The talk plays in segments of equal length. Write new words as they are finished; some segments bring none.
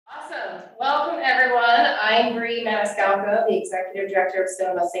Welcome everyone. I'm Bree Maniscalco, the Executive Director of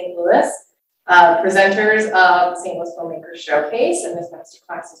Cinema St. Louis, presenters of St. Louis Filmmakers Showcase, and this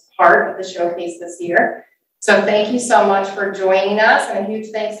masterclass is part of the showcase this year. So thank you so much for joining us, and a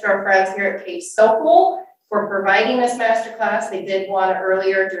huge thanks to our friends here at Capes Sokol for providing this masterclass. They did one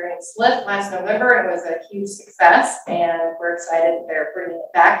earlier during SLIF last November, and it was a huge success, and we're excited that they're bringing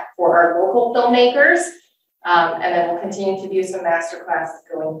it back for our local filmmakers. And then we'll continue to do some master classes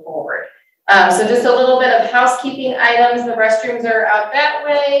going forward. So just a little bit of housekeeping items. The restrooms are out that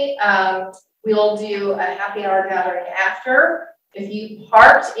way. We'll do a happy hour gathering after. If you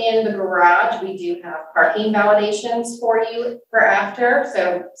parked in the garage, we do have parking validations for you for after.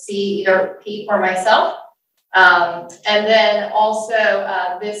 So see either Pete or myself. And then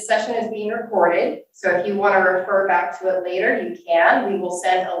also this session is being recorded. So if you want to refer back to it later, you can. We will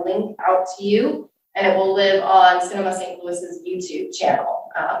send a link out to you, and it will live on Cinema St. Louis's YouTube channel.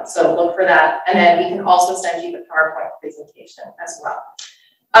 So look for that. And then we can also send you the PowerPoint presentation as well.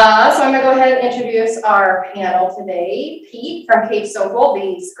 So I'm gonna go ahead and introduce our panel today. Pete from Capes Sokol,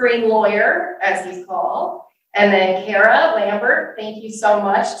 the screen lawyer, as he's called. And then Kara Lambert, thank you so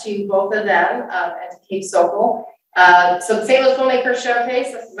much to both of them and to Capes Sokol. So the St. Louis Filmmakers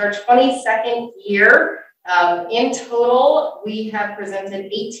Showcase, this is our 22nd year. In total, we have presented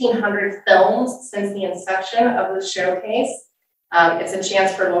 1,800 films since the inception of the showcase. It's a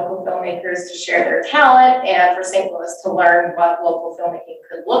chance for local filmmakers to share their talent and for St. Louis to learn what local filmmaking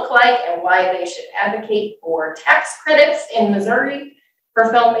could look like and why they should advocate for tax credits in Missouri for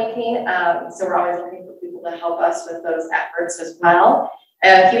filmmaking. So we're always looking for people to help us with those efforts as well.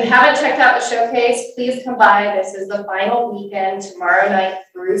 If you haven't checked out the showcase, please come by. This is the final weekend, tomorrow night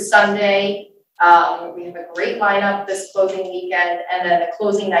through Sunday. We have a great lineup this closing weekend, and then the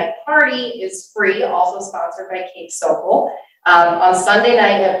closing night party is free, also sponsored by Capes Sokol. On Sunday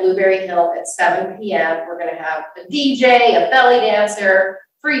night at Blueberry Hill at 7 p.m., we're going to have a DJ, a belly dancer,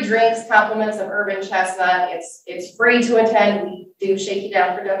 free drinks, compliments of Urban Chestnut. It's free to attend. We do shake you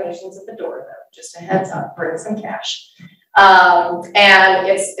down for donations at the door, though. Just a heads up, bring some cash. And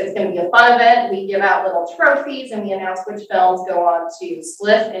it's going to be a fun event. We give out little trophies, and we announce which films go on to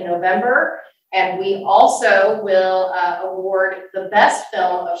SLIF in November. And we also will award the best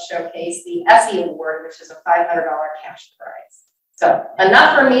film of showcase, the Essie Award, which is a $500 cash prize. So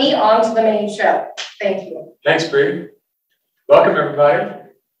enough for me, on to the main show. Thank you. Thanks, Bree. Welcome, everybody.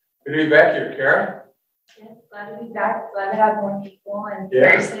 Good to be back here, Kara. Yeah, glad to be back. Glad to have more people in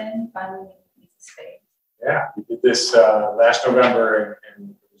person. Finally meet the space. Yeah, we did this last November, and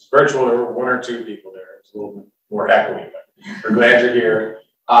it was virtual. There were one or two people there. It's a little bit more echoey, but we're glad you're here.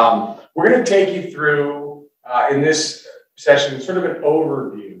 We're going to take you through, in this session, sort of an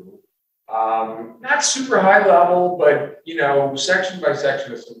overview, not super high level, but, you know, section by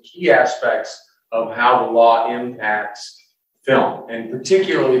section of some key aspects of how the law impacts film, and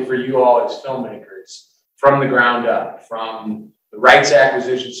particularly for you all as filmmakers, from the ground up, from the rights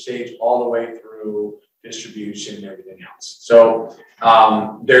acquisition stage all the way through distribution and everything else. So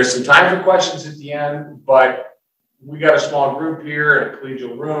there's some time for questions at the end, but we got a small group here in a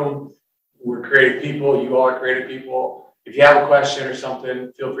collegial room. We're creative people. You all are creative people. If you have a question or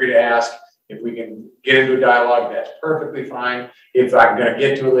something, feel free to ask. If we can get into a dialogue, that's perfectly fine. If I'm going to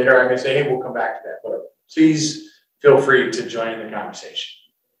get to it later, I'm going to say, hey, we'll come back to that. But please feel free to join in the conversation.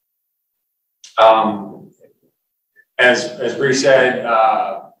 As Bree said,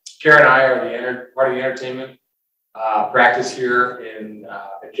 Kara and I are part of the entertainment practice here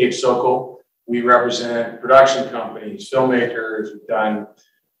at Capes Sokol. We represent production companies, filmmakers. We've done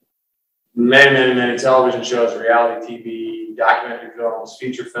many television shows, reality TV, documentary films,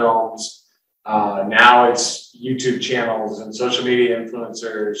 feature films. Now it's YouTube channels and social media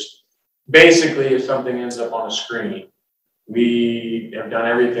influencers. Basically, if something ends up on a screen, we have done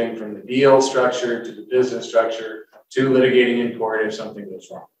everything from the deal structure to the business structure to litigating in court if something goes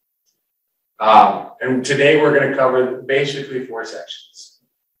wrong. And today we're going to cover basically 4 sections.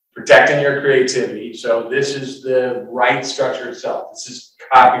 Protecting your creativity. So this is the right structure itself. This is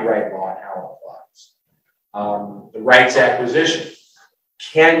copyright law and how it applies. The rights acquisition.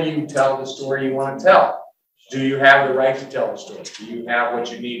 Can you tell the story you want to tell? Do you have the right to tell the story? Do you have what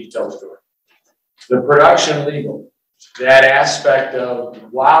you need to tell the story? The production legal. That aspect of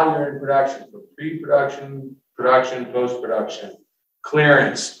while you're in production, for pre-production, production, post-production,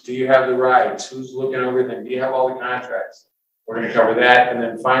 clearance. Do you have the rights? Who's looking over everything? Do you have all the contracts? We're going to cover that, and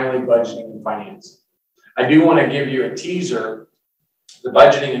then finally budgeting and financing. I do want to give you a teaser. The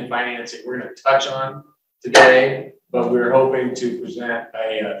budgeting and financing we're going to touch on today, but we're hoping to present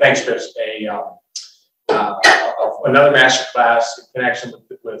a thanks, Chris, a another masterclass in connection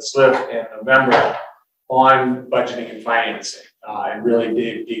with SLIP in November on budgeting and financing, and really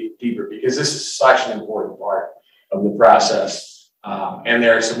dig deeper, because this is such an important part of the process. And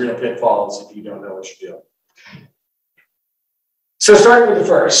there are some real pitfalls if you don't know what you're doing. So starting with the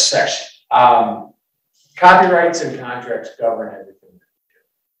first section, copyrights and contracts govern everything.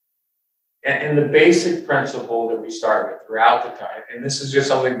 And the basic principle that we start with throughout the time, and this is just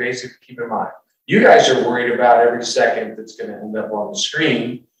something basic to keep in mind. You guys are worried about every second that's going to end up on the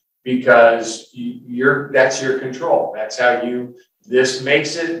screen, because that's your control. That's how this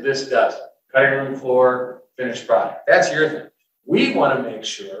makes it, this doesn't. Cutting room floor, finished product. That's your thing. We want to make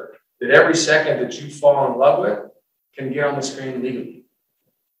sure that every second that you fall in love with can get on the screen legally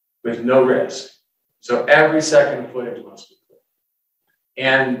with no risk. So every second of footage must be clear.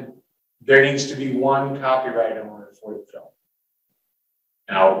 And there needs to be one copyright owner for the film.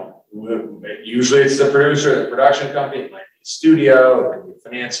 Now, usually it's the producer, the production company, it might be a studio, it could be a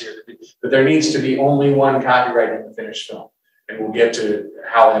financier, but there needs to be only one copyright in the finished film. And we'll get to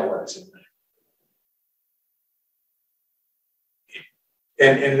how that works in a minute.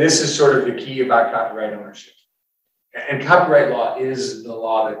 And this is sort of the key about copyright ownership. And copyright law is the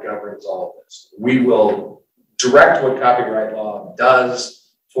law that governs all of this. We will direct what copyright law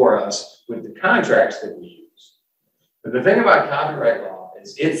does for us with the contracts that we use. But the thing about copyright law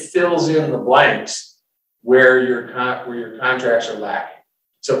is it fills in the blanks where your contracts are lacking.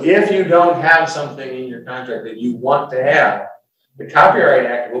 So if you don't have something in your contract that you want to have, the Copyright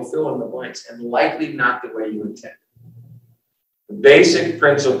Act will fill in the blanks, and likely not the way you intended. The basic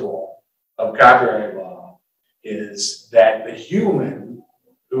principle of copyright law is that the human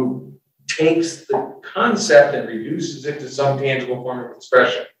who takes the concept and reduces it to some tangible form of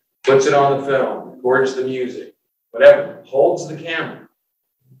expression, puts it on the film, records the music, whatever, holds the camera,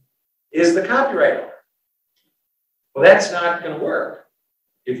 is the copyright owner. Well, that's not going to work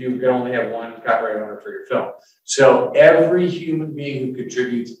if you can only have one copyright owner for your film. So every human being who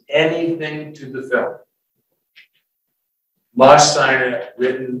contributes anything to the film must sign a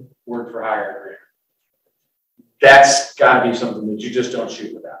written word for hire agreement. That's got to be something that you just don't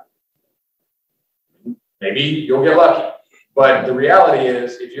shoot without. Maybe you'll get lucky. But the reality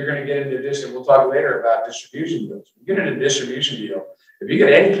is, if you're going to get into addition, we'll talk later about distribution deals. If you get into a distribution deal, if you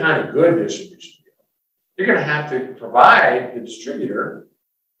get any kind of good distribution deal, you're going to have to provide the distributor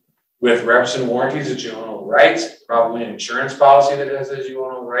with reps and warranties that you own all the rights, probably an insurance policy that says you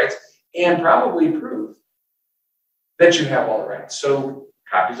own all the rights, and probably prove that you have all the rights. So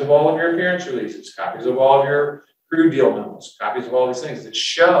copies of all of your appearance releases, copies of all of your crew deal memos, copies of all these things that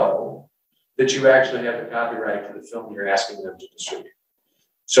show that you actually have the copyright to the film you're asking them to distribute.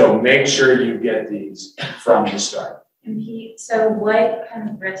 So make sure you get these from the start. And Pete, so what kind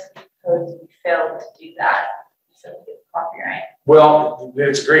of risk codes we fail to do that? So we get copyright. Well,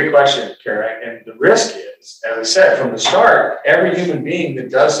 it's a great question, Kara. And the risk is, as I said, from the start, every human being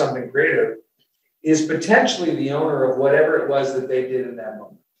that does something creative is potentially the owner of whatever it was that they did in that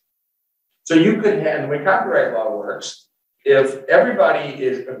moment. So you could have, and the way copyright law works, if everybody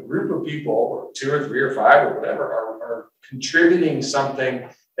is a group of people, or 2 or 3 or 5 or whatever, are contributing something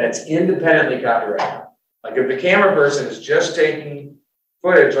that's independently copyrighted, like if the camera person is just taking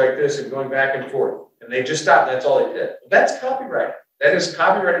footage like this and going back and forth, and they just stopped, that's all they did. That's copyrighted. That is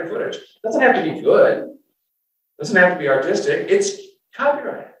copyrighted footage. It doesn't have to be good. It doesn't have to be artistic. It's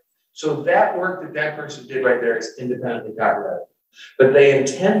copyrighted. So that work that that person did right there is independently copyrighted. But they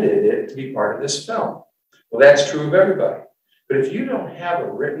intended it to be part of this film. Well, that's true of everybody. But if you don't have a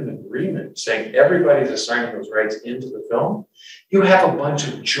written agreement saying everybody's assigning those rights into the film, you have a bunch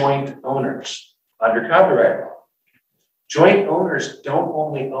of joint owners under copyright law. Joint owners don't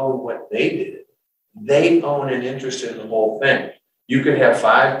only own what they did, they own an interest in the whole thing. You could have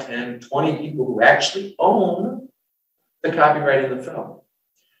 5, 10, 20 people who actually own the copyright in the film.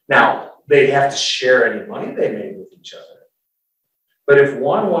 Now, they have to share any money they made with each other. But if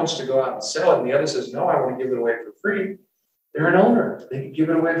one wants to go out and sell it and the other says, no, I want to give it away for free, they're an owner. They can give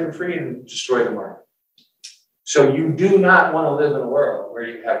it away for free and destroy the market. So you do not want to live in a world where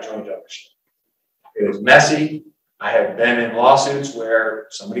you have joint ownership. It is messy. I have been in lawsuits where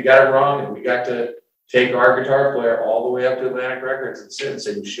somebody got it wrong and we got to take our guitar player all the way up to Atlantic Records and sit and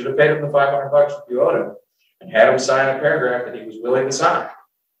say, you should have paid him the $500 if you owed him, and had him sign a paragraph that he was willing to sign.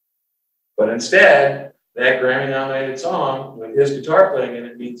 But instead, that Grammy-nominated song with his guitar playing in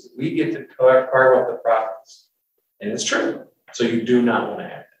it means that we get to carve up the profits. And it's true. So you do not want to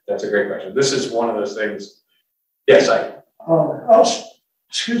have that. That's a great question. This is one of those things. Yes,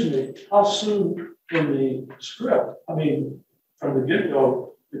 excuse me, how soon in the script, I mean, from the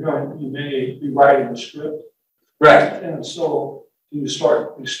get-go, you may be writing the script, Right. And so you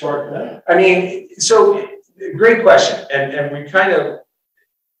start that. I mean, so great question. And we kind of,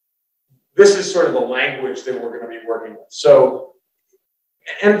 this is sort of the language that we're going to be working with. So,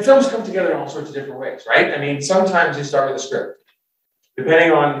 and films come together in all sorts of different ways, right? I mean, sometimes you start with a script,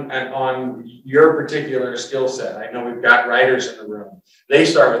 depending on your particular skill set. I know we've got writers in the room. They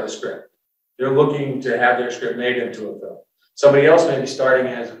start with a script. They're looking to have their script made into a film. Somebody else may be starting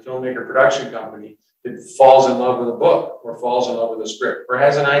as a filmmaker production company that falls in love with a book or falls in love with a script or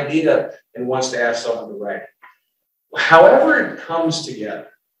has an idea and wants to ask someone to write it. However it comes together,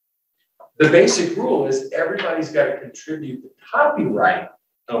 the basic rule is everybody's got to contribute the copyright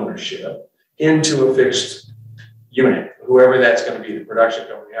ownership into a fixed unit, whoever that's going to be, the production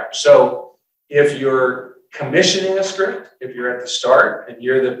company. So if you're commissioning a script, if you're at the start and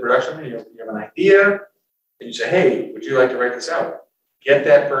you're the production company, you have an idea, and you say, hey, would you like to write this out? Get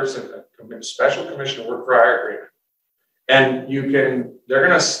that person a special commission to work for a hire agreement. And you can, they're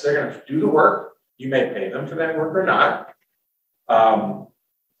gonna do the work. You may pay them for that work or not.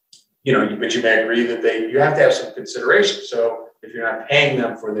 You know, but you may agree that you have to have some consideration. So if you're not paying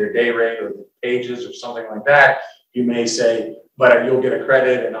them for their day rate or the pages or something like that, you may say, but you'll get a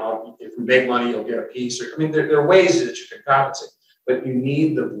credit, and if we make money, you'll get a piece. Or, I mean, there are ways that you can compensate, but you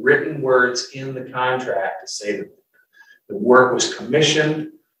need the written words in the contract to say that the work was commissioned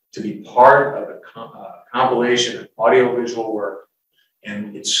to be part of a compilation of audiovisual work,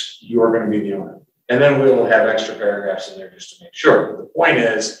 and you're going to be the owner. And then we'll have extra paragraphs in there just to make sure. But the point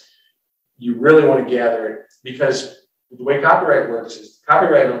is, you really want to gather it, because the way copyright works is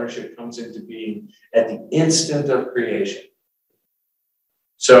copyright ownership comes into being at the instant of creation.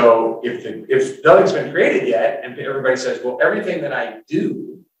 So if nothing's been created yet, and everybody says, well, everything that I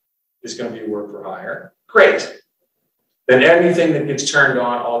do is going to be work for hire, great. Then everything that gets turned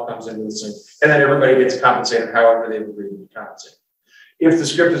on all comes into the same, and then everybody gets compensated however they've agreed to be compensated. If the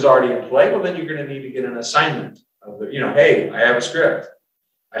script is already in play, well, then you're going to need to get an assignment of the, hey, I have a script.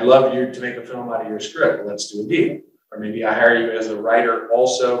 I'd love you to make a film out of your script. Let's do a deal. Or maybe I hire you as a writer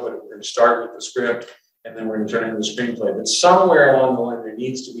also, but we're going to start with the script and then we're going to turn it into a screenplay. But somewhere along the line, there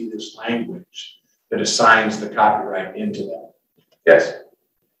needs to be this language that assigns the copyright into that. Yes.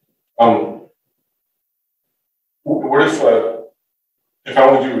 What if I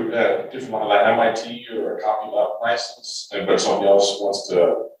want to do a different, like MIT or a copyleft license, but somebody else wants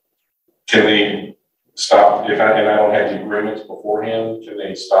to, can they stop, and I don't have the agreements beforehand, can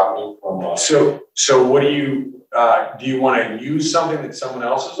they stop me from? So what do you want to use something that someone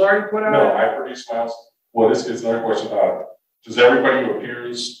else has already put out? No, I produce my own. Well, this is another question. Does everybody who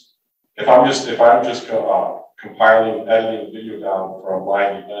appears, if I'm just compiling, editing video down from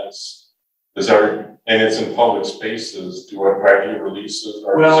live events, and it's in public spaces, do I have to release it?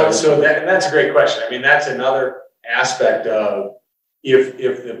 Well, so that's a great question. I mean, that's another aspect of if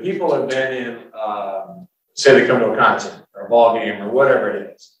the people have been in, say they come to a concert or a ball game or whatever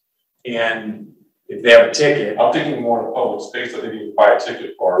it is, and if they have a ticket. I'm thinking more in a public space. I think you can buy a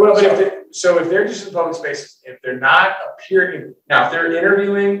ticket for it. Well, but if they're just in public spaces, if they're not appearing, now if they're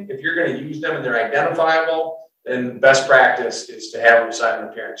interviewing, if you're going to use them and they're identifiable, then best practice is to have them sign an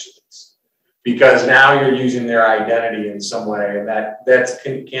appearance release. Because now you're using their identity in some way, and that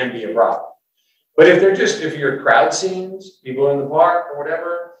can be a problem. But if you're crowd scenes, people in the park or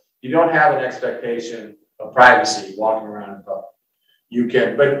whatever, you don't have an expectation of privacy walking around in public. You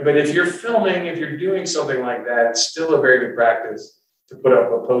can, but if you're filming, if you're doing something like that, it's still a very good practice to put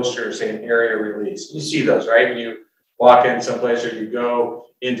up a poster saying area release. You see those, right? When you walk in someplace or you go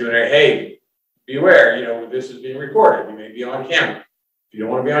into an area, hey, beware, this is being recorded. You may be on camera. If you don't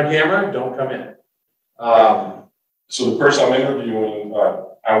want to be on camera, don't come in. So the person I'm interviewing,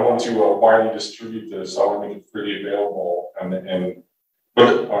 I want to widely distribute this. I want to make it freely available,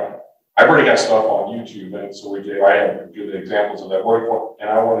 but I've already got stuff on YouTube, and so I have good examples of that. And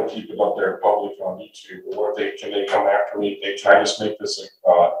I want to keep it up there public on YouTube. Or can they come after me? Can I just make this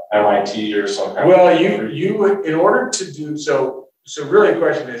MIT or something? Well, you in order to do so really the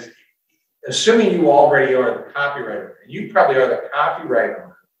question is, assuming you already are the copyright owner, you probably are the copyright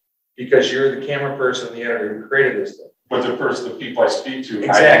owner because you're the camera person, the editor who created this thing. But the people I speak to,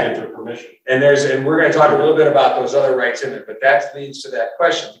 exactly. I get their permission. And we're going to talk a little bit about those other rights in there, but that leads to that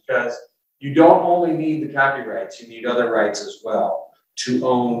question because you don't only need the copyrights, you need other rights as well to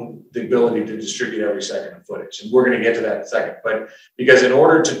own the ability to distribute every second of footage. And we're going to get to that in a second. But because in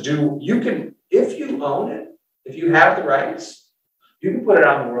order to do, if you own it, if you have the rights, you can put it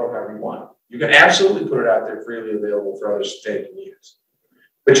out in the world however you want. You can absolutely put it out there freely available for others to take and use.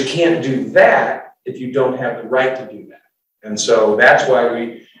 But you can't do that if you don't have the right to do that. And so that's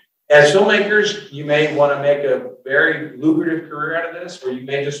why As filmmakers, you may want to make a very lucrative career out of this, or you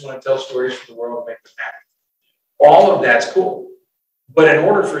may just want to tell stories for the world and make them happy. All of that's cool. But in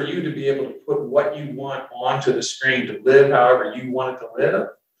order for you to be able to put what you want onto the screen to live however you want it to live,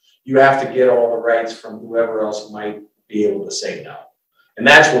 you have to get all the rights from whoever else might be able to say no. And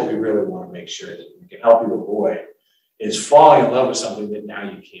that's what we really want to make sure that we can help you avoid, is falling in love with something that now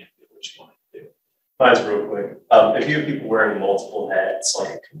you can't do what you want to do. Mine's real quick. If you have people wearing multiple hats,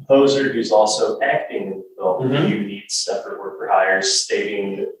 like a composer who's also acting in the film, do you need separate work for hire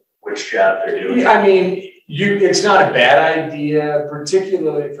stating which job they're doing? Yeah, I mean, it's not a bad idea,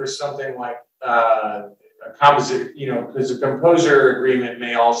 particularly for something like a composite, because a composer agreement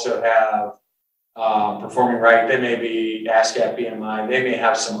may also have performing right. They may be ASCAP BMI. They may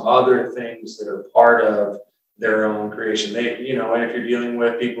have some other things that are part of their own creation. They, and if you're dealing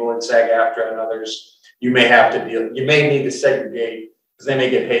with people at SAG-AFTRA and others, you may need to segregate, because they may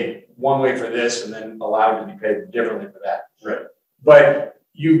get paid one way for this and then allowed to be paid differently for that. Right. But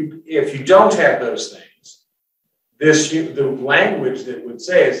if you don't have those things, the language that would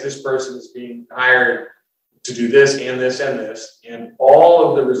say is this person is being hired to do this and this and this, and all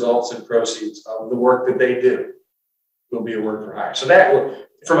of the results and proceeds of the work that they do will be a work for hire. So that will,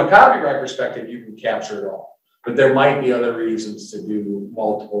 from a copyright perspective, you can capture it all. But there might be other reasons to do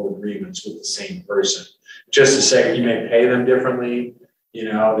multiple agreements with the same person. Just to say you may pay them differently, they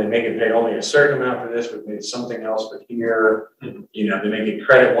may get paid only a certain amount for this, but maybe something else, but here, they may get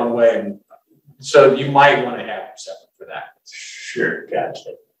credit one way. And so you might want to have them separate for that. Sure,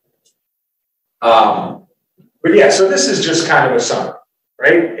 gotcha. But yeah, so this is just kind of a summary,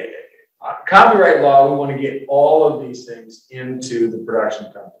 right? Copyright law, we want to get all of these things into the production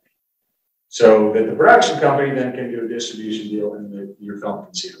company, so that the production company then can do a distribution deal and your film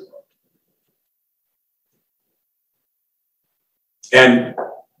can see the world. And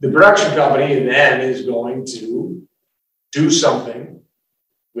the production company then is going to do something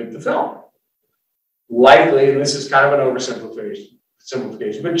with the film. Likely, and this is kind of an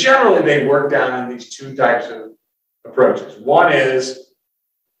oversimplification, but generally they work down on these two types of approaches. One is,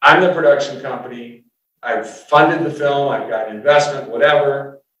 I'm the production company, I've funded the film, I've got investment,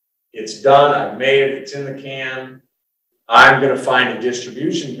 whatever, it's done, I've made it, it's in the can. I'm going to find a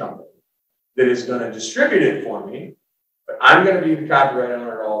distribution company that is going to distribute it for me, but I'm going to be the copyright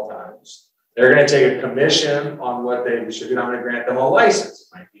owner at all times. They're going to take a commission on what they distribute. I'm going to grant them a license.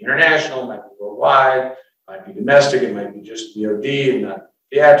 It might be international, it might be worldwide, it might be domestic, it might be just VOD and not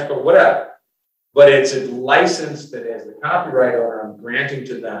theatrical, whatever. But it's a license that, as the copyright owner, I'm granting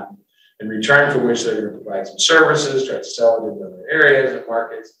to them, in return for which they're going to provide some services, try to sell it into other areas and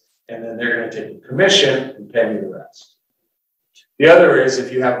markets, and then they're going to take a commission and pay me the rest. The other is,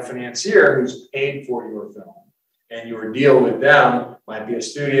 if you have a financier who's paid for your film, and your deal with them might be a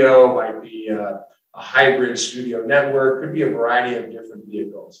studio, might be a hybrid studio network, could be a variety of different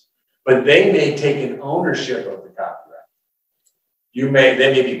vehicles, but they may take an ownership of the copyright. They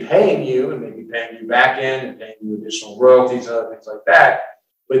may be paying you, and maybe paying you back in and paying you additional royalties and other things like that,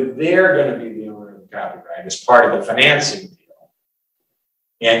 but they're going to be the owner of the copyright as part of the financing deal,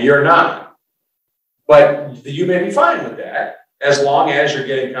 and you're not. But you may be fine with that, as long as you're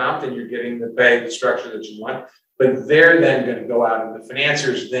getting comped and you're getting the pay structure that you want. But they're then going to go out, and the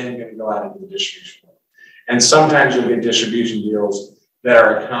financier's then going to go out into the distribution. And sometimes you'll get distribution deals that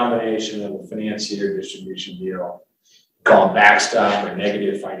are a combination of a financier distribution deal, called backstop or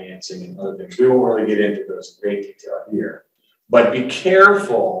negative financing and other things. We won't really get into those in great detail here. But be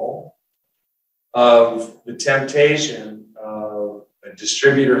careful of the temptation of a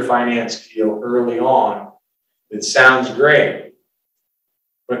distributor finance deal early on that sounds great,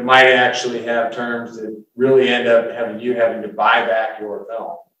 but might actually have terms that really end up having to buy back your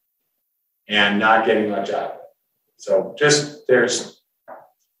film and not getting much out of it. So there's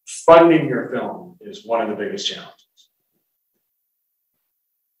funding your film is one of the biggest challenges.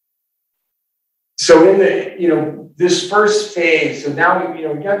 So in this first phase, so now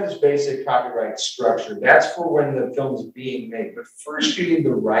we got this basic copyright structure. That's for when the film is being made. But first you need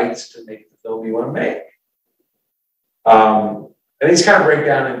the rights to make the film you want to make. And these kind of break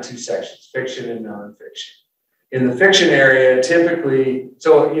down in two sections, fiction and nonfiction. In the fiction area, typically,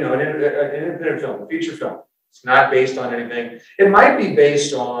 so, an independent film, a feature film, it's not based on anything. It might be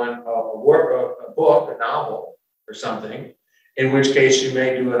based on a book, a novel or something, in which case you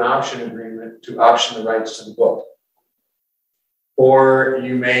may do an option agreement to option the rights to the book. Or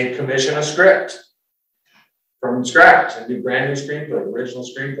you may commission a script from scratch and do brand new screenplay, original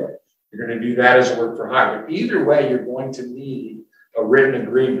screenplay. You're going to do that as a work for hire. But either way, you're going to need a written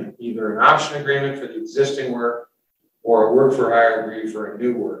agreement, either an option agreement for the existing work or a work for hire agreement for a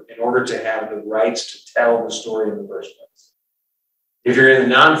new work in order to have the rights to tell the story in the first place. If you're in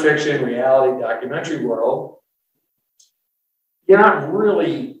the nonfiction, reality, documentary world, you're not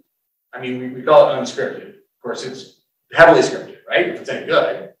really, I mean, we call it unscripted. Of course, it's heavily scripted, right? If it's any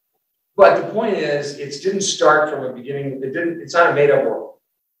good. But the point is, it didn't start from a beginning, it's not a made-up world.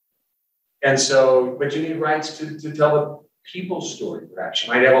 And so, but you need rights to tell the people's story, perhaps.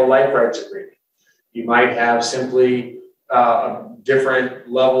 You might have a life rights agreement. You might have simply different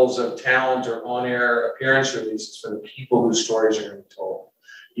levels of talent or on-air appearance releases for the people whose stories are going to be told.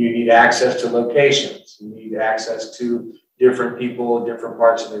 You need access to locations. You need access to different people, different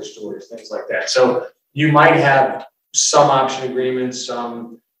parts of their stories, things like that. So you might have some option agreements,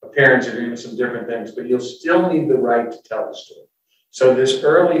 some appearance agreements, some different things, but you'll still need the right to tell the story. So this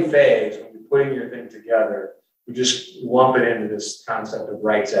early phase, when you're putting your thing together, we just lump it into this concept of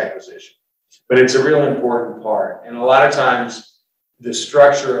rights acquisition. But it's a real important part. And a lot of times, the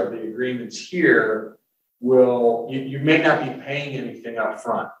structure of the agreements here will, you may not be paying anything up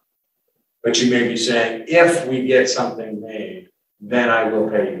front, but you may be saying, if we get something made, then I will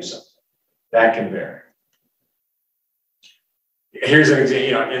pay you something. That can vary. Here's an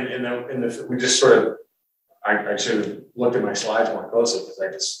example, we just sort of, I should have looked at my slides more closely because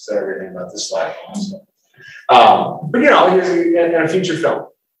I just said everything about this slide also. But here's a feature film.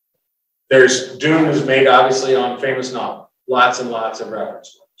 Dune was made obviously on famous novel, lots and lots of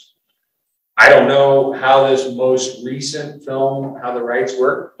reference books. I don't know how this most recent film, how the rights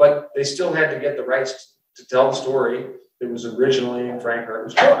work, but they still had to get the rights to tell the story that was originally in Frank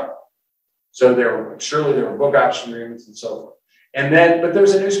Herbert's book. So surely there were book option agreements and so forth. But there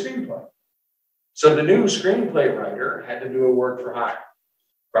was a new screenplay. So the new screenplay writer had to do a work for hire.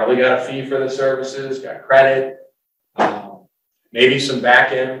 Probably got a fee for the services, got credit, maybe some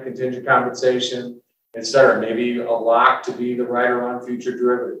back-end contingent compensation, et cetera. Maybe a lock to be the writer on future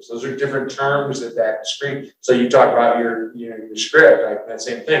derivatives. Those are different terms that screen. So you talk about your script, like that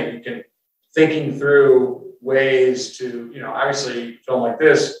same thing. You can thinking through ways to, obviously film like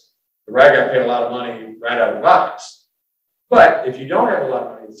this, the writer got paid a lot of money right out of the box. But if you don't have a lot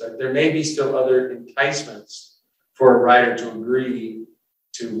of money, there may be still other enticements for a writer to agree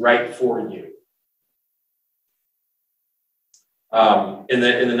to write for you. In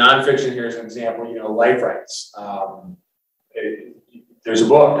the nonfiction, here's an example, life rights. There's a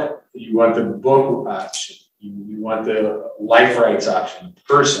book, you want the book option, you want the life rights option, the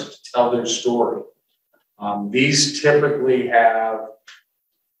person to tell their story. These typically have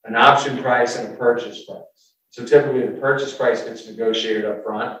an option price and a purchase price. So typically the purchase price gets negotiated up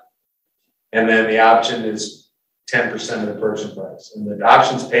front, and then the option is 10% of the purchase price. And the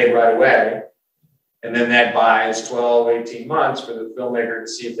option's paid right away, and then that buys 12, 18 months for the filmmaker to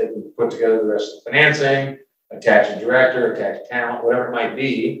see if they can put together the rest of the financing, attach a director, attach talent, whatever it might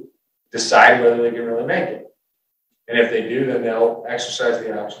be, decide whether they can really make it. And if they do, then they'll exercise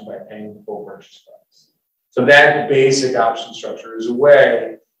the option by paying the full purchase price. So that basic option structure is a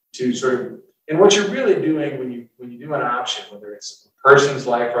way to sort of, and what you're really doing when you do an option, whether it's a person's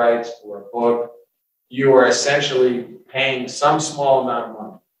life rights or a book, you are essentially paying some small amount of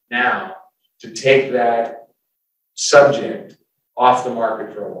money now to take that subject off the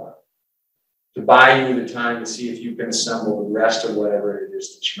market for a while, to buy you the time to see if you can assemble the rest of whatever it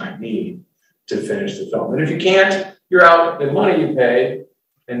is that you might need to finish the film. And if you can't, you're out the money you paid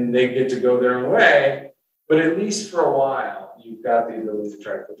and they get to go their own way, but at least for a while, you've got the ability to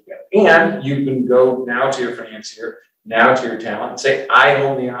try to put together. And you can go now to your financier, now to your talent, and say, I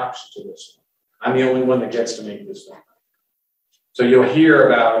own the option to this one. I'm the only one that gets to make this film. So you'll hear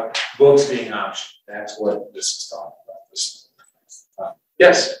about books being optioned. That's what this is talking about.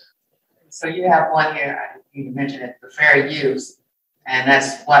 Yes? So you have one here, you mentioned it, the fair use, and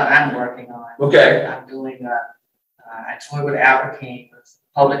that's what I'm working on. Okay. I'm doing I tour with Albert King, a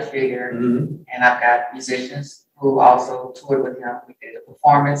public figure, and I've got musicians who also toured with him. We did a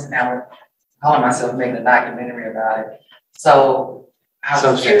performance, and now we're calling myself making a documentary about it. So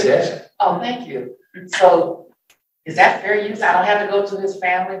sounds fantastic. Oh, thank you. So is that fair use? I don't have to go to his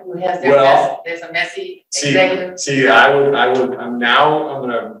family who has their there's a messy executive. I'm going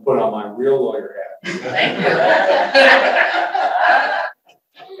to put on my real lawyer hat. Thank you.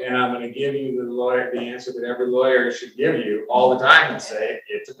 And I'm going to give you the answer that every lawyer should give you all the time and say,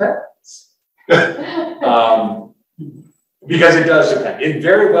 it depends. Because it does depend. It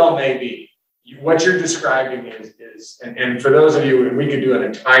very well may be. What you're describing is and for those of you, and we could do an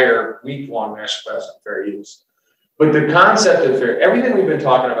entire week-long masterclass on fair use. But the concept of everything we've been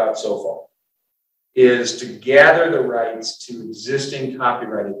talking about so far is to gather the rights to existing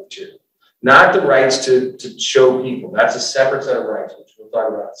copyrighted material. not the rights to show people. That's a separate set of rights, which we'll talk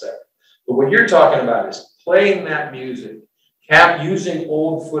about in a second. But what you're talking about is playing that music, using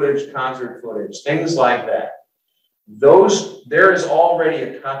old footage, concert footage, things like that. There is already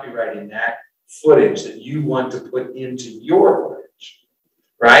a copyright in that footage that you want to put into your footage,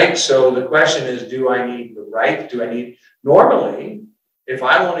 right? So the question is, do I need the right? Normally, if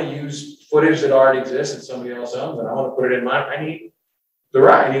I want to use footage that already exists and somebody else owns and I want to put it in mine, I need the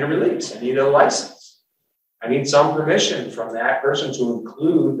right, I need a release, I need a license. I need some permission from that person to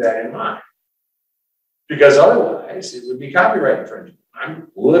include that in mine. Because otherwise, it would be copyright infringement.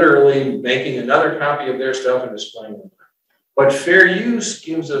 I'm literally making another copy of their stuff and displaying them. But fair use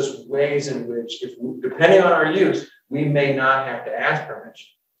gives us ways in which, depending on our use, we may not have to ask permission.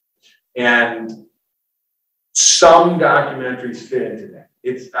 And some documentaries fit into that.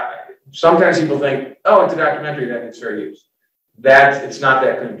 Sometimes people think, oh, it's a documentary, that means fair use. It's not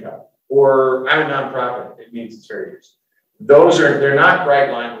that clean cut. Or I'm a nonprofit, it means it's fair use. They're not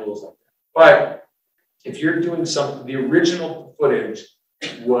bright line rules like that. But if you're doing something, the original footage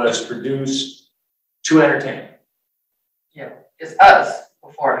was produced to entertain. Yeah, it's us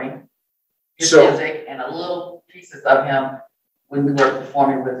performing his music and a little pieces of him when we were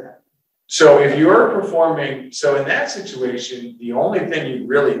performing with him. So if you're performing, so in that situation, the only thing you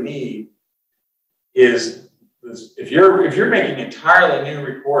really need is if you're making entirely new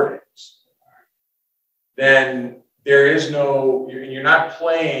recordings, then you're not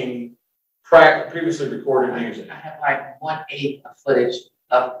playing previously recorded music. I have like 1/8 of footage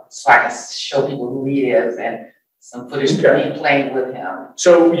so I can show people who he is and some footage of me playing with him.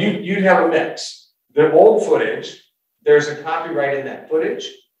 So you'd have a mix. The old footage, there's a copyright in that footage.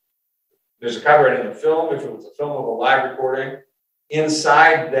 There's a copyright in the film, if it was a film of a live recording.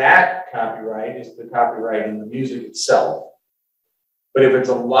 Inside that copyright is the copyright in the music itself. But if it's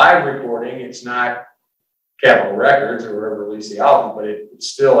a live recording, it's not Capitol Records or whoever released the album, but it's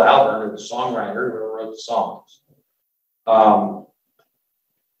still Albert or the songwriter who wrote the songs.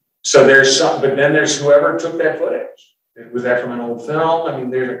 So there's but then there's whoever took that footage. Was that from an old film? I mean,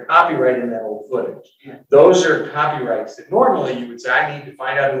 there's a copyright in that old footage. Yeah. Those are copyrights that normally you would say, I need to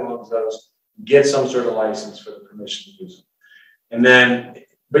find out who owns those, get some sort of license for the permission to use them. And then,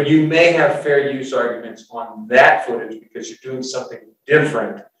 but you may have fair use arguments on that footage because you're doing something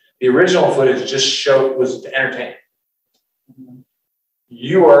different. The original footage just was to entertain.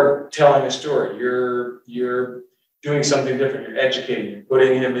 You are telling a story. You're doing something different. You're educating. You're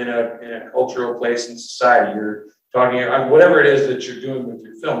putting him in a cultural place in society. You're talking about whatever it is that you're doing with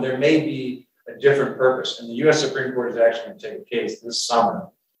your film. There may be a different purpose. And the U.S. Supreme Court is actually going to take a case this summer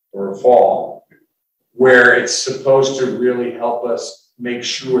or fall where it's supposed to really help us make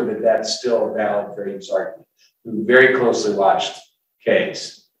sure that that's still a valid fair use argument. We very closely watched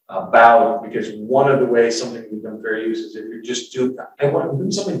case because one of the ways something can become fair use is if you're just doing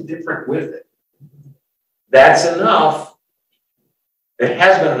something different with it. That's enough. It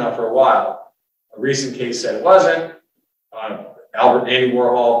has been enough for a while. A recent case said it wasn't. Andy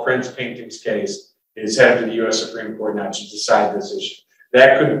Warhol, Prince paintings case is headed to the U.S. Supreme Court now to decide this issue.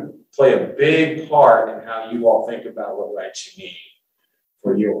 That could play a big part in how you all think about what rights you need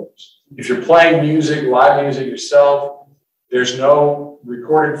for yours. If you're playing music, live music yourself, there's no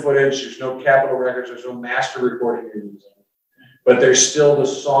recorded footage, there's no Capitol Records, there's no master recording you're using. But there's still the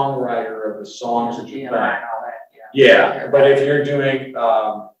songwriter of the songs that you're playing. Yeah, but if you're doing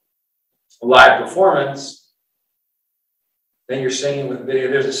a live performance, then you're singing with video.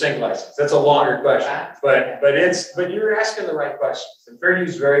 There's a sync license. That's a longer question, but you're asking the right questions. And fair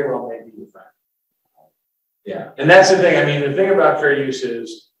use very well may be your friend. Yeah, and that's the thing. I mean, the thing about fair use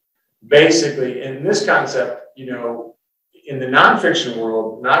is basically in this concept, you know, in the nonfiction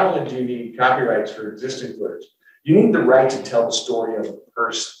world, not only do you need copyrights for existing footage, you need the right to tell the story of a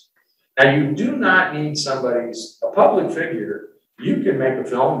person. Now, you do not need a public figure. You can make a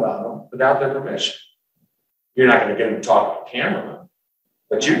film about them without their permission. You're not going to get them to talk on camera,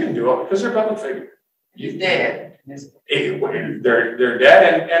 but you can do it because they're a public figure. He's dead. They're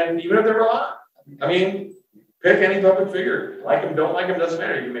dead, and even if they're alive. I mean, pick any public figure. Like them, don't like them, doesn't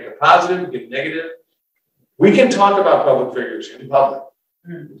matter. You can make a positive, you can negative. We can talk about public figures in public.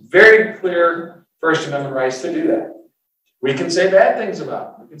 Very clear First Amendment rights to do that. We can say bad things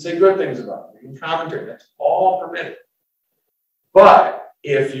about them. We can say good things about them. We can commentary. That's all permitted. But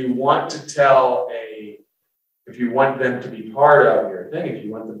if you want if you want them to be part of your thing, if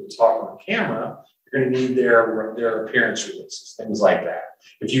you want them to talk on camera, you're going to need their appearance releases, things like that.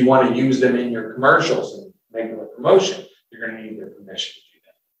 If you want to use them in your commercials and make them a promotion, you're going to need their permission to do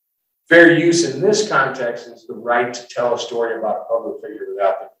that. Fair use in this context is the right to tell a story about a public figure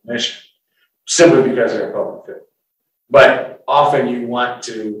without their permission. simply because they're a public figure. But often you want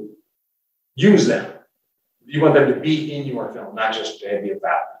to use them. You want them to be in your film, not just to be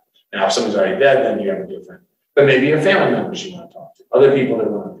about it. Now, if someone's already dead, then you have a different, but maybe a family members you want to talk to, other people that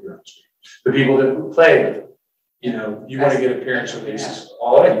want to appear on screen, the people that play with them. You know, you want to get appearance releases,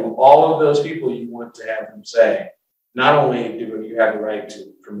 all of those people you want to have them say, not only do you have the right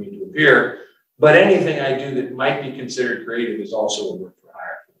for me to appear, but anything I do that might be considered creative is also a work for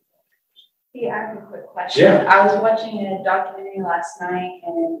hire. Yeah, I have a quick question. Yeah. I was watching a documentary last night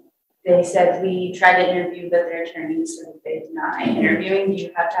and they said we tried to interview, but their attorney said they deny interviewing. Do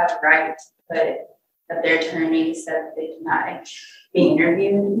you have to have a right to put that their attorney said they deny being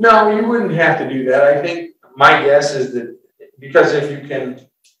interviewed? No, you wouldn't have to do that. I think my guess is that because if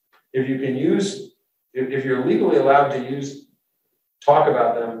you're legally allowed to talk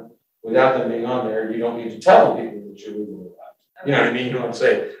about them without them being on there, you don't need to tell the people that you're legally allowed. You know what I mean? You know what I'm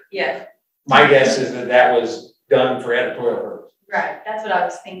saying? Yeah. My guess is that was done for editorial purposes. Right. That's what I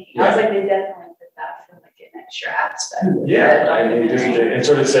was thinking. Yeah. I was like, they definitely put that for like an extra aspect. Yeah, I mean, and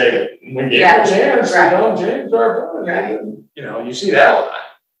sort of say, when you get a chance, James our brother. You know, you see that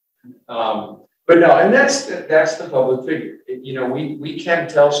a lot. But no, and that's the public figure. You know, we can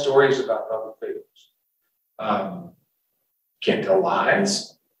tell stories about public figures. Can't tell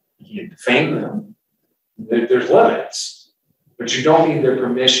lies. You can't defame them. There's limits, but you don't need their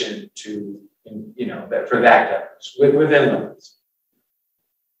permission to, you know, for that purpose, within limits.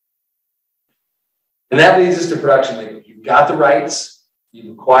 And that leads us to production legal. You've got the rights.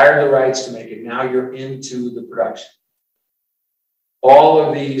 You've acquired the rights to make it. Now you're into the production. All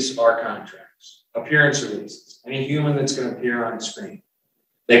of these are contracts, appearance releases, any human that's going to appear on screen.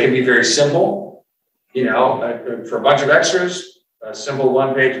 They can be very simple, you know, for a bunch of extras, a simple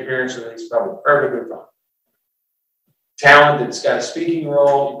one-page appearance release is probably perfectly fine. Talent that's got a speaking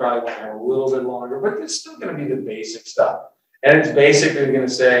role, you probably want to have a little bit longer, but it's still going to be the basic stuff. And it's basically going to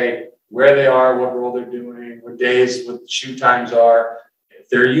say where they are, what role they're doing, what days, what shoot times are. If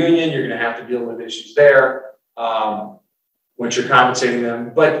they're a union, you're going to have to deal with issues there. Once you're compensating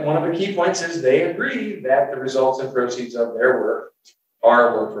them. But one of the key points is they agree that the results and proceeds of their work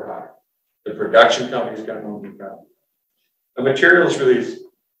are work for hire. The production company is going to own the company. A materials release.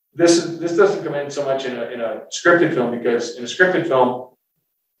 This doesn't come in so much in a scripted film, because in a scripted film,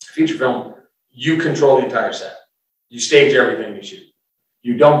 feature film, you control the entire set. You stage everything you shoot.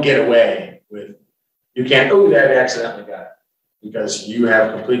 You don't get away with, you can't, oh, that accidentally got it, because you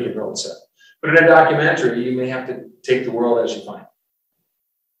have complete control of the set. But in a documentary, you may have to take the world as you find it.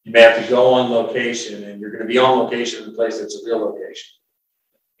 You may have to go on location, and you're going to be on location in a place that's a real location.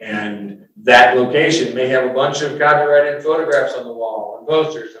 And that location may have a bunch of copyrighted photographs on the wall and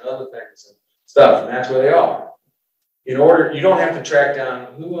posters and other things and stuff, and that's where they are. In order, you don't have to track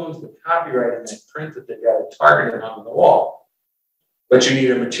down who owns the copyright in that print that they've got it targeted on the wall. But you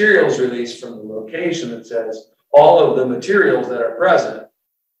need a materials release from the location that says all of the materials that are present,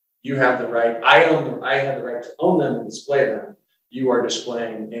 you have the right, I have the right to own them and display them. You are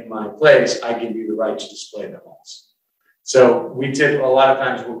displaying in my place, I give you the right to display them also. So a lot of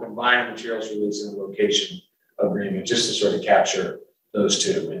times we'll combine a materials release and a location agreement just to sort of capture those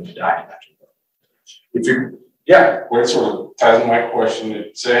two in the documentary. If you're, yeah. Well, it sort of ties into my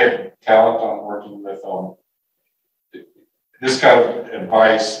question. Say I have talent I'm working with, this kind of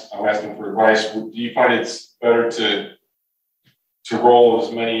advice, I'm asking for advice. Do you find it's better to roll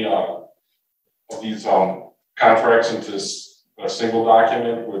as many of these contracts into a single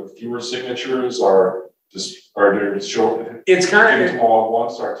document with fewer signatures, or to show it's kind of all at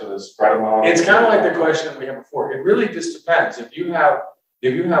once, or to spread them out? It's kind of like the question we had before. It really just depends. If you have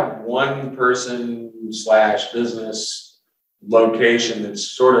one person / business location that's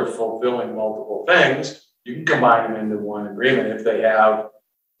sort of fulfilling multiple things, you can combine them into one agreement if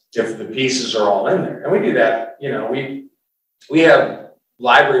the pieces are all in there. And we do that. You know, we have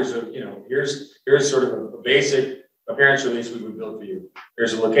libraries of, you know, here's sort of a basic appearance release we would build for you.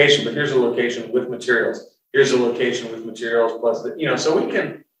 Here's a location, but here's a location with materials. Here's a location with materials plus the, you know, so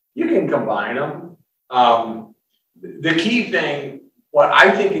you can combine them. The key thing, what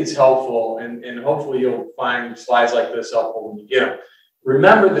I think is helpful, and hopefully you'll find slides like this helpful when you get them.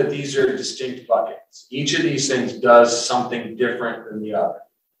 Remember that these are distinct buckets. Each of these things does something different than the other.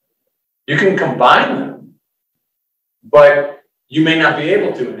 You can combine them, but you may not be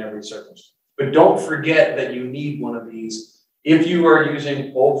able to in every circumstance. But don't forget that you need one of these. If you are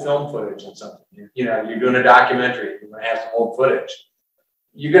using old film footage on something, you know, you're doing a documentary, you're going to have some old footage.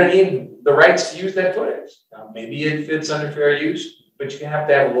 You're going to need the rights to use that footage. Maybe it fits under fair use, but you have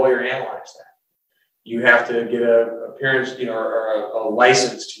to have a lawyer analyze that. you have to get a appearance, or a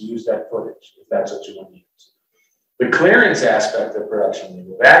license to use that footage, if that's what you want to use. The clearance aspect of production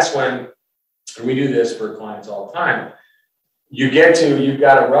legal, that's when, and we do this for clients all the time, you've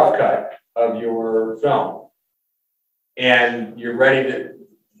got a rough cut of your film, and you're ready to,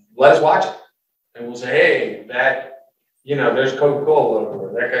 let's watch it. And we'll say, hey, there's Coca-Cola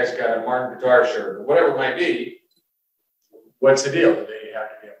over there, that guy's got a Martin guitar shirt, or whatever it might be. What's the deal? Do they have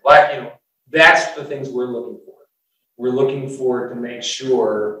to be a black, that's the things we're looking for. We're looking for to make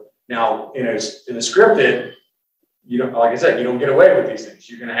sure, now, in a scripted, like I said, you don't get away with these things.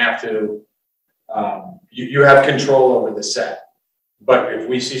 You're gonna have to, you have control over the set. But if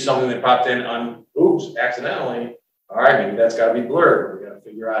we see something that popped in accidentally, all right, maybe that's gotta be blurred. We gotta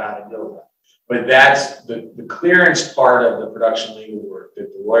figure out how to deal with that. But that's the clearance part of the production legal work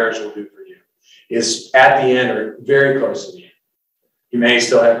that the lawyers will do for you is at the end or very close to the end. You may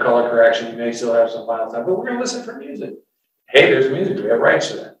still have color correction, you may still have some final time, but we're gonna listen for music. Hey, there's music, we have rights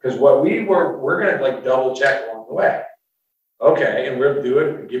to that. Because what we're gonna like double check along the way. Okay, and we'll do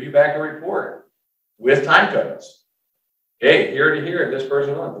it and give you back a report with time codes. Hey, here to here, this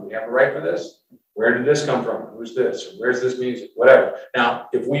person on, do we have a right for this? Where did this come from? Who's this? Or where's this music? Whatever. Now,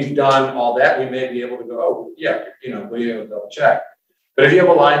 if we've done all that, we may be able to go, oh, yeah, we'll be able to double check. But if you have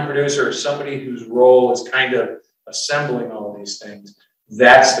a line producer or somebody whose role is kind of assembling all of these things,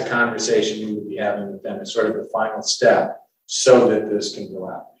 that's the conversation you would be having with them. It's sort of the final step so that this can go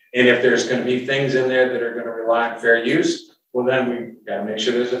out. And if there's going to be things in there that are going to rely on fair use, well, then we've got to make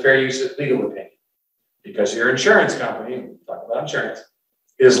sure there's a fair use of legal opinion. Because your insurance company, we talk about insurance,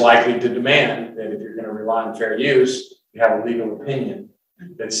 is likely to demand that if you're going to rely on fair use, you have a legal opinion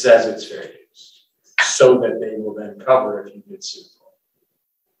that says it's fair use, so that they will then cover if you get sued.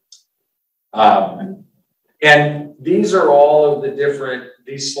 And these are all of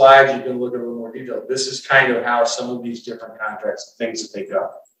these slides, you can look at a little more detail. This is kind of how some of these different contracts, things that they go.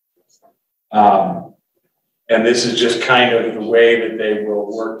 And this is just kind of the way that they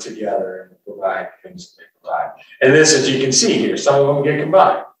will work together and provide things that they provide. And this, as you can see here, some of them get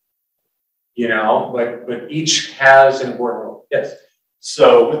combined, but each has an important role. Yes.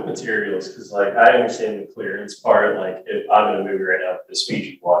 So with materials, because like I understand the clearance part, like if I'm in a movie right now with this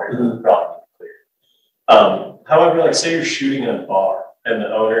Fiji water, probably clear. However, like say you're shooting in a bar and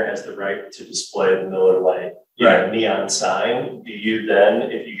the owner has the right to display the Miller Lite neon sign, do you then,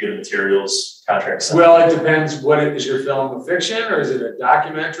 if you get a materials contract signed? Well, it depends. Is your film a fiction or is it a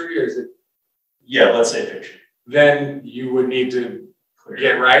documentary or is it? Yeah, let's say fiction. Then you would need to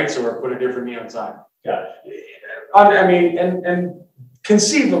get rights or put a different neon sign. Got it. I mean, and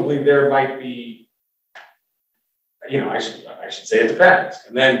conceivably there might be, I should say it depends,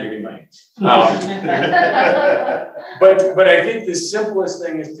 and then give me my but I think the simplest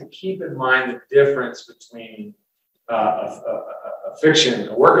thing is to keep in mind the difference between a fiction,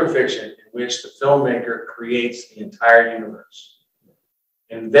 a work of fiction in which the filmmaker creates the entire universe,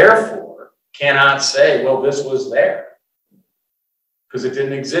 and therefore cannot say, well, this was there, because it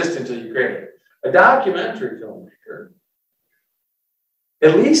didn't exist until you created it. A documentary filmmaker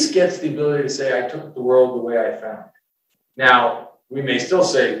at least gets the ability to say, I took the world the way I found it. Now, we may still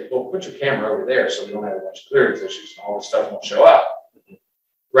say, well, put your camera over there so we don't have a bunch of clearance issues and all this stuff won't show up.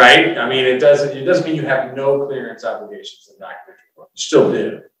 Right? I mean, it doesn't mean you have no clearance obligations in documentary work. You still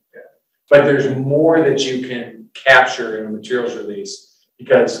do. Yeah. But there's more that you can capture in a materials release,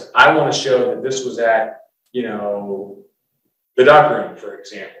 because I want to show that this was at, the Duck Room, for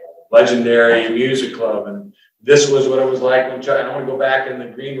example, legendary music club, and this was what it was like when Chuck, and I want to go back in the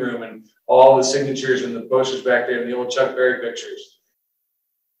green room and all the signatures and the posters back there and the old Chuck Berry pictures.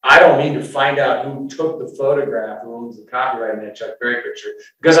 I don't need to find out who took the photograph, who owns the copyright in that Chuck Berry picture,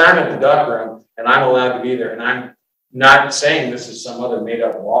 because I'm at the Duck Room and I'm allowed to be there. And I'm not saying this is some other made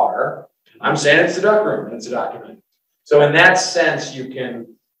up bar. I'm saying it's the Duck Room and it's a document. So in that sense,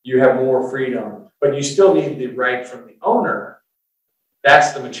 you have more freedom, but you still need the right from the owner.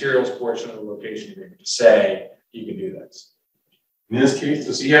 That's the materials portion of the location agreement to say you can do this. In this case,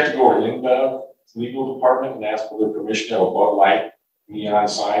 does he have to go to InBev legal department and ask for the permission of a Bud Light neon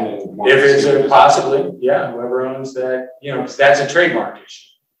sign? And if it's possibly, yeah, whoever owns that, because that's a trademark issue.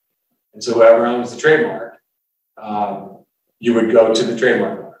 And so whoever owns the trademark, you would go to the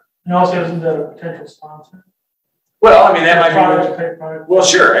trademark owner. And also, isn't that a potential sponsor? Well, I mean, that might be. Well,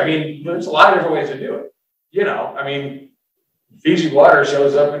 sure. I mean, there's a lot of different ways to do it. Fiji water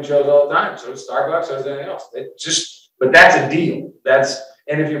shows up in shows all the time. So does Starbucks, so does anything else. But that's a deal.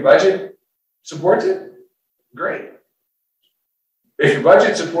 And if your budget supports it, great. If your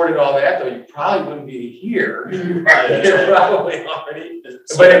budget supported all that, though, you probably wouldn't be here. You're probably already,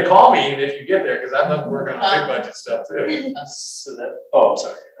 but then call me even if you get there, because I love working on big budget stuff too. So that, oh, I'm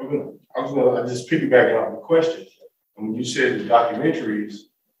sorry. I was gonna just piggyback on the question. When you said the documentaries,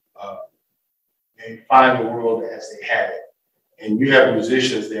 they find the world as they have it. And you have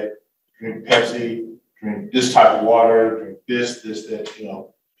musicians that drink Pepsi, drink this type of water, drink this, that, you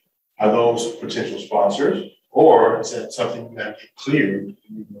know. Are those potential sponsors? Or is that something you gotta get cleared?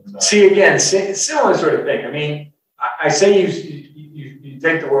 See, again, similar sort of thing. I mean, I say you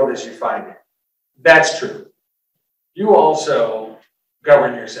take the world as you find it. That's true. You also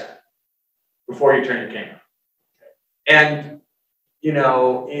govern your set before you turn your camera. And, you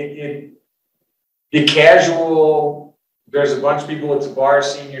know, the casual, there's a bunch of people, it's a bar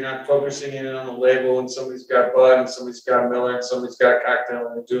scene, you're not focusing in on the label, and somebody's got Bud, and somebody's got Miller, and somebody's got a cocktail,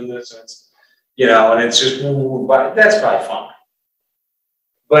 and they're doing this, and it's, you know, and it's just, but that's probably fine.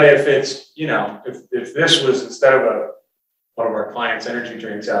 But if it's, you know, if this was instead of one of our clients' energy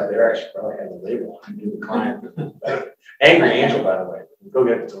drinks out there, I should probably have a label on it, give the client. Angry Angel, by the way, go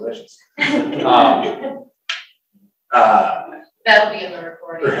get it, delicious. That'll be in the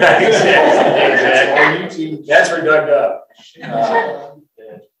recording. Right, exactly. That's for Doug Dub.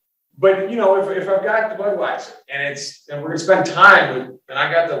 But you know, if I've got the Budweiser and we're gonna spend time with, and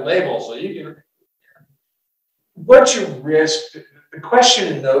I got the label, so you can. What's your risk? The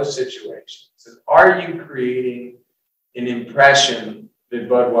question in those situations is: are you creating an impression that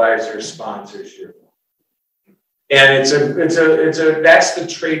Budweiser sponsors your film? And it's a that's the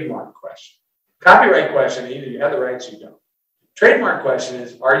trademark question. Copyright question: either you have the rights or you don't. Trademark question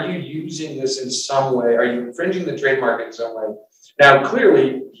is: are you using this in some way? Are you infringing the trademark in some way? Now,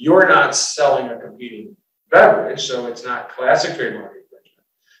 clearly, you're not selling a competing beverage, so it's not classic trademark infringement.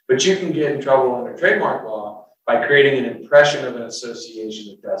 But you can get in trouble under trademark law by creating an impression of an association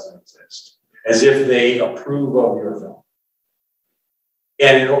that doesn't exist, as if they approve of your film.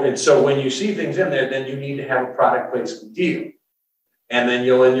 And so when you see things in there, then you need to have a product placement deal. And then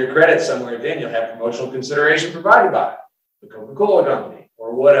you'll, in your credits somewhere, then you'll have promotional consideration provided by the Coca-Cola company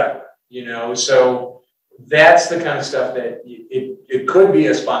or whatever, you know. So that's the kind of stuff that it could be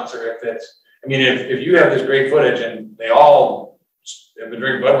a sponsor if it's, I mean, if you have this great footage and they all have been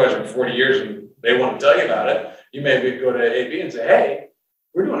drinking Budweiser for 40 years and they want to tell you about it, you maybe go to AB and say, hey,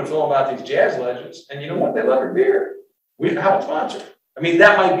 we're doing a film about these jazz legends, and you know what? They love your beer. We have a sponsor. I mean,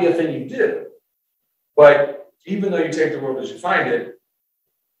 that might be a thing you do. But even though you take the world as you find it,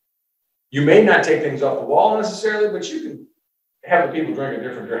 you may not take things off the wall necessarily, but you can have the people drink a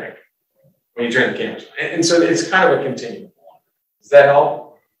different drink when you turn the cameras. And so it's kind of a continuum. Does that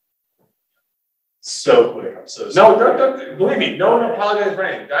help? So quick. No, don't, believe me, no one apologizes for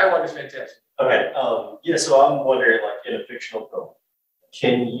anything. Dialogue is fantastic. Okay. Yeah. So I'm wondering, like, in a fictional film,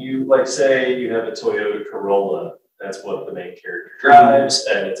 can you, like, say you have a Toyota Corolla? That's what the main character drives,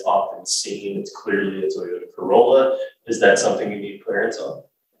 and it's often seen. It's clearly a Toyota Corolla. Is that something you need clearance on?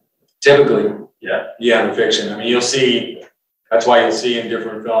 Typically, yeah, in fiction. I mean, you'll see. That's why you'll see in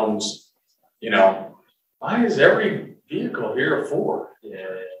different films. You know, why is every vehicle here a Ford? Yeah.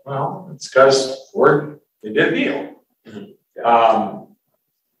 Well, it's because Ford, they did a deal. Mm-hmm.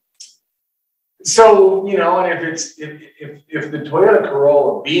 So, you know, and if the Toyota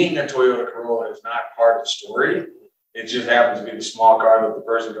Corolla, being a Toyota Corolla, is not part of the story, it just happens to be the small car that the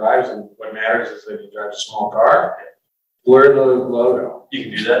person drives, and what matters is that he drives a small car. Blur the logo. You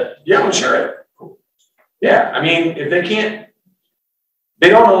can do that? Yeah, I'm sure. Yeah, I mean, if they can't, they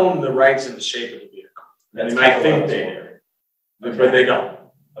don't own the rights in the shape of the vehicle. And they might think they do, but they don't.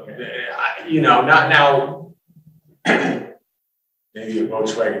 Okay. You know, not now. Maybe a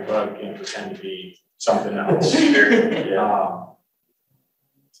Volkswagen Bug can pretend to be something else. Yeah.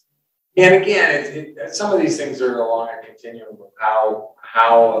 And again, some of these things are along a continuum of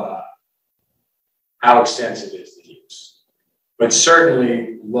how extensive is the use. But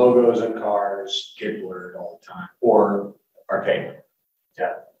certainly logos and cars get blurred all the time or are paid.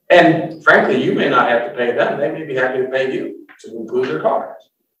 Yeah. And frankly, you may not have to pay them. They may be happy to pay you to include their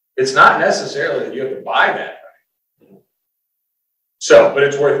cars. It's not necessarily that you have to buy that. So, but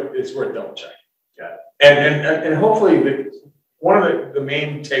it's worth double checking. Yeah. And hopefully one of the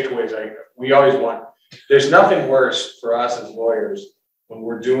main takeaways we always want, there's nothing worse for us as lawyers when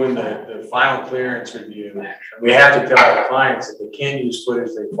we're doing the final clearance review. We have to tell our clients that they can't use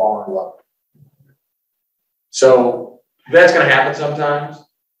footage they fall in love with. So that's going to happen sometimes,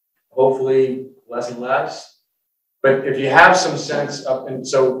 hopefully less and less. But if you have some sense of, and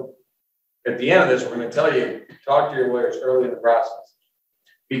so at the end of this, we're going to tell you, talk to your lawyers early in the process.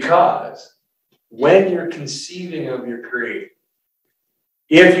 Because when you're conceiving of your creative,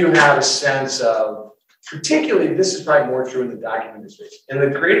 if you have a sense of, particularly, this is probably more true in the documentary space. In the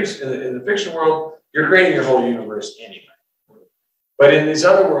creative, in the fiction world, you're creating your whole universe anyway. But in these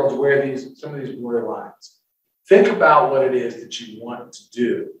other worlds where some of these blurry lines, think about what it is that you want to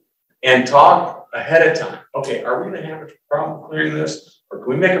do and talk ahead of time. Okay, are we going to have a problem clearing this? Or can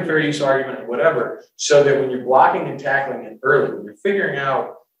we make a fair use argument or whatever, so that when you're blocking and tackling it early, when you're figuring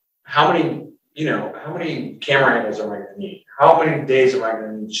out how many camera angles am I going to need? How many days am I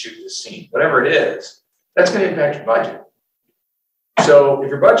going to need to shoot this scene? Whatever it is, that's going to impact your budget. So if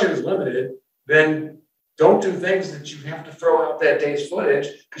your budget is limited, then don't do things that you have to throw out that day's footage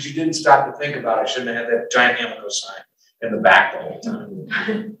because you didn't stop to think about it. I shouldn't have had that giant Hamilco sign in the back the whole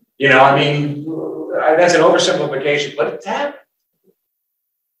time. You know, I mean, that's an oversimplification, but it's happened.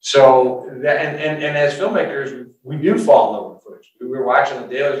 So that, and as filmmakers, we do fall in love with footage. We were watching the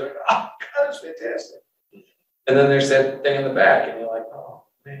dailies, like, oh God, that's fantastic. And then there's that thing in the back, and you're like, oh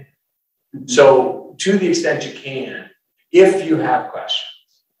man. So to the extent you can, if you have questions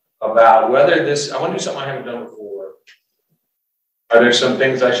about whether this, I want to do something I haven't done before. Are there some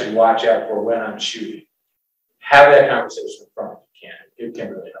things I should watch out for when I'm shooting? Have that conversation in front of you. It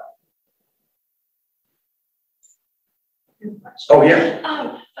can really help. Oh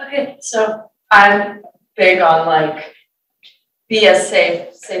yeah. Okay, so I'm big on like be as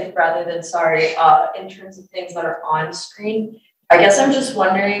safe rather than sorry, in terms of things that are on screen. I guess I'm just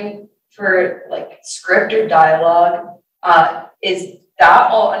wondering for like script or dialogue, is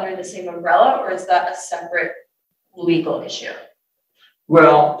that all under the same umbrella or is that a separate legal issue?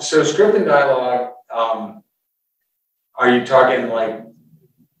 Well, so script and dialogue, are you talking like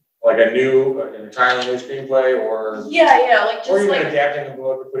an entirely new screenplay, or Yeah, like or just even like adapting a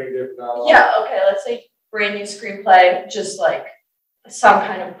book or putting different dialogue? yeah, okay, let's say brand new screenplay, just like some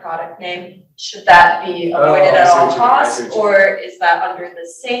kind of product name. Should that be avoided at all costs, or is that under the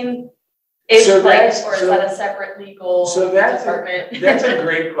same place, or is that a separate legal department? That's a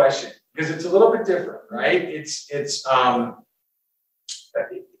great question because it's a little bit different, right?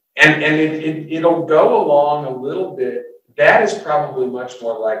 It'll go along a little bit. That is probably much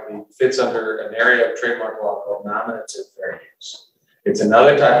more likely fits under an area of trademark law called nominative fair use. It's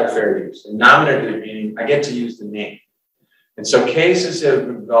another type of fair use. And nominative meaning I get to use the name. And so cases have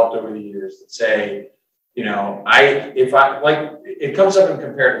been developed over the years that say, you know, it comes up in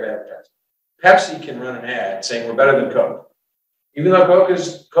comparative advertising. Pepsi can run an ad saying we're better than Coke, even though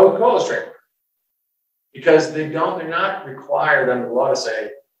Coca-Cola's trademark, because they're not required under the law to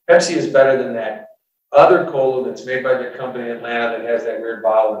say Pepsi is better than that other cola that's made by their company in Atlanta that has that weird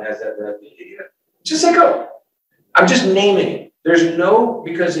bottle and has that red. Just say Coke. I'm just naming it.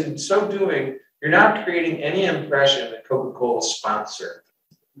 Because in so doing, you're not creating any impression that Coca-Cola sponsored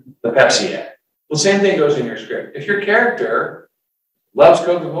the Pepsi ad. Well, same thing goes in your script. If your character loves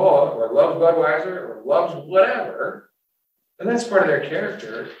Coca-Cola or loves Budweiser or loves whatever, then that's part of their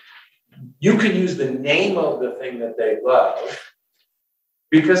character. You could use the name of the thing that they love,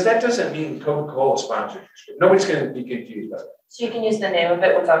 because that doesn't mean Coca-Cola sponsors your script. Nobody's going to be confused by that. So you can use the name of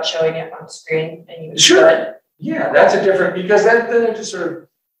it without showing it on screen, and you Sure. Yeah, that's a different, because then it just sort of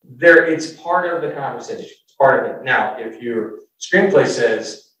it's part of the conversation. It's part of it. Now, if your screenplay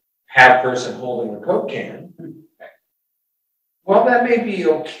says have person holding a Coke can, well, that may be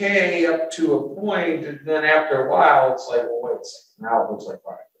okay up to a point, and then after a while, it's like, well, wait a second, now it looks like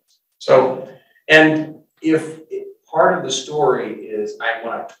product. So, and if part of the story is I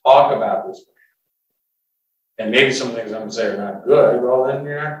want to talk about this, and maybe some things I'm going to say are not good, well, then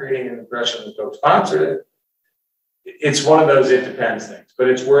you're not creating an impression that Coke sponsored it. It's one of those it depends things, but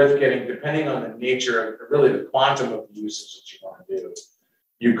it's worth getting, depending on the nature of really the quantum of the uses that you want to do.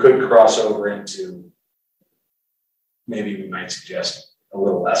 You could cross over into, maybe we might suggest a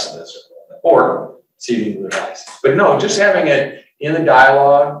little less of this or seeding the device. But no, just having it in the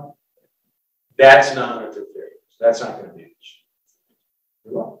dialogue, that's not a fair use. That's not going to be an issue.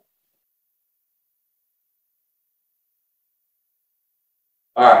 You're welcome.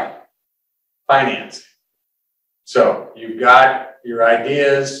 All right, financing. So you've got your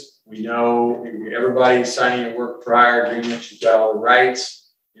ideas. We know everybody's signing a work prior agreement. You've got all the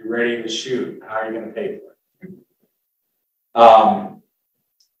rights. You're ready to shoot. How are you going to pay for it?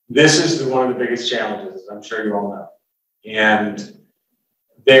 This is one of the biggest challenges, as I'm sure you all know. And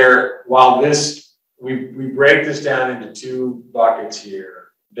while we break this down into two buckets here,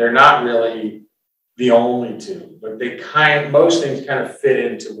 they're not really the only two, but most things kind of fit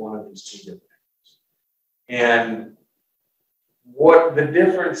into one of these two different things. And what the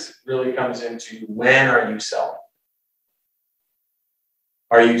difference really comes into, when are you selling?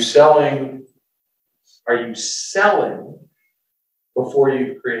 Are you selling before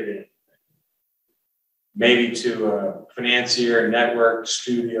you've created it. Maybe to a financier, network,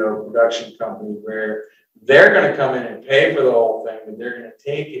 studio, production company where they're going to come in and pay for the whole thing, but they're going to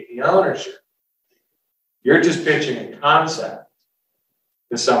take it, the ownership. You're just pitching a concept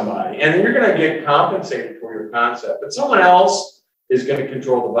to somebody, and you're going to get compensated for your concept, but someone else is going to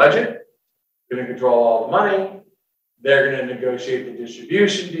control the budget, going to control all the money, they're going to negotiate the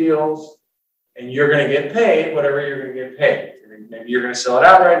distribution deals, and you're going to get paid whatever you're going to get paid. Maybe you're going to sell it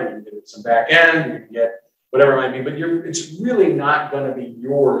outright, you're going to get some back end, you're going to get whatever it might be, but it's really not going to be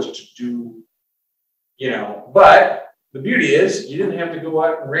yours to do, but the beauty is you didn't have to go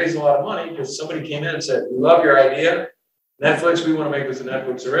out and raise a lot of money because somebody came in and said, we love your idea. Netflix, we want to make this a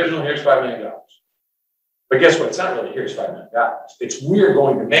Netflix original. Here's $5 million. But guess what? It's not really here's $5 million. It's we're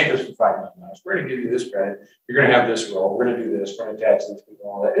going to make this for $5 million. We're going to give you this credit. You're going to have this role. We're going to do this. We're going to attach these people,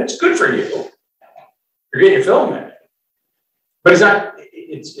 all that. It's good for you. You're getting your film made. But it's not,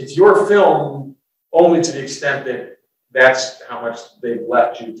 it's your film only to the extent that that's how much they've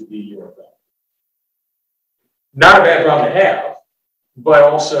left you to be your film. Not a bad problem to have, but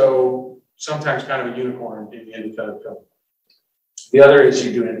also sometimes kind of a unicorn in the independent film. The other is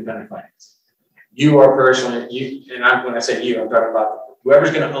you do independent finance. You are personally, when I say you, I'm talking about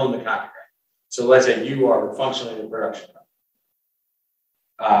whoever's going to own the copyright. So let's say you are functionally the production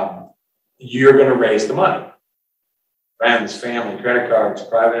company. You're going to raise the money. Friends, family, credit cards,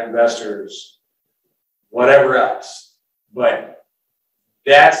 private investors, whatever else. But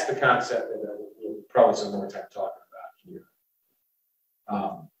that's the concept that we'll probably spend more time talking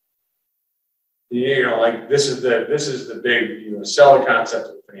about here. Like this is the big, sell the concept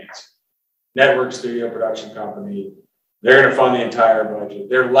of financing. Network, studio, production company, they're going to fund the entire budget.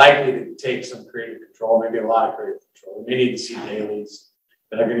 They're likely to take some creative control, maybe a lot of creative control. They may need to see dailies.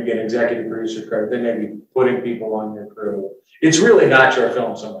 They're going to get executive producer credit. They may be putting people on your crew. It's really not your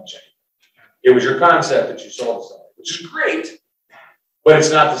film so much anymore. It was your concept that you sold to somebody, which is great, but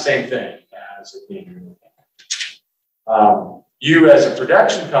it's not the same thing as it being your film. You as a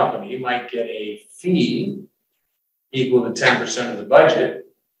production company might get a fee equal to 10% of the budget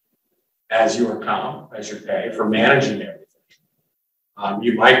as your comp, as your pay for managing everything.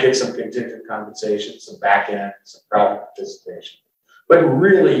 You might get some contingent compensation, some back end, some profit participation. But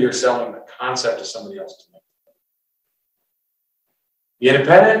really, you're selling the concept to somebody else to make. The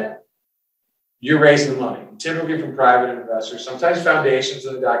independent, you're raising the money, typically from private investors, sometimes foundations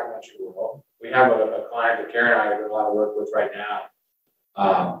in the documentary world. We have a client that Karen and I do a lot of work with right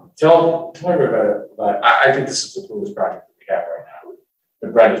now. Tell everybody about it, but I think this is the coolest project that we have right now.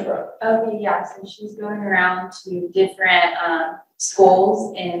 With Brenda's project. Okay, yeah, so she's going around to different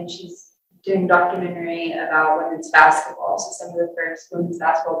schools and she's doing documentary about women's basketball. So some of the first women's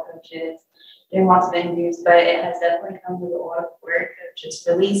basketball coaches, doing lots of interviews, but it has definitely come with a lot of work of just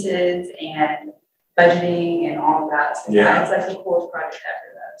releases and budgeting and all of that. So yeah, it's like the coolest project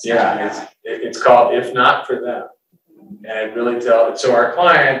ever though. So yeah, it's called If Not For Them. And it really tells, so our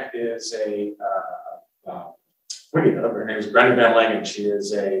client is her name is Brenda Van Langen. She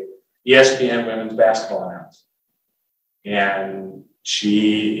is a ESPN women's basketball announcer. And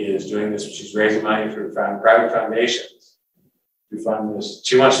she is doing this, she's raising money through private foundations to fund this.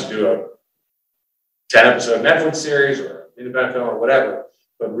 She wants to do a 10-episode Netflix series or independent film or whatever,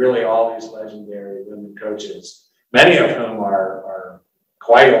 but really all these legendary women coaches, many of whom are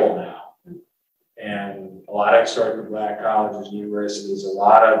quite old now. And a lot of historically Black colleges, universities, a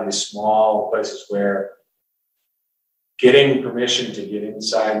lot of these small places where getting permission to get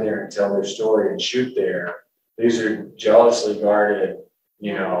inside there and tell their story and shoot there, these are jealously guarded,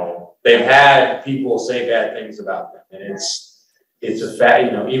 they've had people say bad things about them. And it's a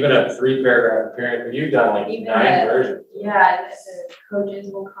fact, even a 3-paragraph appearance, but you've done like even 9 versions. Yeah, the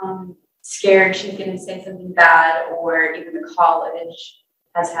coaches will come scared she's going to say something bad, or even the college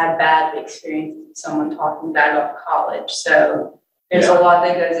has had bad experience with someone talking bad about the college. So there's a lot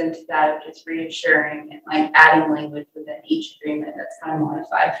that goes into that of just reassuring and like adding language within each agreement that's kind of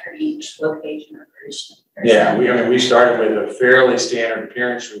modified for each location or person. Yeah, we started with a fairly standard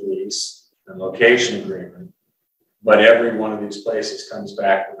appearance release and location agreement, but every one of these places comes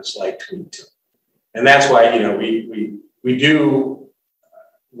back with a slight tweak to it. And that's why, we do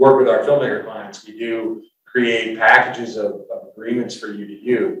work with our filmmaker clients. We do create packages of agreements for you to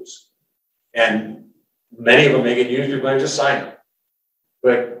use. And many of them may get used, you're going to just sign them.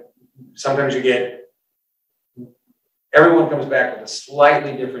 But sometimes everyone comes back with a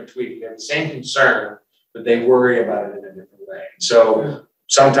slightly different tweak. They have the same concern, but they worry about it in a different way. So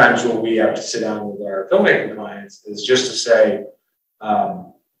sometimes what we have to sit down with our filmmaking clients is just to say,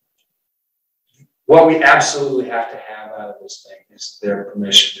 what What we absolutely have to have out of this thing is their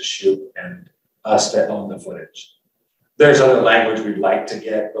permission to shoot and us to own the footage. There's other language we'd like to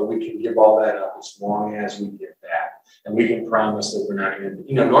get, but we can give all that up as long as we get that. And we can promise that we're not going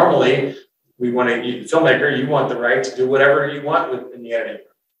to, normally we want to, the filmmaker, you want the right to do whatever you want in the editing.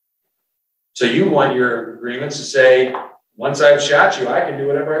 So you want your agreements to say, once I've shot you, I can do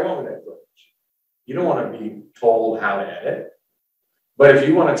whatever I want with that footage. You don't want to be told how to edit. But if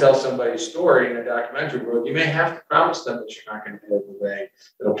you want to tell somebody's story in a documentary world, you may have to promise them that you're not going to do it in a way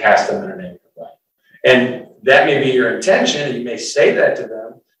that'll cast them in a negative light. And that may be your intention, and you may say that to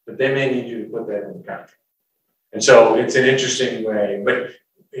them, but they may need you to put that in the contract. And so it's an interesting way. But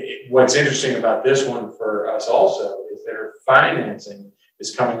what's interesting about this one for us also is that her financing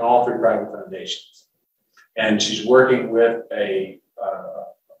is coming all through private foundations. And she's working with a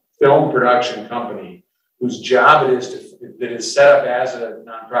film production company whose job it is that is set up as a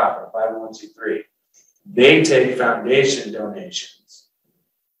nonprofit, 501c3. They take foundation donations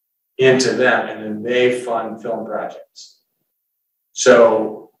into them, and then they fund film projects.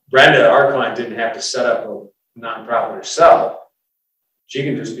 So Brenda, our client, didn't have to set up a nonprofit herself. She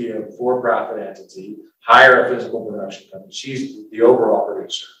can just be a for-profit entity, hire a physical production company. She's the overall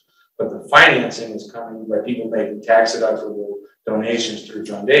producer. But the financing is coming by people making tax-deductible donations through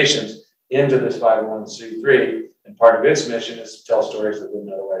foundations into this 501c3. And part of its mission is to tell stories that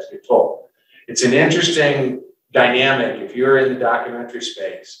wouldn't otherwise get told. It's an interesting dynamic if you're in the documentary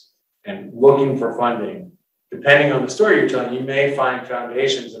space and looking for funding. Depending on the story you're telling, you may find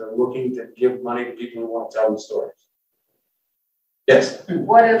foundations that are looking to give money to people who want to tell the stories. Yes?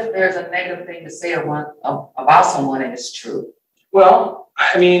 What if there's a negative thing to say about someone and it's true? Well,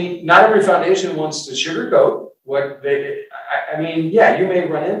 I mean, not every foundation wants to sugarcoat what they, yeah, you may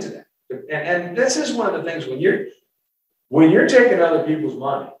run into that. And this is one of the things when you're taking other people's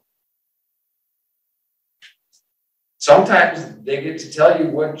money, sometimes they get to tell you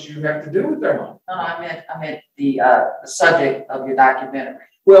what you have to do with their money. No, I meant the subject of your documentary.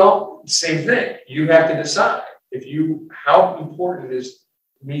 Well, same thing. You have to decide how important is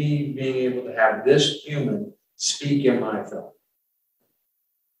me being able to have this human speak in my film.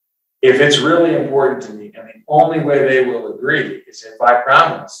 If it's really important to me, and the only way they will agree is if I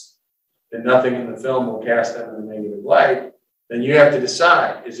promise that nothing in the film will cast them in a negative light, then you have to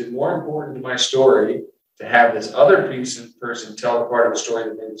decide, is it more important to my story to have this other person tell the part of the story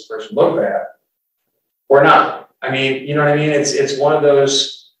that made this person look bad, or not? I mean, you know what I mean? It's one of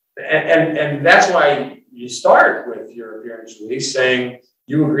those, and that's why you start with your appearance release saying,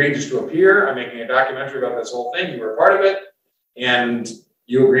 you agreed just to appear, I'm making a documentary about this whole thing, you were a part of it, and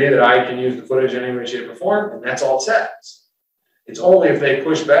you agree that I can use the footage in any way, shape, or form, and that's all it says. It's only if they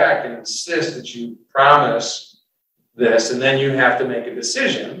push back and insist that you promise this, and then you have to make a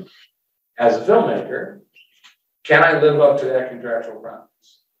decision as a filmmaker, can I live up to that contractual promise?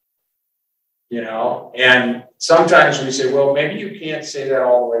 And sometimes we say, well, maybe you can't say that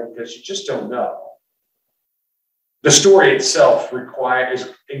all the way because you just don't know. The story itself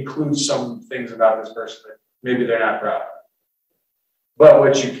includes some things about this person that maybe they're not proud of. But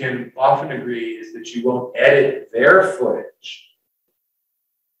what you can often agree is that you won't edit their footage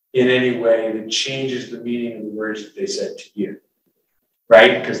in any way that changes the meaning of the words that they said to you,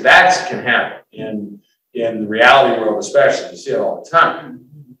 right? Because that can happen in the reality world, especially. You see it all the time.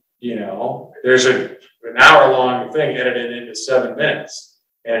 There's an hour-long thing edited into 7 minutes,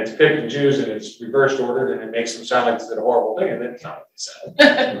 and it's picked and choose, and it's reversed ordered, and it makes them sound like they did a horrible thing, and then it's not what they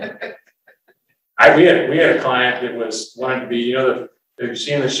said. We had a client that wanted to be, have you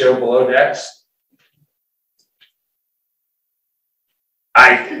seen the show Below Decks?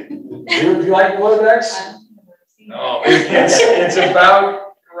 Do you like Below Decks? No, it's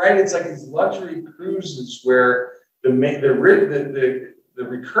about, right? It's like these luxury cruises where the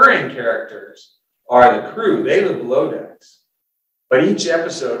recurring characters are the crew. They live below decks, but each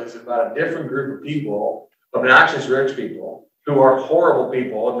episode is about a different group of people, obnoxious rich people who are horrible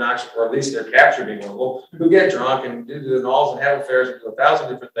people, obnoxious, or at least they're captured being horrible, who get drunk and do the nulls and have affairs and do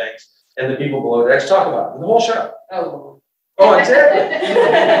 1,000 different things, and the people below decks talk about them. The whole show. Oh, it's it.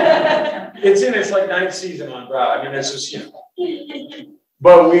 It's like 9th season on Bravo. I mean, it's just,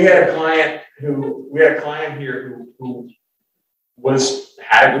 But we had a client here who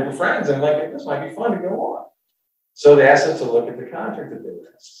had a group of friends, and like, this might be fun to go on. So they asked us to look at the contract that they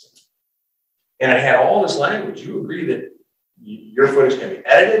were asking. And it had all this language. You agree that your footage can be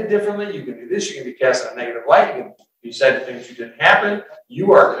edited differently. You can do this. You can be cast in a negative light. You said things you didn't happen.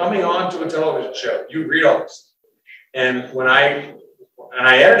 You are coming on to a television show. You agreed all this. And when I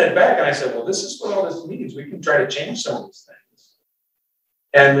edited it back and I said, well, this is what all this means. We can try to change some of these things.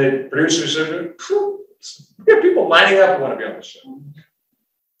 And the producers said, we have people lining up who want to be on the show.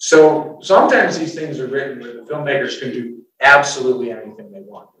 So sometimes these things are written where the filmmakers can do absolutely anything they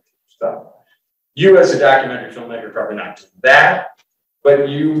want with stuff. You as a documentary filmmaker probably not doing that, but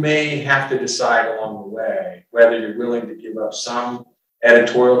you may have to decide along the way whether you're willing to give up some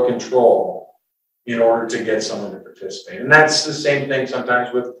editorial control in order to get someone to participate. And that's the same thing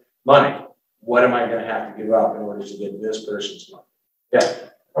sometimes with money. What am I going to have to give up in order to get this person's money? Yeah.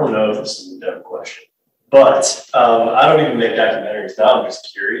 I don't know if this is a dumb question, but I don't even make documentaries now. I'm just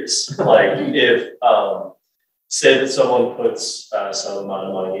curious. Like, if say that someone puts some amount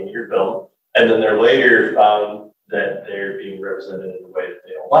of money into your film, and then they're later found that they're being represented in a way that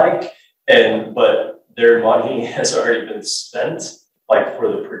they don't like, but their money has already been spent, like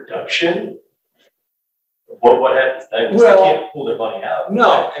for the production. What happens then? Because they can't pull their money out.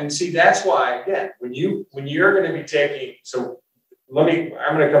 No, and see, that's why, again, when you're going to be taking, so I'm going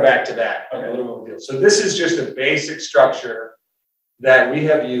to come back to that a little bit. So this is just a basic structure that we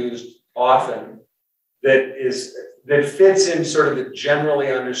have used often that fits in sort of the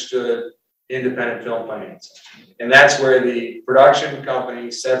generally understood independent film financing. And that's where the production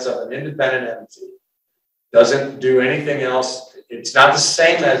company sets up an independent entity, doesn't do anything else. It's not the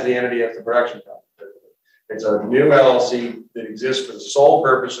same as the entity of the production company. It's a new LLC that exists for the sole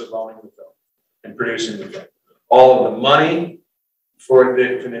purpose of owning the film and producing the film. All of the money for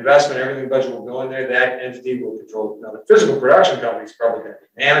the investment, everything budget will go in there. That entity will control. Now, the physical production company is probably going to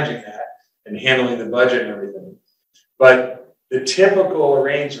be managing that and handling the budget and everything. But the typical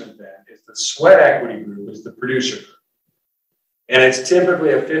arrangement then is the sweat equity group is the producer group. And it's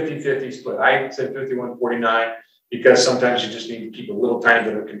typically a 50-50 split. I said 51-49 because sometimes you just need to keep a little tiny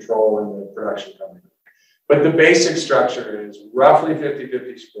bit of control in the production company. But the basic structure is roughly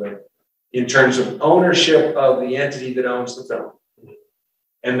 50-50 split in terms of ownership of the entity that owns the film.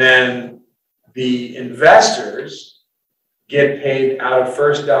 And then the investors get paid out of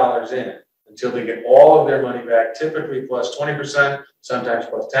first dollars in until they get all of their money back, typically plus 20%, sometimes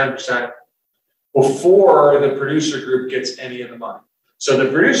plus 10%, before the producer group gets any of the money. So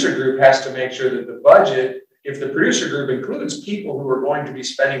the producer group has to make sure that the budget, if the producer group includes people who are going to be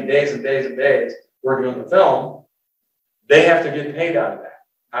spending days and days and days working on the film, they have to get paid out of that,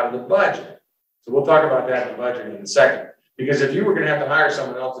 out of the budget. So we'll talk about that in the budget in a second. Because if you were going to have to hire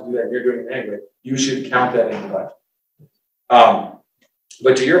someone else to do that, you're doing it anyway, you should count that in the budget.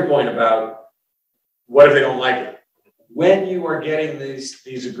 But to your point about what if they don't like it? When you are getting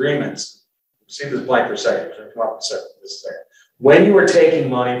these agreements, see this blank for a second, come up this a second. When you are taking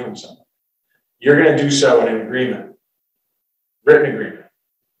money from someone, you're going to do so in an agreement, written agreement.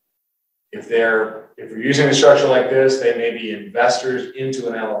 If you're using a structure like this, they may be investors into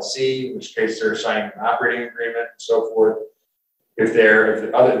an LLC, in which case they're signing an operating agreement and so forth. If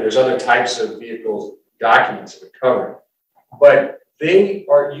there's other types of vehicles, documents that are covered, but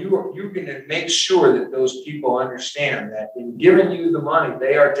you're going to make sure that those people understand that in giving you the money,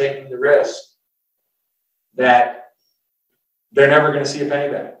 they are taking the risk that they're never going to see a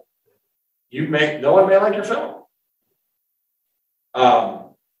penny back. No one may like your film.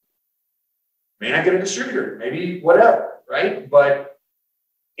 May not get a distributor, maybe whatever, right?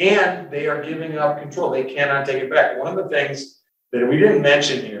 And they are giving up control. They cannot take it back. One of the things that we didn't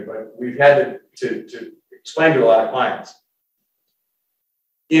mention here, but we've had to explain to a lot of clients.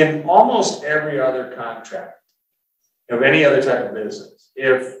 In almost every other contract of any other type of business,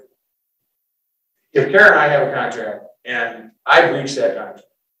 if Karen and I have a contract and I breach that contract,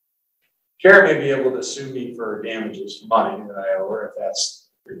 Karen may be able to sue me for damages, for money that I owe her,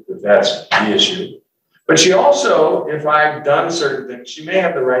 if that's the issue. But she also, if I've done certain things, she may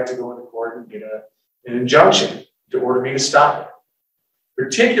have the right to go into court and get an injunction to order me to stop it.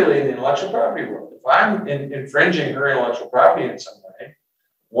 Particularly in the intellectual property world. If I'm infringing her intellectual property in some way,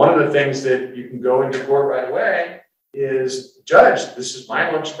 one of the things that you can go into court right away is, judge, this is my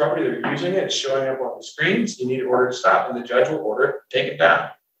intellectual property, they're using it, it's showing up on the screens, you need to order to stop, and the judge will order, take it down.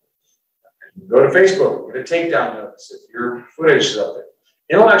 You go to Facebook, get a takedown notice if your footage is up there.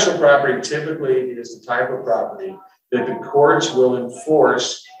 Intellectual property typically is the type of property that the courts will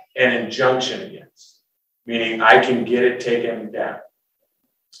enforce an injunction against, meaning I can get it taken down.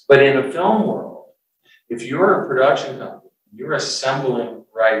 But in the film world, if you're a production company, you're assembling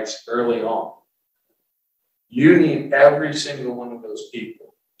rights early on, you need every single one of those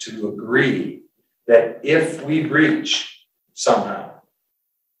people to agree that if we breach somehow,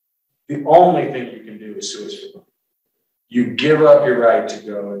 the only thing you can do is sue us for money. You give up your right to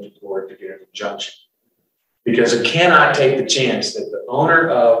go into court to get an injunction because it cannot take the chance that the owner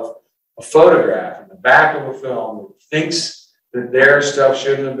of a photograph in the back of a film thinks that their stuff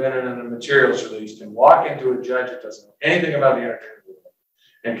shouldn't have been in a materials release, can walk into a judge that doesn't know anything about the entertainment world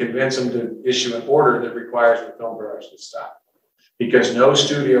and convince them to issue an order that requires the film production to stop. Because no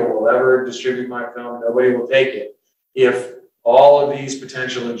studio will ever distribute my film, nobody will take it if all of these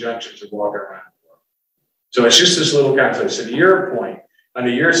potential injunctions are walking around. So it's just this little concept. So to your point, under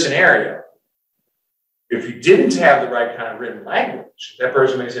your scenario, if you didn't have the right kind of written language, that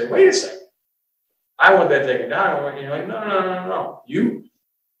person may say, wait a second, I want that taken down. And you're like, no.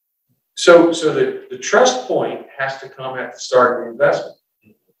 So the trust point has to come at the start of the investment.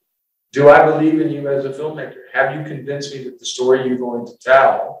 Do I believe in you as a filmmaker? Have you convinced me that the story you're going to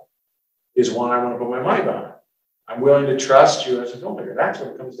tell is one I want to put my money behind? I'm willing to trust you as a filmmaker. That's what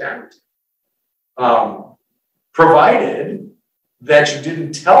it comes down to. Provided that you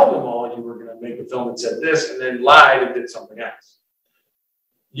didn't tell them all you were going to make a film that said this and then lied and did something else.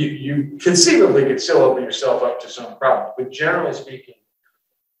 You conceivably could still open yourself up to some problem, but generally speaking,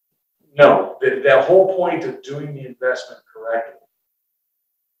 no. The whole point of doing the investment correctly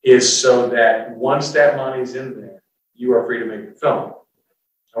is so that once that money's in there, you are free to make the film.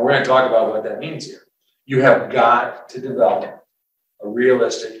 And we're going to talk about what that means here. You have got to develop a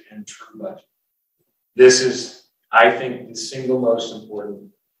realistic and true budget. This is, I think, the single most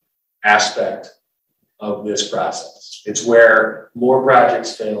important aspect of this process. It's where more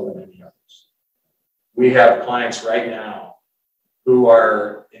projects fail than any others. We have clients right now who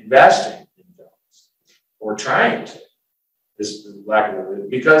are investing in films or trying to, this lack of it,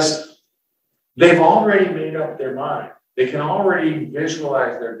 because they've already made up their mind. They can already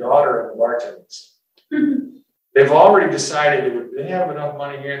visualize their daughter in the bartending scene. They've already decided that they have enough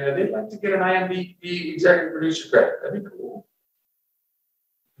money here and that they'd like to get an IMDb executive producer credit. That'd be cool.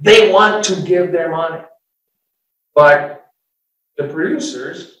 They want to give their money, but the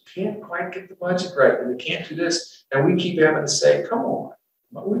producers can't quite get the budget right, and they can't do this. And we keep having to say, come on,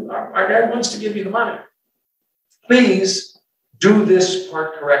 our guy wants to give you the money. Please do this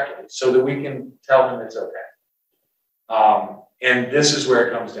part correctly so that we can tell him it's okay. And this is where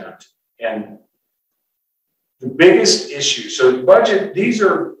it comes down to. And the biggest issue, so the budget, these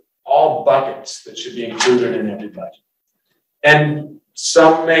are all buckets that should be included in every budget. And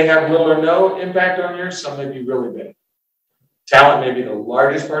some may have little or no impact on yours, some may be really big. Talent may be the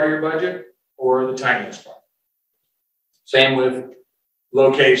largest part of your budget or the tiniest part. Same with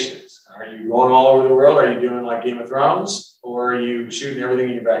locations. Are you going all over the world? Are you doing like Game of Thrones? Or are you shooting everything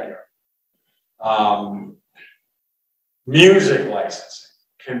in your backyard? Music licensing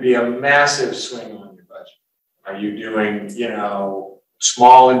can be a massive swing on your budget. Are you doing,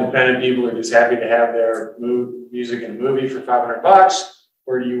 small independent people who are just happy to have their music in a movie for $500?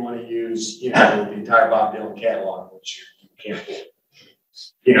 Or do you want to use, the entire Bob Dylan catalog, which you can't do?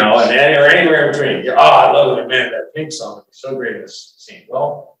 Or anywhere in between. I love it, man, that Pink song is so great in this scene.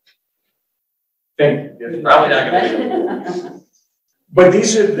 Well, Pink is probably not going to be. But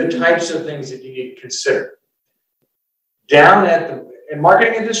these are the types of things that you need to consider. Down at in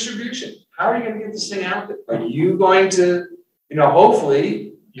marketing and distribution, how are you going to get this thing out there? Are you going to,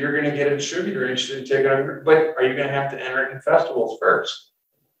 hopefully you're going to get a distributor interested in taking over, but are you going to have to enter it in festivals first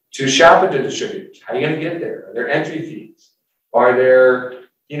to shop at the distributors? How are you going to get there? Are there entry fees? Are there,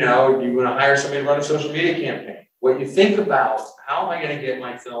 do you want to hire somebody to run a social media campaign? What you think about, how am I going to get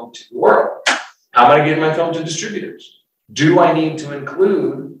my film to the world? How am I going to get my film to distributors? Do I need to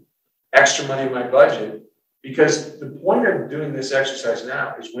include extra money in my budget? Because the point of doing this exercise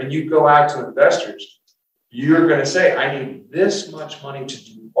now is when you go out to investors, you're going to say, I need this much money to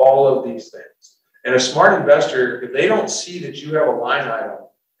do all of these things. And a smart investor, if they don't see that you have a line item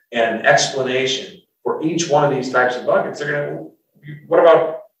and an explanation for each one of these types of buckets, they're going to, what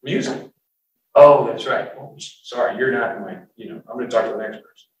about music? Oh, that's right. Oh, sorry, you're not my, I'm going to talk to an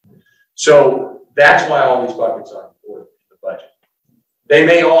expert. So that's why all these buckets are important in the budget. They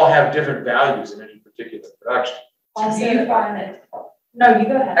may all have different values in any particular production. Also, do you find that, no, you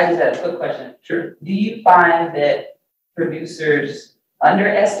go ahead. I just had a quick question. Sure. Do you find that producers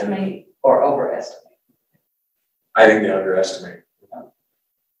underestimate or overestimate? I think they underestimate.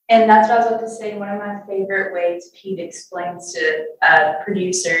 And that's what I was about to say. One of my favorite ways Pete explains to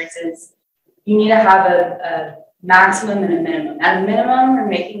producers is you need to have a maximum and a minimum. At a minimum, you're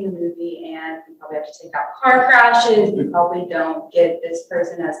making the movie and you probably have to take out car crashes. You probably don't get this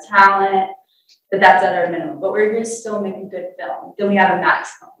person as talent, but that's at our minimum. But we're going to still make a good film. Then we have a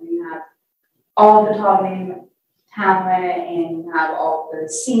maximum. We have all the top name talent and you have all the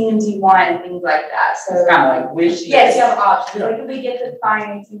scenes you want and things like that. So it's kind of like wish. Yes, you have options. Like if we get the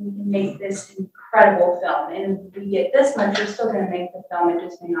financing, we can make this incredible film. And if we get this much, we're still going to make the film. It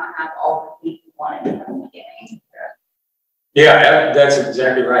just may not have all the things we wanted from the beginning. Yeah, that's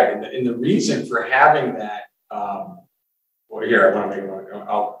exactly right. And the reason for having that, well, here, I want to make one.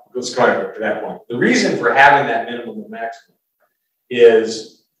 Let's go to that point. The reason for having that minimum and maximum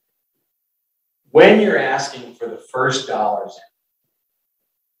is when you're asking for the first dollars,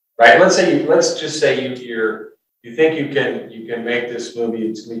 right? Let's just say you think you can make this movie.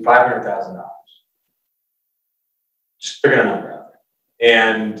 It's gonna be $500,000. Just picking a number out there,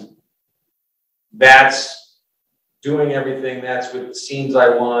 and that's doing everything. That's with the scenes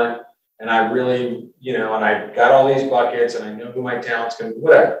I want. And I really, and I got all these buckets and I know who my talent's gonna be,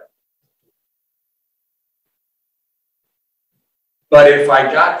 whatever. But if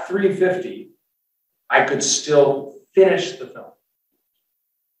I got 350, I could still finish the film.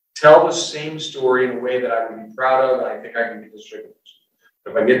 Tell the same story in a way that I would be proud of, and I think I can get distributors.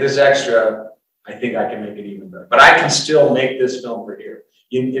 If I get this extra, I think I can make it even better. But I can still make this film for here.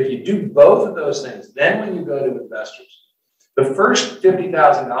 If you do both of those things, then when you go to investors, the first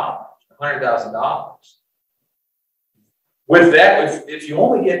 $50,000, $100,000. With that, if you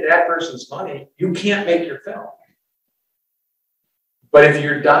only get that person's money, you can't make your film. But if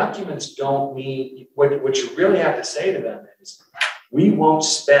your documents don't meet, what you really have to say to them is, we won't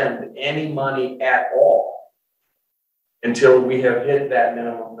spend any money at all until we have hit that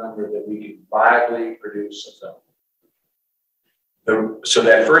minimum number that we can viably produce a film. So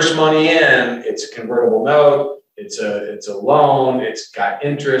that first money in, it's a convertible note. It's a loan, it's got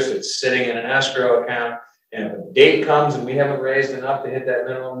interest, it's sitting in an escrow account, and if a date comes and we haven't raised enough to hit that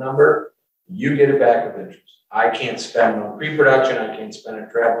minimum number, you get it back with interest. I can't spend it on pre-production, I can't spend it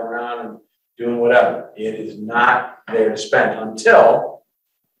traveling around and doing whatever. It is not there to spend until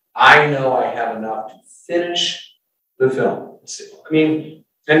I know I have enough to finish the film. I mean,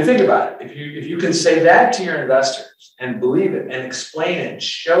 and think about it. If you can say that to your investors and believe it and explain it and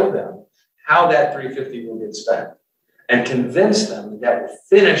show them how that 350 will get spent and convince them that will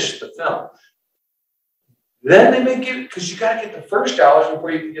finish the film. Then they may give, because you got to get the first dollars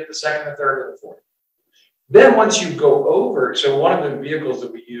before you can get the second, the third, or the fourth. Then once you go over, so one of the vehicles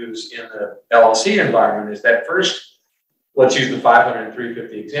that we use in the LLC environment is that first, let's use the 500 and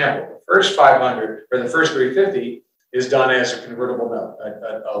 350 example. The first 500 or the first 350 is done as a convertible note,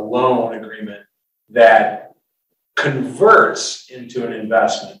 a loan agreement that converts into an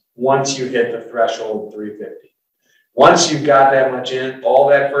investment once you hit the threshold of 350. Once you've got that much in, all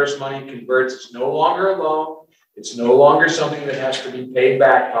that first money converts. It's no longer a loan. It's no longer something that has to be paid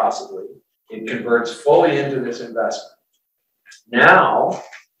back possibly. It converts fully into this investment. Now,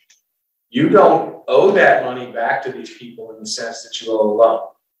 you don't owe that money back to these people in the sense that you owe a loan.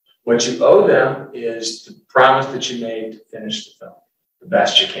 What you owe them is the promise that you made to finish the film the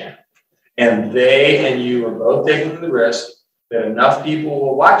best you can. And they and you are both taking the risk that enough people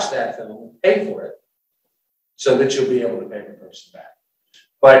will watch that film and pay for it so that you'll be able to pay the person back.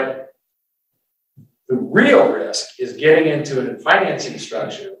 But the real risk is getting into a financing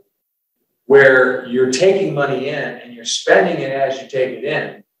structure where you're taking money in and you're spending it as you take it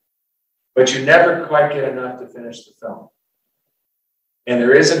in, but you never quite get enough to finish the film. And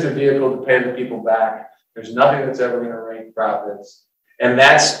there isn't a vehicle to pay the people back. There's nothing that's ever going to rank profits. And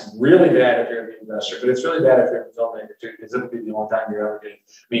that's really bad if you're an investor, but it's really bad if you're a filmmaker too, because it'll be the only time you're ever getting.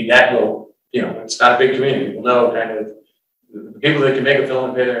 I mean, that will, it's not a big community. People know kind of the people that can make a film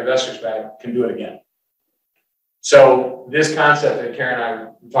and pay their investors back can do it again. So this concept that Karen and I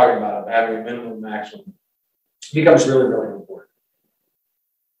were talking about of having a minimum and maximum becomes really, really important.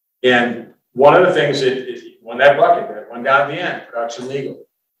 And one of the things is when that bucket, that one down at the end, production legal.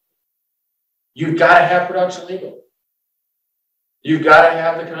 You've got to have production legal. You've got to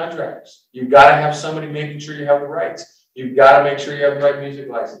have the contracts. You've got to have somebody making sure you have the rights. You've got to make sure you have the right music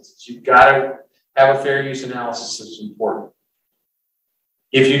licenses. You've got to have a fair use analysis that's important.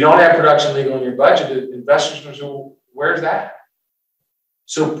 If you don't have production legal in your budget, investors will say, well, where's that?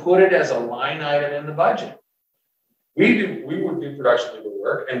 So put it as a line item in the budget. We would do production legal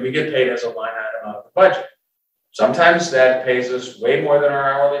work and we get paid as a line item out of the budget. Sometimes that pays us way more than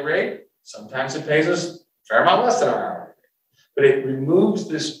our hourly rate. Sometimes it pays us a fair amount less than our hourly rate. But it removes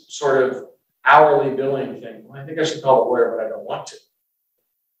this sort of hourly billing thing. Well, I think I should call the lawyer, but I don't want to.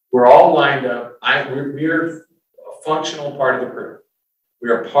 We're all lined up. We're a functional part of the crew. We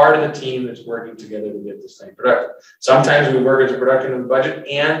are part of the team that's working together to get this thing productive. Sometimes we work as a production of the budget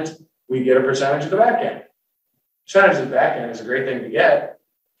and we get a percentage of the back end. Percentage of the back end is a great thing to get.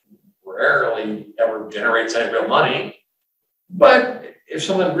 Rarely ever generates any real money. But if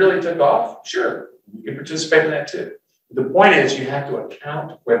something really took off, sure, you can participate in that too. The point is you have to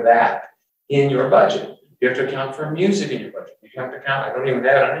account for that in your budget. You have to account for music in your budget. You have to account, I don't even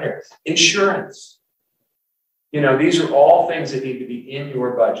have it on here, insurance. You know, these are all things that need to be in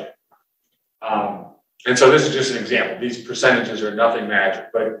your budget. And so this is just an example. These percentages are nothing magic,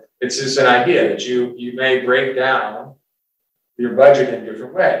 but it's just an idea that you may break down your budget in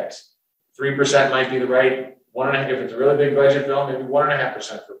different ways. 3% might be the right 1.5%. If it's a really big budget film, maybe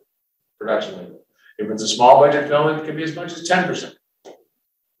 1.5% for production legal. If it's a small budget film, it could be as much as 10%.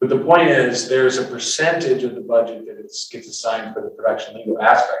 But the point is, there's a percentage of the budget that gets assigned for the production legal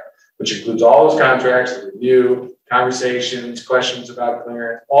aspect, which includes all those contracts, the review, conversations, questions about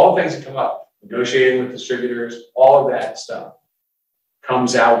clearance, all the things that come up, negotiating with distributors, all of that stuff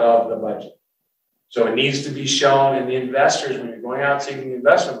comes out of the budget. So it needs to be shown, and the investors, when you're going out seeking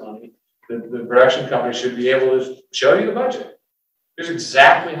investment money, the production company should be able to show you the budget. Here's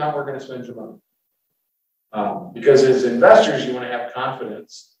exactly how we're going to spend your money. Because as investors, you want to have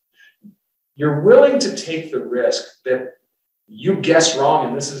confidence. You're willing to take the risk that you guess wrong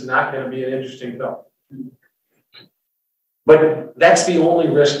and this is not going to be an interesting film. But that's the only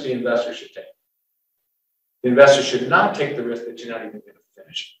risk the investor should take. The investor should not take the risk that you're not even going to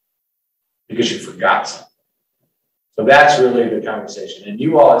finish it because you forgot something. So that's really the conversation. And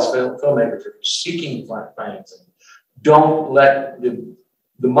you all as filmmakers are seeking financing. Don't let the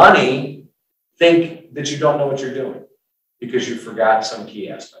money think that you don't know what you're doing because you forgot some key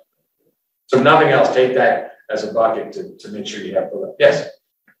aspect. So if nothing else, take that as a bucket to make sure you have the, yes?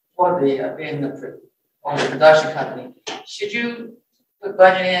 For the, being on the production company, should you put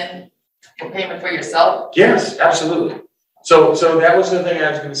budget in for payment for yourself? Yes, absolutely. So that was the thing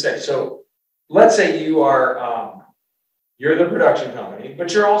I was going to say. So let's say you are, you're the production company,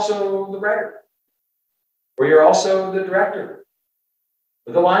 but you're also the writer, or you're also the director,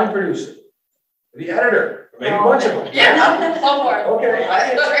 or the line producer, or the editor, or maybe a bunch of them. Yeah, one more. Okay,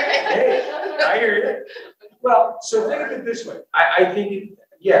 I hear you. Well, so think of it this way. I think,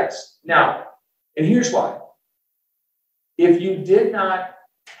 yes. Now, and here's why. If you did not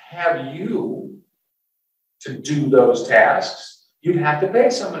have you to do those tasks, you'd have to pay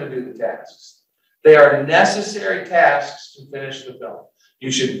someone to do the tasks. They are necessary tasks to finish the film. You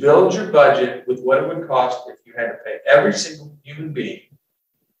should build your budget with what it would cost if you had to pay every single human being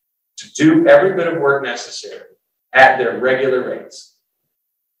to do every bit of work necessary at their regular rates.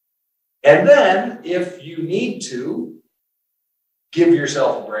 And then, if you need to, give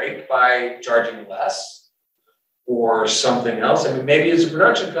yourself a break by charging less or something else. I mean, maybe as a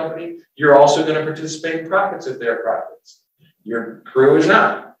production company, you're also going to participate in profits if they're profits. Your crew is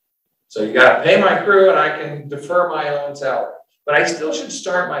not. So you got to pay my crew and I can defer my own salary. But I still should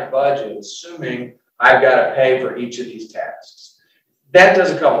start my budget assuming I've got to pay for each of these tasks. That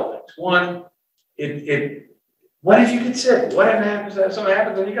does a couple of things. One, what if you get sick? What happens if something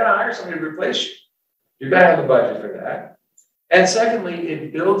happens and you got to hire somebody to replace you? You've got to have a budget for that. And secondly,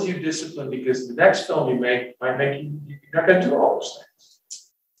 it builds you discipline because the next film you make might make you're not going to do all those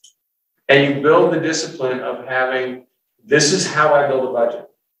things. And you build the discipline of having, this is how I build a budget.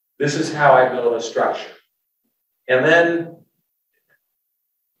 This is how I build a structure. And then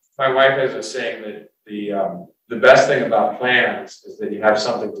my wife has a saying that the best thing about plans is that you have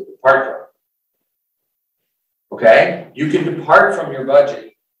something to depart from. Okay? You can depart from your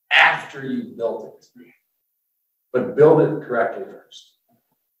budget after you've built it. But build it correctly first.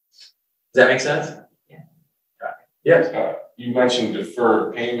 Does that make sense? Yeah. Yes. You mentioned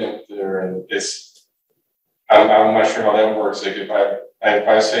deferred payment there, and this, I'm not sure how that works. Like if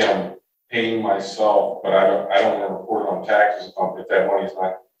I say I'm paying myself, but I don't want to report on taxes if that money's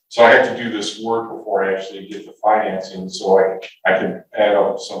not. So I have to do this work before I actually get the financing, so I can add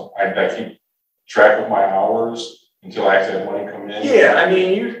up some. I keep track of my hours until I actually have money come in. Yeah, I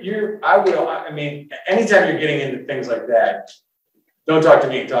mean, I mean, anytime you're getting into things like that, don't talk to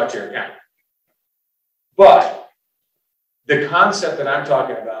me, talk to your accountant. But the concept that I'm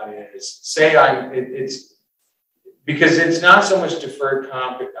talking about is, say it's because it's not so much deferred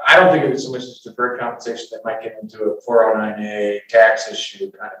comp. I don't think of it so much as deferred compensation that might get into a 409A tax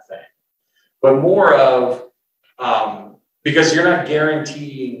issue kind of thing, but more of because you're not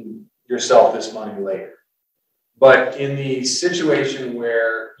guaranteeing yourself this money later. But in the situation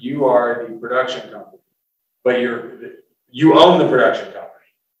where you are the production company, but you own the production company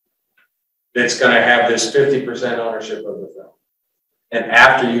that's going to have this 50% ownership of the film. And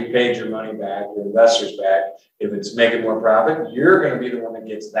after you've paid your money back, your investors back, if it's making more profit, you're going to be the one that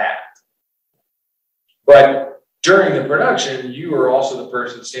gets that. But during the production, you are also the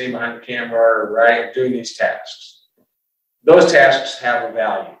person standing behind the camera, right, doing these tasks. Those tasks have a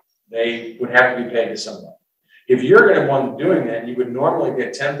value. They would have to be paid to someone. If you're going to want doing that, you would normally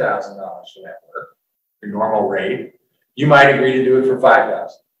get $10,000 for that work, your normal rate. You might agree to do it for $5,000.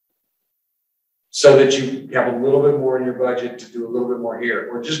 so that you have a little bit more in your budget to do a little bit more here,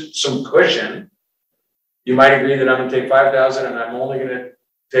 or just some cushion. You might agree that I'm gonna take 5,000 and I'm only gonna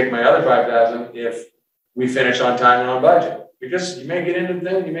take my other 5,000 if we finish on time and on budget, because you may get into the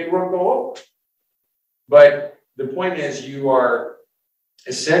thing, you may work go over. But the point is, you are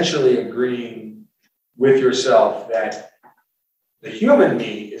essentially agreeing with yourself that the human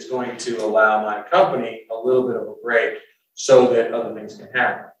me is going to allow my company a little bit of a break so that other things can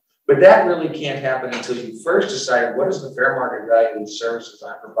happen. But that really can't happen until you first decide what is the fair market value of the services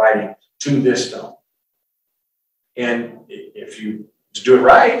I'm providing to this film. And if you do it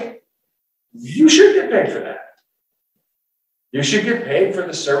right, you should get paid for that. You should get paid for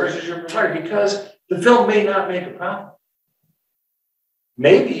the services you're providing, because the film may not make a profit.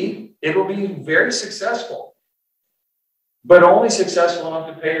 Maybe it will be very successful, but only successful enough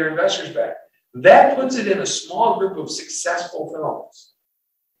to pay your investors back. That puts it in a small group of successful films.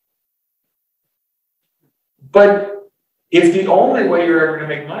 But if the only way you're ever going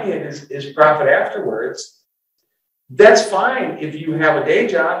to make money is profit afterwards, that's fine if you have a day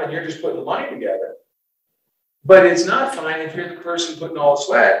job and you're just putting the money together. But it's not fine if you're the person putting all the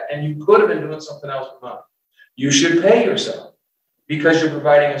sweat and you could have been doing something else with money. You should pay yourself because you're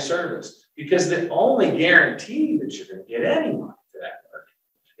providing a service. Because the only guarantee that you're going to get any money for that work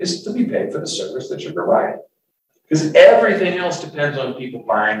is to be paid for the service that you're providing. Because everything else depends on people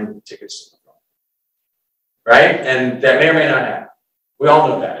buying tickets to the film. Right? And that may or may not happen. We all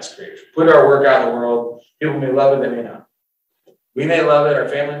know that as creators. Put our work out in the world. People may love it, they may not. We may love it, our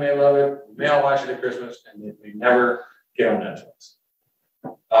family may love it, we may all watch it at Christmas, and we never get on Netflix.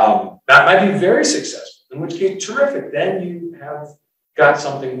 That might be very successful, in which case, terrific. Then you have got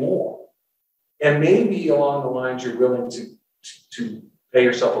something more. And maybe along the lines you're willing to pay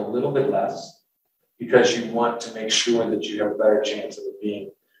yourself a little bit less because you want to make sure that you have a better chance of it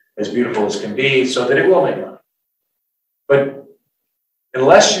being as beautiful as can be so that it will make money. But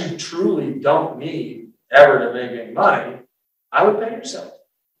unless you truly don't need ever to make any money, I would pay yourself.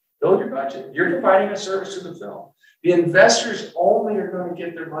 Build your budget. You're providing a service to the film. The investors only are going to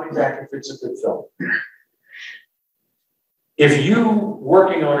get their money back if it's a good film. If you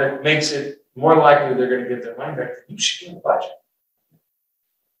working on it makes it more likely they're going to get their money back, you should get a budget.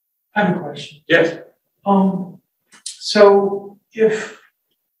 I have a question. Yes. So if,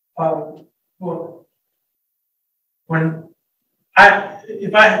 well,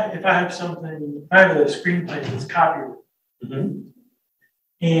 if I have something, if I have a screenplay that's copyrighted,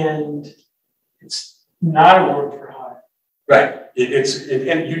 and it's not a work for hire. Right.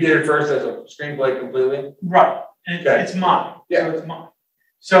 And you did it first as a screenplay completely? Right. And it's mine. Yeah. So it's mine.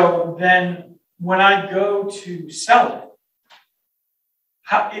 So then when I go to sell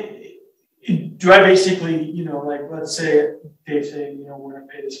it, do I basically, you know, like, let's say they say, you know, we're going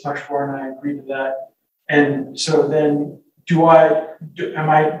to pay this much for it, and I agree to that. And so then do I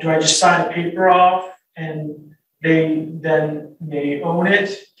just sign a paper off and they then may own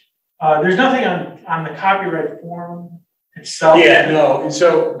it? There's nothing on the copyright form itself. Yeah, no.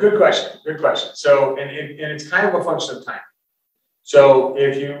 So good question. Good question. So and it's kind of a function of time. So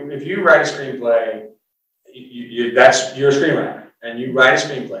if you write a screenplay, that's you're a screenwriter and you write a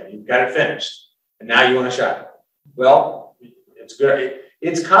screenplay, you've got it finished, and now you want to shop it. Well, it's good.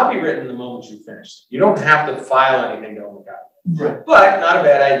 It's copywritten the moment you finish. You don't have to file anything to own the copy. Right. But not a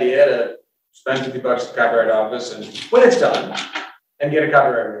bad idea to spend $50 at the copyright office and when it's done, and get a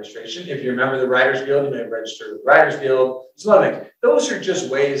copyright registration. If you're a member of the Writers Guild, you may register with the Writers Guild. Some other things. Those are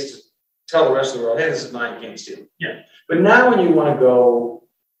just ways to tell the rest of the world, hey, this is mine, you can't steal it. Yeah. But now when you want to go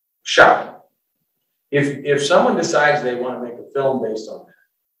shopping, if someone decides they want to make a film based on that,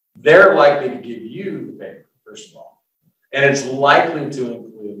 they're likely to give you the paper, first of all. And it's likely to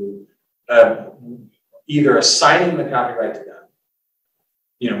include either assigning the copyright to them,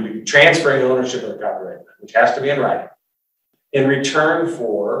 you know, transferring ownership of the copyright, which has to be in writing, in return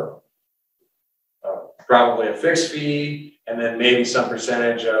for probably a fixed fee, and then maybe some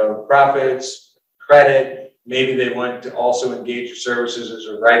percentage of profits, credit. Maybe they want to also engage your services as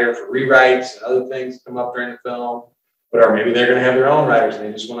a writer for rewrites and other things that come up during the film. Or maybe they're going to have their own writers and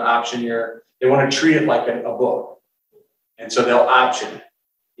they just want to option they want to treat it like a book. And so they'll option it.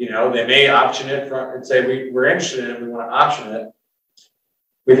 You know, they may option it and say, we're interested in it, we want to option it.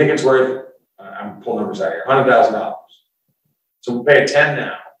 We think it's worth, I'm pulling numbers out here, $100,000. So we'll pay it 10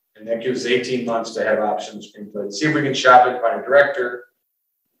 now, and that gives us 18 months to have options screenplay. See if we can shop it, find a director,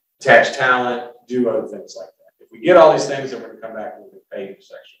 attach talent, do other things like that. If we get all these things, then we're going to come back and we're going to pay you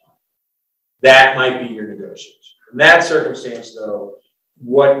section on. That might be your negotiation. In that circumstance, though,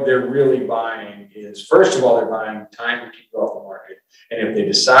 what they're really buying is, first of all, they're buying time to keep it off the market. And if they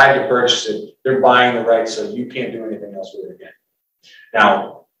decide to purchase it, they're buying the rights so you can't do anything else with it again.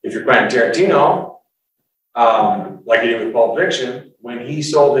 Now, if you're Quentin Tarantino, like he did with Pulp Fiction, when he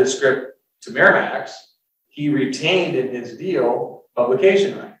sold his script to Miramax, he retained in his deal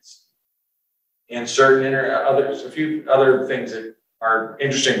publication rights and certain a few other things that are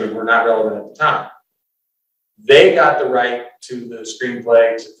interesting but were not relevant at the time. They got the right to the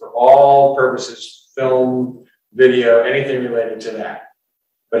screenplay for all purposes, film, video, anything related to that.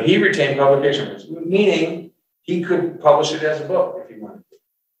 But he retained publication rights, meaning he could publish it as a book if he wanted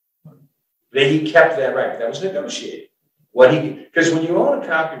to. He kept that right. That was negotiated. Because when you own a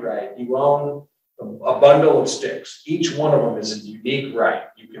copyright, you own a bundle of sticks. Each one of them is a unique right.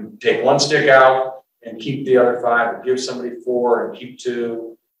 You can take one stick out and keep the other 5, or give somebody 4 and keep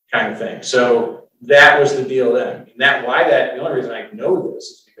 2, kind of thing. So that was the deal then. And the only reason I know this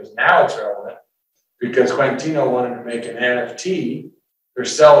is because now it's relevant, because Quentino wanted to make an NFT or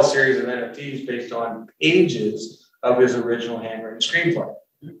sell a series of NFTs based on pages of his original handwritten screenplay,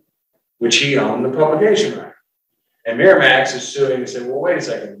 which he owned the publication right. And Miramax is suing and saying, well, wait a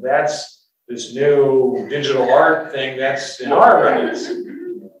second, that's this new digital art thing, that's in our rights.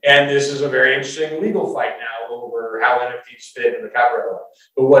 And this is a very interesting legal fight now over how NFTs fit in the copyright law.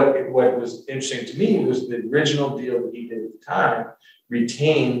 But what was interesting to me was the original deal that he did at the time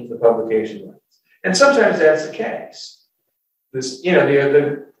retained the publication rights. And sometimes that's the case. This,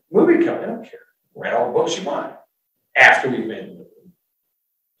 the movie company, I don't care, write all the books you want after we've made the movie.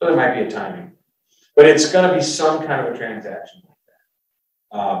 So there might be a timing. But it's going to be some kind of a transaction like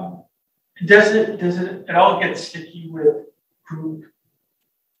that. Does it at all get sticky with group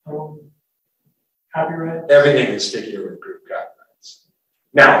copyright? Everything is stickier with group copyrights.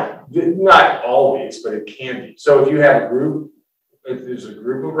 Now, not always, but it can be. So if you have if there's a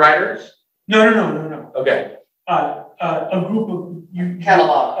group of writers. No. Okay. A group of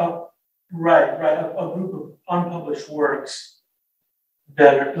Catalog. Right. A group of unpublished works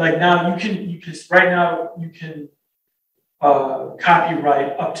that are like now you can right now you can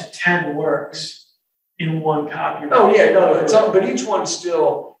copyright up to 10 works in one copyright. Oh yeah, no, it's all, but each one's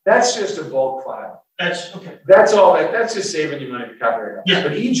still, that's just a bulk file. That's okay. That's all. That's just saving you money to copyright. Yeah.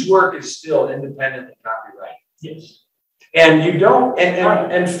 But each work is still independently copyrighted. Yes. And you don't,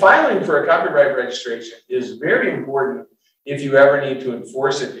 and filing for a copyright registration is very important if you ever need to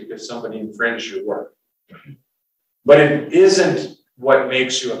enforce it because somebody infringed your work. But it isn't what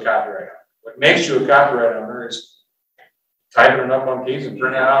makes you a copyright owner. What makes you a copyright owner is typing it up on keys and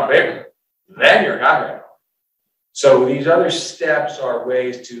printing it out on paper. Then you're a copyright owner. So these other steps are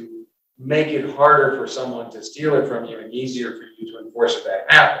ways to make it harder for someone to steal it from you and easier for you to enforce if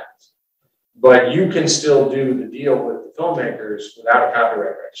that happens. But you can still do the deal with the filmmakers without a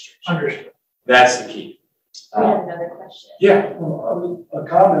copyright registration. Understood. That's the key. We have another question. Yeah. Well, a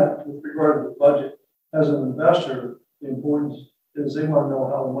comment with regard to the budget. As an investor, the importance is they want to know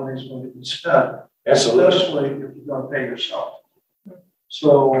how the money is going to be spent, Absolutely. especially if you're going to pay yourself.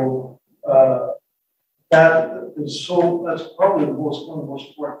 So that's probably one of the most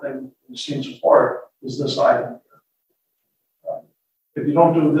important things we've seen so far is this item. If you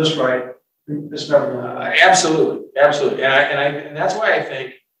don't do this right, it's never going to happen. Absolutely. And that's why I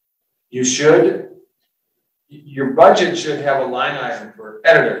think your budget should have a line item for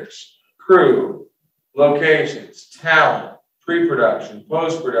editors, crew, locations, talent, pre-production,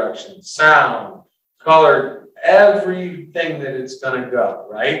 post-production, sound, color, everything that it's going to go,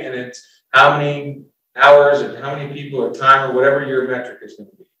 right? And it's how many hours and how many people or time or whatever your metric is going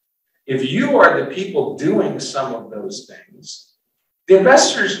to be. If you are the people doing some of those things, the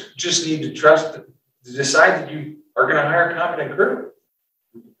investors just need to decide that you are going to hire a competent crew,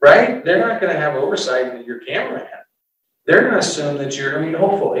 right? They're not going to have oversight of your cameraman. They're going to assume that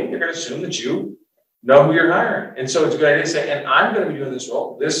hopefully, they're going to assume that you know who you're hiring. And so it's a good idea to say, and I'm going to be doing this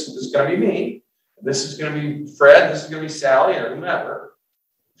role. This is going to be me. This is going to be Fred. This is going to be Sally or whomever.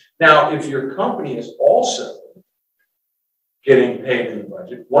 Now, if your company is also getting paid in the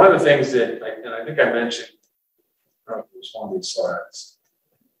budget, one of the things that, and I think I mentioned, I don't know if it was one of these slides.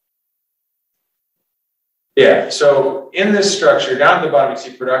 Yeah, so in this structure, down at the bottom, you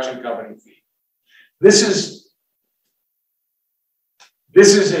see production company fee. This is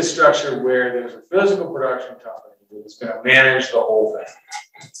a structure where there's a physical production company that's going to manage the whole thing.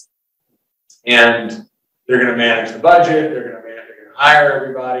 And they're going to manage the budget, they're going to hire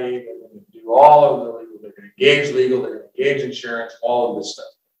everybody, they're going to do all of the legal, they're going to engage legal, they're going to engage insurance, all of this stuff.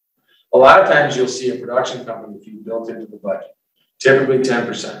 A lot of times you'll see a production company fee built into the budget, typically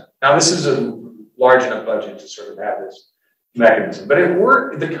 10%. Now this is a large enough budget to sort of have this mechanism.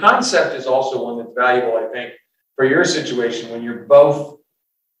 But the concept is also one that's valuable, I think, for your situation when you're both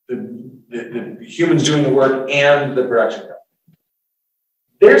the humans doing the work and the production company.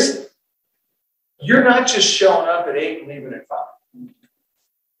 You're not just showing up at 8 and leaving at 5,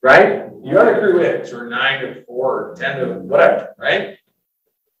 right? You got a crew is, or 9 to 4, or 10 to whatever, right?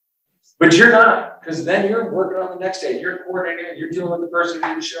 But you're not, because then you're working on the next day. You're coordinating, you're dealing with the person who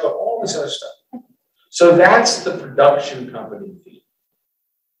didn't show up, all this other stuff. So that's the production company fee.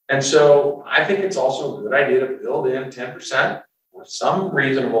 And so I think it's also a good idea to build in 10% or some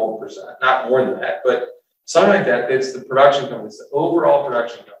reasonable percent, not more than that, but something like that. It's the production company, it's the overall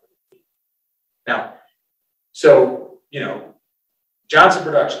production company fee. Now, so, Johnson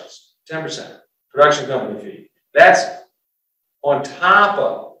Productions, 10% production company fee. That's on top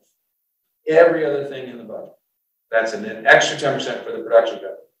of every other thing in the budget. That's an extra 10% for the production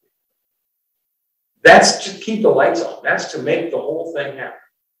company. That's to keep the lights on. That's to make the whole thing happen.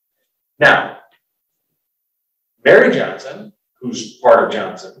 Now, Mary Johnson, who's part of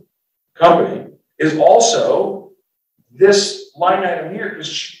Johnson Company, is also this line item here, because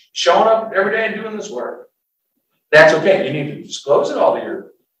showing up every day and doing this work. That's okay. You need to disclose it all to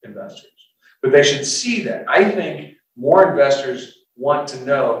your investors, but they should see that. I think more investors want to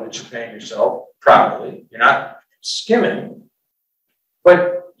know that you're paying yourself properly. You're not skimming,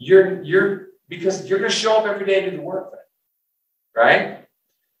 but because you're going to show up every day and do the work, right?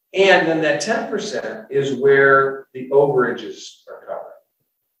 And then that 10% is where the overages are covered.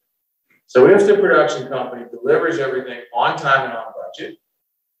 So if the production company delivers everything on time and on budget,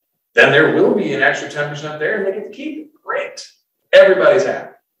 then there will be an extra 10% there and they get to keep it. Great. Everybody's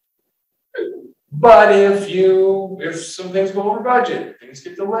happy. But if some things go over budget, things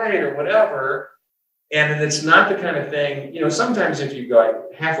get delayed or whatever, and it's not the kind of thing, sometimes if you go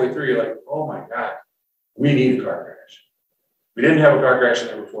halfway through, you're like, oh my God, we need a car crash. We didn't have a car crash in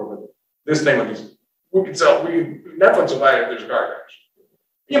there before, but this thing Netflix will buy it if there's a car crash.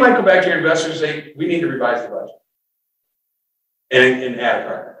 You might go back to your investors and say, we need to revise the budget and add a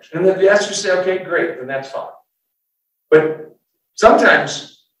car crash. And the investors say, okay, great, then that's fine. But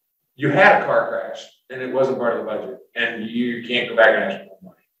sometimes you had a car crash and it wasn't part of the budget and you can't go back and ask for more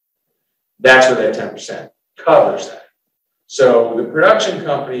money. That's where that 10% covers that. So the production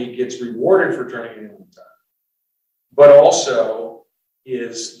company gets rewarded for turning it in on time. But also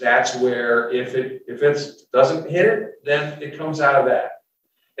that's where if it doesn't hit it, then it comes out of that.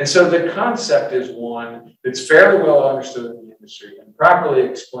 And so the concept is one that's fairly well understood in the industry and properly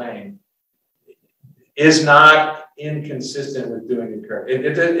explained, is not inconsistent with doing it correctly.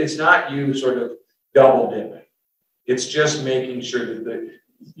 It's not you sort of double dipping. It's just making sure that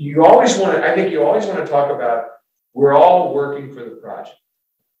you always want to talk about, we're all working for the project.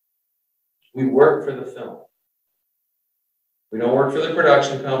 We work for the film. We don't work for the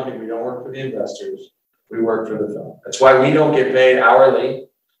production company. We don't work for the investors. We work for the film. That's why we don't get paid hourly,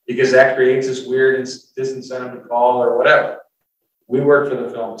 because that creates this weird disincentive to call or whatever. We work for the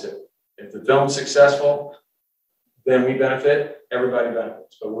film too. If the film's successful, then we benefit, everybody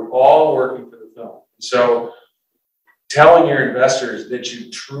benefits. But we're all working for the film. So telling your investors that you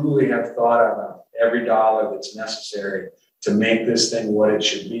truly have thought about every dollar that's necessary to make this thing what it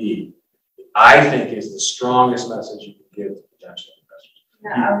should be, I think is the strongest message you can give to potential investors.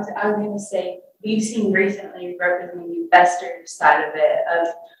 No, I was going to say, we've seen recently representing the investor side of it, of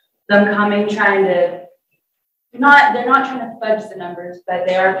them coming, they're not trying to fudge the numbers, but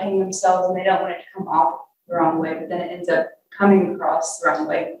they are paying themselves and they don't want it to come off the wrong way, but then it ends up coming across the wrong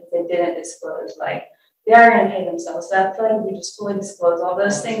way because they didn't disclose, they are going to pay themselves. So I feel like we just fully disclose all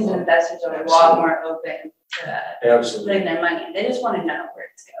those things and investors are a lot more open to putting their money in. They just want to know where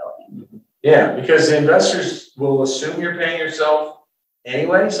it's going. Yeah, because the investors will assume you're paying yourself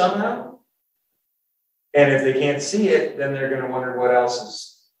anyway, somehow. And if they can't see it, then they're going to wonder what else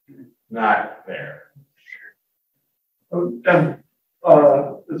is not there. And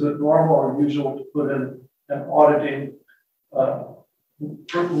is it normal or usual to put in an auditing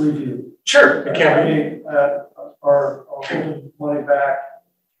review? Sure, it can be. Are holding money back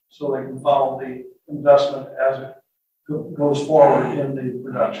so they can follow the investment as it goes forward in the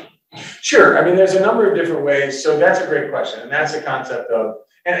production? Sure. I mean, there's a number of different ways. So that's a great question. And that's the concept of,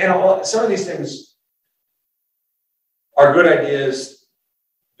 some of these things are good ideas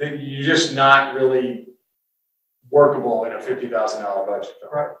that you're just not really workable in a $50,000 budget.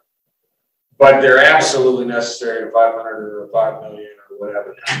 Right. But they're absolutely necessary to 500 or 5 million or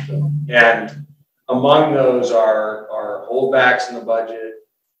whatever. And among those are holdbacks in the budget,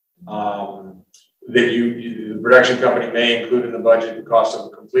 that the production company may include in the budget the cost of a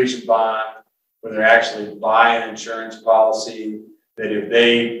completion bond, where they actually buy an insurance policy that if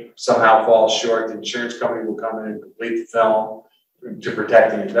they somehow fall short, the insurance company will come in and complete the film to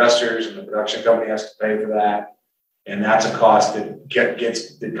protect the investors, and the production company has to pay for that. And that's a cost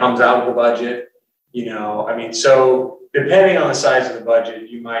that comes out of the budget. You know, I mean, so depending on the size of the budget,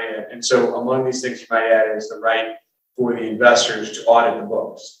 you might add, and so among these things you might add is the right for the investors to audit the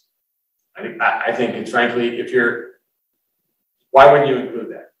books. I think it's frankly, why wouldn't you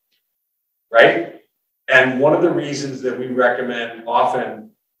include that? Right? And one of the reasons that we recommend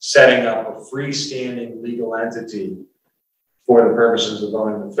often setting up a freestanding legal entity for the purposes of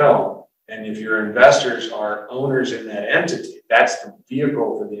owning the film, and if your investors are owners in that entity, that's the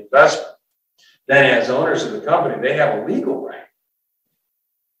vehicle for the investment, then as owners of the company, they have a legal right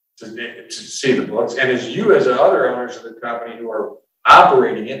to see the books. And as you, as other owners of the company who are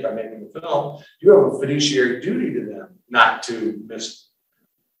operating it by making the film, you have a fiduciary duty to them not to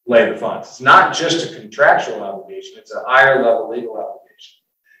mislay the funds. It's not just a contractual obligation, it's a higher level legal obligation.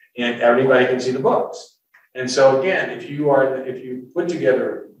 And everybody can see the books. And so again, if you put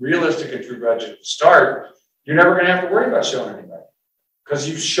together a realistic and true budget to start, you're never going to have to worry about showing anybody because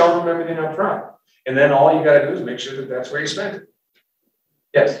you've shown them everything up front. And then all you got to do is make sure that that's where you spend it.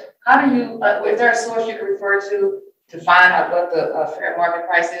 Yes. How do you, is there a source you can refer to find out what the fair market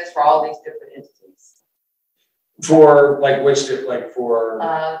price is for all these different entities? For like which, like for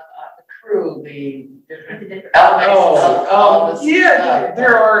The crew, the different elements of all this.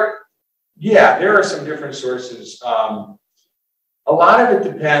 Yeah, there are some different sources. A lot of it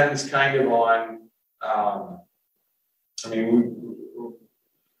depends kind of on, I mean, we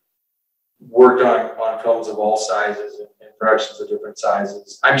worked on films of all sizes and productions of different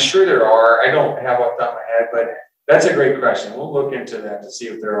sizes. I'm sure there are. I don't have off the top of my head, but that's a great question. We'll look into that to see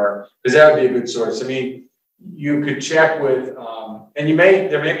if there are, because that would be a good source. I mean, you could check with, and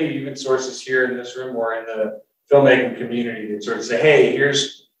there may be even sources here in this room or in the filmmaking community that sort of say, hey,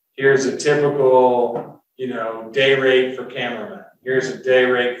 here's a typical, you know, day rate for cameramen. Here's a day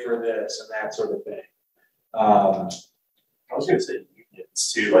rate for this and that sort of thing. I was going to say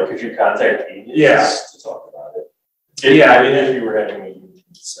unions too, like if you contact unions to talk about it. I mean, if you were having a union,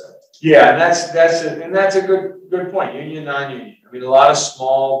 so. Yeah, and that's a good point. Union, non-union. I mean, a lot of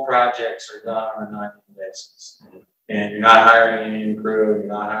small projects are done on a non-union basis, and you're not hiring a union crew, you're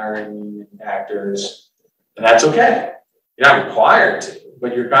not hiring union actors, and that's okay. You're not required to,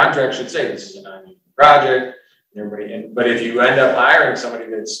 but your contract should say this is a non-union project. But if you end up hiring somebody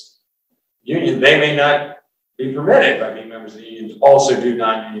that's union, they may not be permitted by being members of the union to also do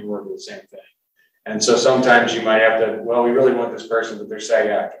non-union work with the same thing. And so sometimes you might have to, well, we really want this person, but they're SAG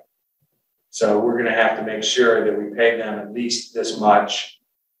acting. So we're going to have to make sure that we pay them at least this much.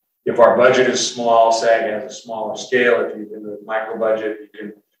 If our budget is small, SAG has a smaller scale. If you do the micro budget, you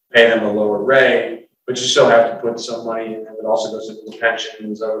can pay them a lower rate, but you still have to put some money in, and it also goes into the pension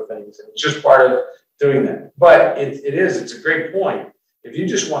and other things. And it's just part of doing that. But it's a great point. If you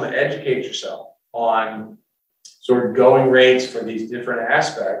just want to educate yourself on sort of going rates for these different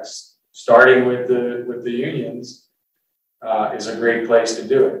aspects, starting with the unions is a great place to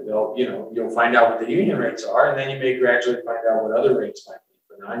do it. You'll find out what the union rates are, and then you may gradually find out what other rates might be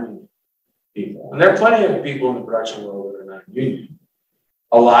for non-union people. And there are plenty of people in the production world that are non-union.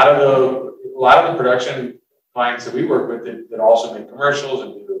 A lot of the production clients that we work with that also make commercials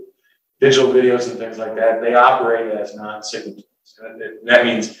and do digital videos and things like that, they operate as non-signatories. That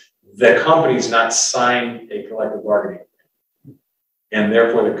means the company's not signed a collective bargaining agreement, and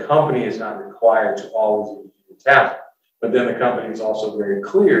therefore the company is not required to always use union talent. But then the company is also very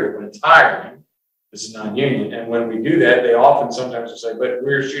clear when it's hiring, this is non-union. And when we do that, they often sometimes will say, but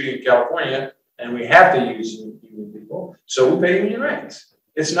we're shooting in California and we have to use union people, so we pay union rates.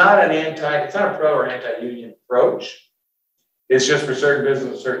 It's not a pro or anti-union approach. It's just for certain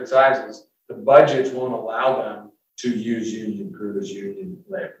businesses, certain sizes, the budgets won't allow them to use union crews, union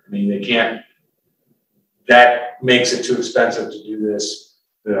labor. I mean, they can't, that makes it too expensive to do this.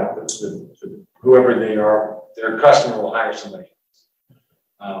 Whoever they are, their customer will hire somebody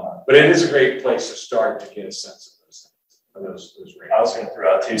else. But it is a great place to start to get a sense of those things, of those rates. I was going to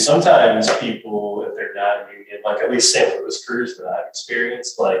throw out too, sometimes people, if they're not union, like at least St. Louis crews that I've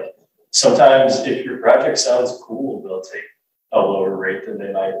experienced, like sometimes if your project sounds cool, they'll take a lower rate than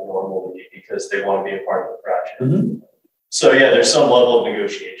they might normally because they want to be a part of the project. Mm-hmm. So yeah, there's some level of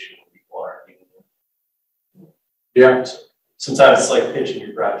negotiation when people aren't union. Yeah. So sometimes it's like pitching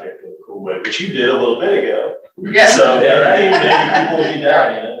your project in a cool way, which you did a little bit ago. Yeah. So yeah, I think maybe people will be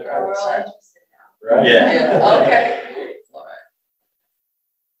down, you know. We're all interested now. Right. Yeah. Okay.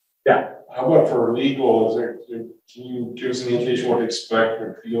 Yeah. How about for legal, can you give us an indication what to expect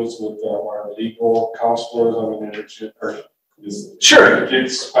for deals with our legal counselors? I mean, Sure.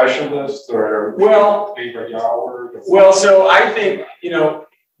 Kids specialists or favorite hour? Well, so I think,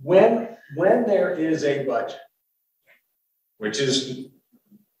 when there is a budget, which is,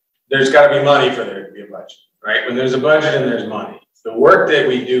 there's got to be money for there to be a budget, right? When there's a budget and there's money, the work that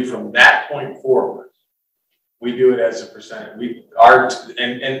we do from that point forward, we do it as a percentage.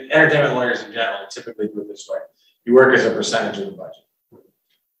 And entertainment lawyers in general typically do it this way. You work as a percentage of the budget.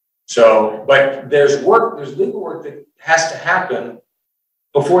 So, but there's legal work that has to happen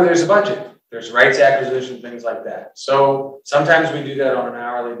before there's a budget. There's rights acquisition, things like that. So sometimes we do that on an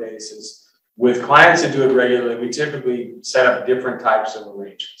hourly basis. With clients that do it regularly, we typically set up different types of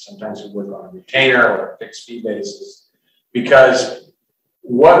arrangements. Sometimes we work on a retainer or a fixed fee basis, because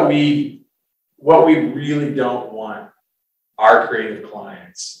what we really don't want our creative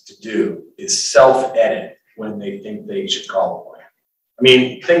clients to do is self-edit when they think they should call a lawyer. I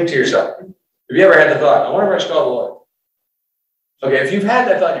mean, think to yourself, have you ever had the thought, I wonder if I should call a lawyer? Okay, if you've had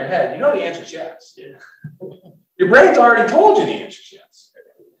that thought in your head, you know the answer is yes. Yeah. Your brain's already told you the answer is yes.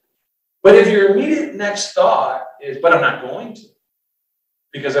 But if your immediate next thought is, but I'm not going to,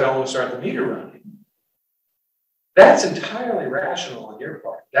 because I don't want to start the meter running, that's entirely rational on your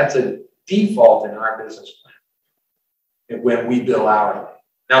part. That's a default in our business plan when we bill hourly.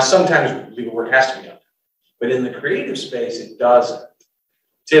 Now, sometimes legal work has to be done, but in the creative space, it doesn't,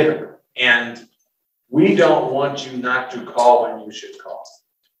 typically. And we don't want you not to call when you should call.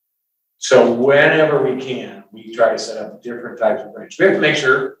 So whenever we can, we try to set up different types of arrangements. We have to make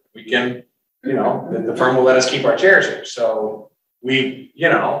sure we can, that the firm will let us keep our chairs here. So we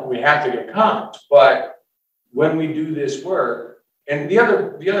have to get comped. But when we do this work, and the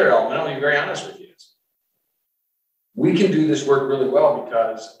other element, I'll be very honest with you, is we can do this work really well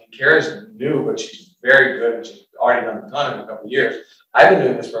because Kara's new, but she's very good, and she's already done a ton in a couple of years. I've been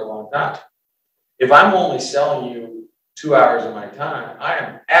doing this for a long time. If I'm only selling you 2 hours of my time, I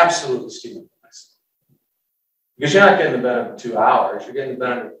am absolutely stealing myself. Because you're not getting the benefit of 2 hours, you're getting the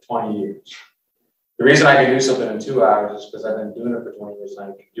benefit of 20 years. The reason I can do something in 2 hours is because I've been doing it for 20 years,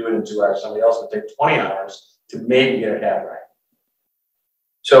 and I can do it in 2 hours. Somebody else will take 20 hours to maybe get it half right.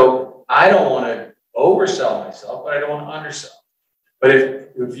 So I don't want to oversell myself, but I don't want to undersell. But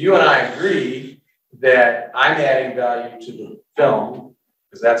if you and I agree that I'm adding value to the film,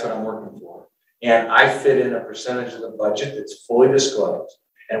 because that's what I'm working for, and I fit in a percentage of the budget that's fully disclosed,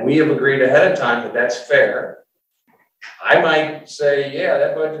 and we have agreed ahead of time that that's fair, I might say, yeah,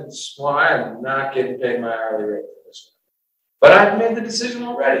 that budget's small. I am not getting paid my hourly rate for this one. But I've made the decision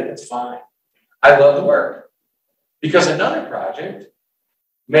already. That's fine. I love the work. Because another project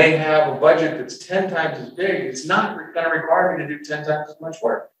may have a budget that's 10 times as big. It's not going to require me to do 10 times as much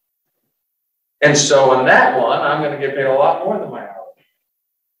work. And so on that one, I'm going to get paid a lot more than my hourly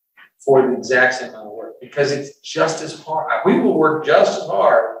for the exact same amount of work, because it's just as hard. We will work just as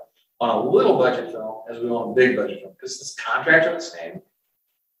hard on a little budget film as we will on a big budget film, because this contracts are the same.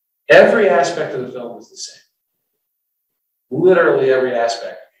 Every aspect of the film is the same. Literally every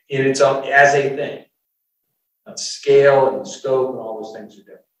aspect in its own as a thing. On scale and scope and all those things are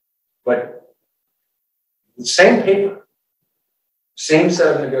different. But the same paper, same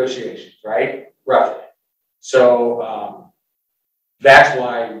set of negotiations, right? Roughly. So that's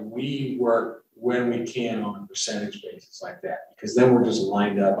why we work when we can on a percentage basis like that, because then we're just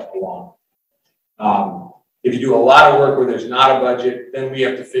lined up along. If you do a lot of work where there's not a budget, then we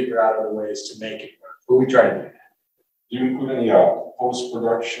have to figure out other ways to make it work. But we try to do that. Do you include any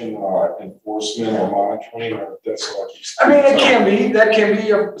post-production enforcement or monitoring, or that's like? I mean, it can be. That can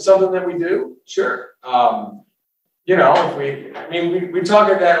be something that we do. Sure. If we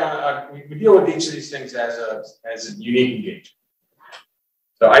talk about that we deal with each of these things as a unique engagement.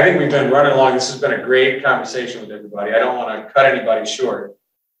 So I think we've been running along. This has been a great conversation with everybody. I don't want to cut anybody short.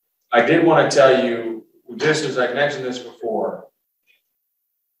 I did want to tell you this, as I mentioned this before.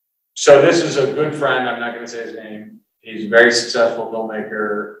 So this is a good friend. I'm not going to say his name. He's a very successful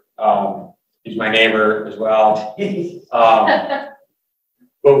filmmaker. He's my neighbor as well.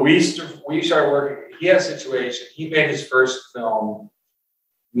 But we started working. He had a situation. He made his first film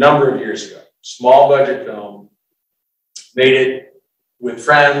a number of years ago. Small budget film. Made it with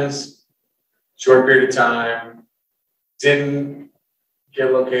friends, short period of time. Didn't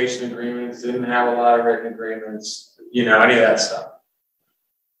get location agreements. Didn't have a lot of written agreements. Any of that stuff.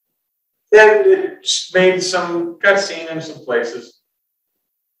 And it made got seen in some places.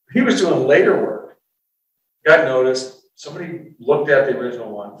 He was doing later work, got noticed. Somebody looked at the original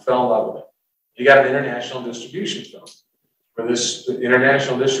one, fell in love with it. He got an international distribution film. for this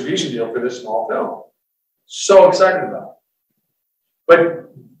international distribution deal for this small film. So excited about it. But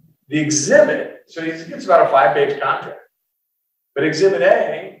the exhibit, so it's about a 5-page contract. But exhibit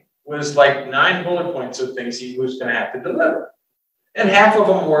A was like 9 bullet points of things he was going to have to deliver. And half of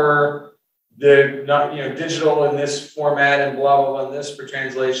them were digital in this format and blah, blah, blah, and this for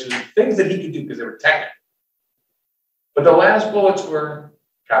translation, things that he could do because they were technical. But the last bullets were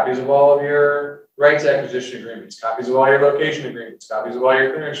copies of all of your rights acquisition agreements, copies of all your location agreements, copies of all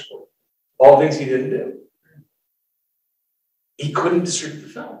your clearance reports, all things he didn't do. He couldn't distribute the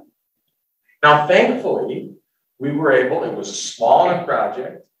film. Now, thankfully, we were able, it was a small enough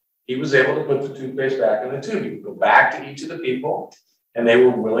project, he was able to put the toothpaste back in the tube. You could go back to each of the people, and they were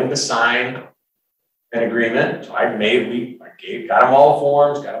willing to sign an agreement. So got him all the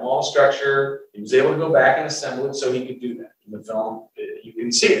forms, got him all the structure. He was able to go back and assemble it so he could do that. In the film, you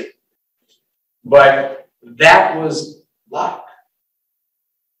can see it. But that was luck.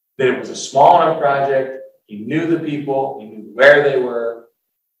 That it was a small enough project, he knew the people, he knew where they were,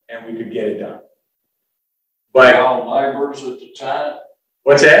 and we could get it done. But y'all neighbors at the time?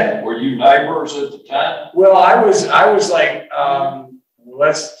 What's that? Were you neighbors at the time? Well, I was like,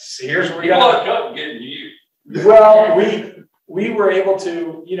 let's see, here's what we got. Up getting you. Well, we were able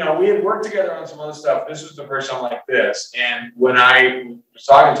to, we had worked together on some other stuff. This was the first time like this. And when I was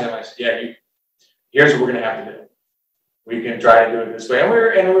talking to him, I said, yeah, here's what we're gonna have to do. We can try to do it this way.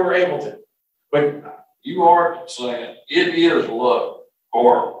 And we were able to. But you aren't saying it is luck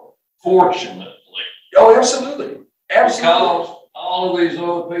or fortunately. Oh, absolutely. Absolutely. Because all of these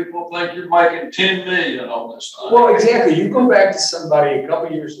other people think you're making 10 million on this thing. Well, exactly. You go back to somebody a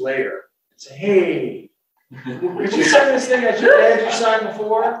couple years later and say, hey, did you sign this thing that your dad you signed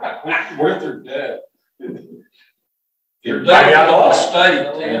before? With their dad. Your Might be out dad of on the luck.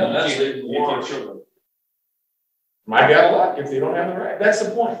 state, then that's even worse. Might be out of luck if they don't have the right. That's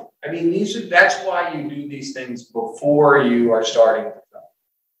the point. I mean, that's why you do these things before you are starting the film.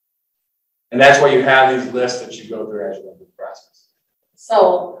 And that's why you have these lists that you go through as you go through the process.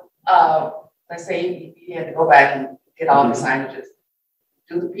 So, let's say you had to go back and get all the signages.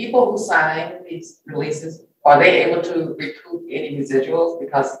 Do the people who sign these releases, are they able to recoup any residuals?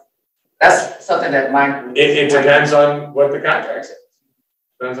 Because that's something that my group. It depends on what the contract says.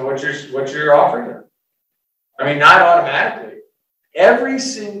 Depends on what you're offering them. I mean, not automatically.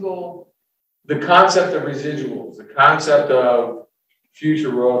 The concept of residuals, the concept of future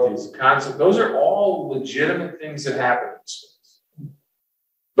royalties, those are all legitimate things that happen in space.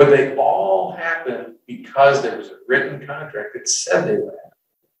 But they all happen because there was a written contract that said they would happen.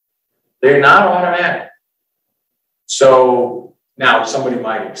 They're not automatic. So now somebody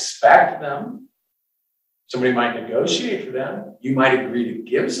might expect them. Somebody might negotiate for them. You might agree to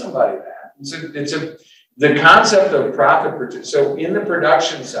give somebody that. The concept of profit. So in the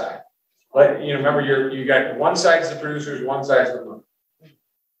production side, but remember you got one side's the producers, one side's the movie.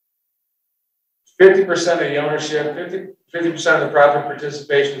 50% of the ownership, 50% of the profit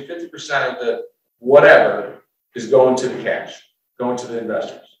participation, 50% of the whatever is going to the cash, going to the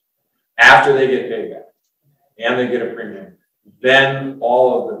investors. After they get paid back and they get a premium, then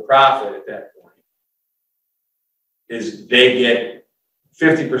all of the profit at that point is they get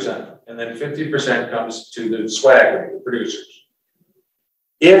 50%, and then 50% comes to the sweat equity, the producers.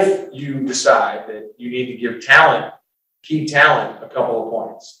 If you decide that you need to give key talent, a couple of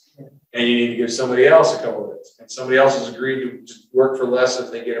points, and you need to give somebody else a couple of bits, and somebody else has agreed to work for less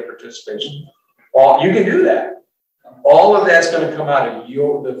if they get a participation, you can do that. All of that's going to come out of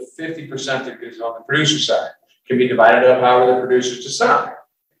the 50% that is on the producer side can be divided up however the producers decide,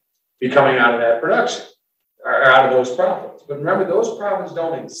 be coming out of that production or out of those profits. But remember, those profits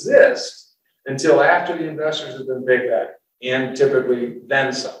don't exist until after the investors have been paid back, and typically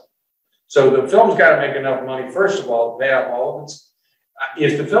then some. So the film's got to make enough money, first of all, to pay off all of its.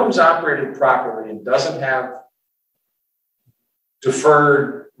 If the film's operated properly and doesn't have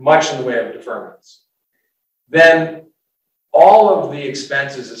deferred much in the way of deferments, then all of the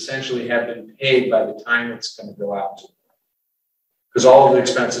expenses essentially have been paid by the time it's going to go out to. Because all of the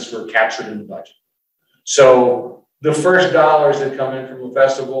expenses were captured in the budget. So the first dollars that come in from a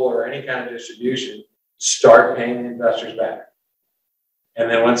festival or any kind of distribution start paying the investors back. And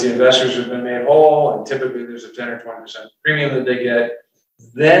then once the investors have been made whole, and typically there's a 10 or 20% premium that they get,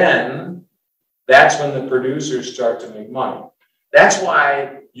 then that's when the producers start to make money. That's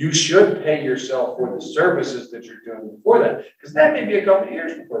why you should pay yourself for the services that you're doing before that, because that may be a couple of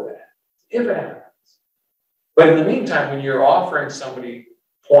years before that, if it happens. But in the meantime, when you're offering somebody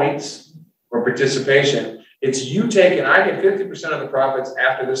points or participation, it's you taking, I get 50% of the profits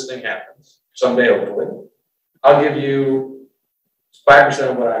after this thing happens, someday hopefully. I'll give you It's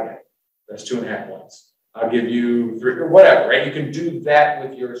 5% of what I get. That's 2.5 points. I'll give you 3 or whatever, right? You can do that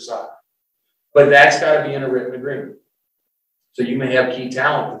with your side. But that's got to be in a written agreement. So you may have key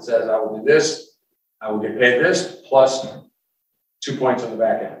talent that says, I will do this, I will get paid this, plus 2 points on the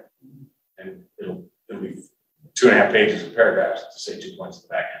back end. And it'll be 2.5 pages of paragraphs to say 2 points on the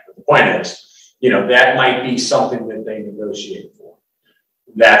back end. But the point is, you know, that might be something that they negotiate for.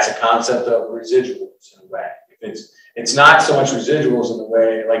 That's a concept of residuals in a way. It's not so much residuals in the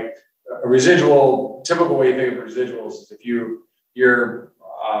way, like a residual, typical way you think of residuals is if you're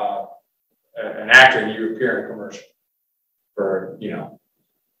an actor and you appear in a commercial for, you know,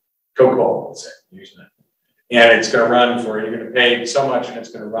 Coca-Cola, let's say, using it. And it's going to run for, you're going to pay so much and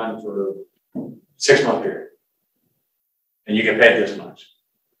it's going to run for 6-month period. And you get paid this much.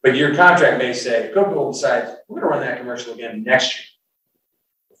 But your contract may say, Coca-Cola decides, we're going to run that commercial again next year.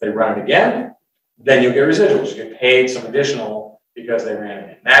 If they run it again, then you'll get residuals. You get paid some additional because they ran it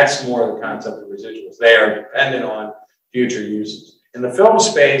again. That's more the concept of residuals. They are dependent on future uses. In the film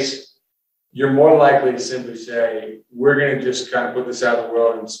space, you're more likely to simply say, we're going to just kind of put this out in the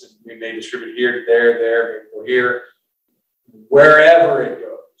world and we may distribute here, there, or here, wherever it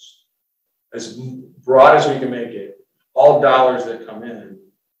goes. As broad as we can make it, all dollars that come in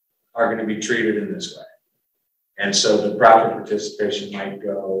are going to be treated in this way. And so the profit participation might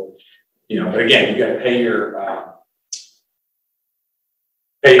go, you know, but again, you got to pay your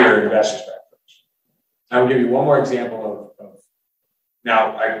investors back first. I will give you one more example of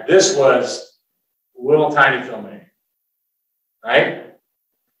now, this was little tiny filmmaking, right?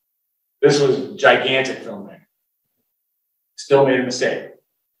 This was gigantic filmmaking. Still made a mistake.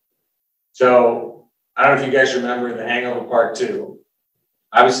 So I don't know if you guys remember The Hangover Part 2.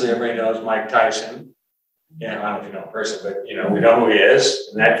 Obviously, everybody knows Mike Tyson. Yeah, I don't know if you know in person, but you know, we know who he is,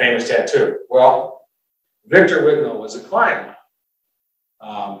 and that famous tattoo. Well, Victor Whitnell was a client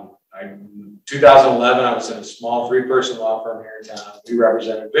of mine. In 2011, I was in a small 3-person law firm here in town. We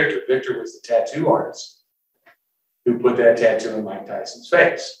represented Victor. Victor was the tattoo artist who put that tattoo in Mike Tyson's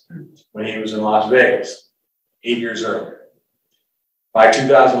face when he was in Las Vegas 8 years earlier. By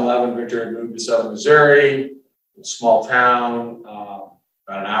 2011, Victor had moved to Southern Missouri, a small town, about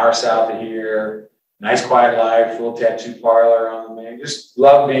an hour south of here. Nice quiet life, full tattoo parlor on the main. Just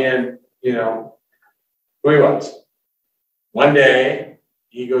loved being, you know, who he was. One day,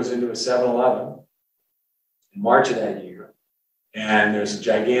 he goes into a 7-Eleven in March of that year, and there's a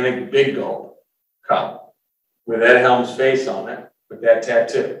gigantic Big Gulp cup with Ed Helms' face on it with that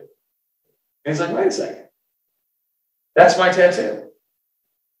tattoo. And he's like, wait a second. That's my tattoo.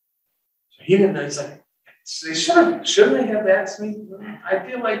 So he didn't know. He's like, shouldn't they have asked me? I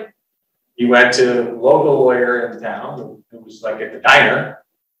feel like. He went to the local lawyer in town, who was like at the diner,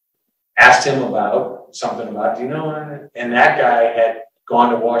 asked him about something about, do you know, and that guy had gone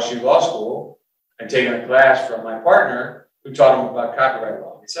to Washington Law School and taken a class from my partner who taught him about copyright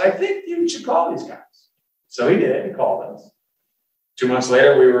law. He said, I think you should call these guys. So he did, he called us. 2 months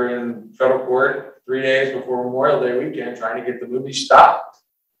later, we were in federal court 3 days before Memorial Day weekend trying to get the movie stopped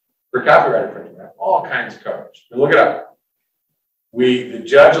for copyright infringement. All kinds of coverage. And look it up. The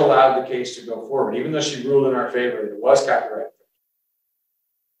judge allowed the case to go forward, even though she ruled in our favor that it was copyright.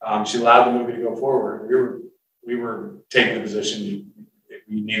 She allowed the movie to go forward. We were taking the position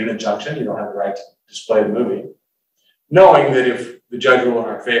you need an injunction, you don't have the right to display the movie, knowing that if the judge ruled in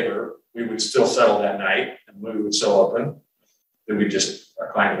our favor, we would still settle that night and the movie would still open. Then we just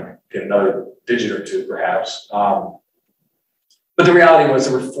our client would get another digit or two, perhaps. But the reality was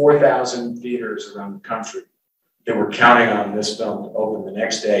there were 4,000 theaters around the country that were counting on this film to open the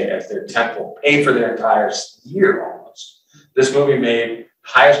next day as their tentpole, paid for their entire year almost. This movie made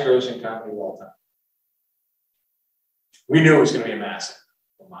highest grossing comedy of all time. We knew it was going to be a massive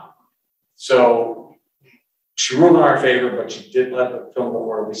amount. So she ruled in our favor, but she did let the film go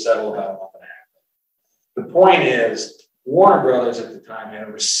forward. We settled about a month and a half. The point is, Warner Brothers at the time had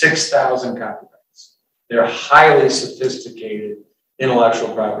over 6,000 copyrights. They're highly sophisticated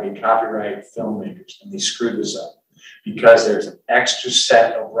intellectual property copyright filmmakers, and they screwed this up because there's an extra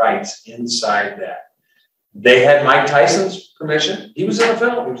set of rights inside that. They had Mike Tyson's permission. He was in the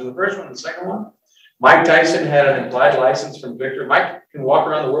film. He was in the first one and the second one. Mike Tyson had an implied license from Victor. Mike can walk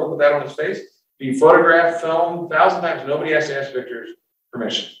around the world with that on his face, be photographed, filmed 1,000 times. Nobody has to ask Victor's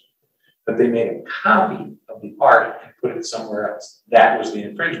permission. But they made a copy of the art and put it somewhere else. That was the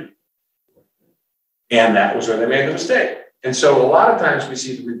infringement. And that was where they made the mistake. And so a lot of times we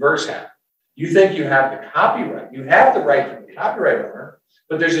see the reverse happen. You think you have the copyright. You have the right from the copyright owner,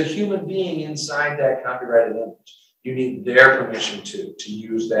 but there's a human being inside that copyrighted image. You need their permission to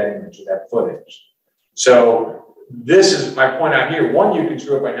use that image or that footage. So this is my point out here. One, you can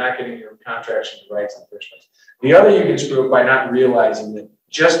screw up by not getting your contraction rights in the first place. The other, you can screw up by not realizing that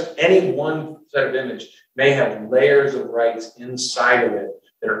just any one set of image may have layers of rights inside of it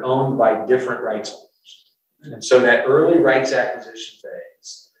that are owned by different rights holders. And so that early rights acquisition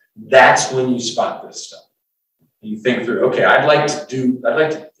phase, that's when you spot this stuff. You think through, okay, I'd like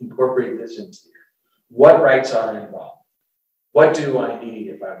to incorporate this into here. What rights are involved? What do I need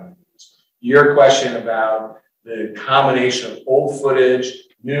if I want to do this? Your question about the combination of old footage,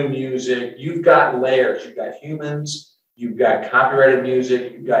 new music, you've got layers. You've got humans, you've got copyrighted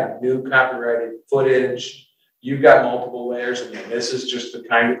music, you've got new copyrighted footage, you've got multiple layers. And this is just the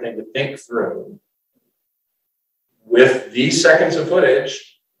kind of thing to think through. With these seconds of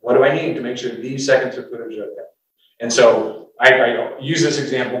footage, what do I need to make sure these seconds of footage are okay? And so I use this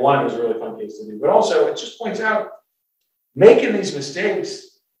example. One, it was a really fun case study, but also it just points out making these mistakes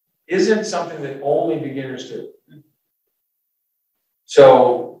isn't something that only beginners do.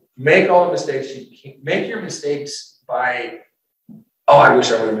 So make all the mistakes you can. Make your mistakes by, oh, I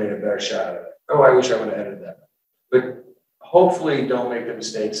wish I would have made a better shot of it. Oh, I wish I would have edited that. But hopefully don't make the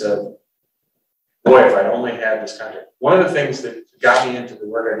mistakes of, boy, if I'd only had this contract. One of the things that got me into the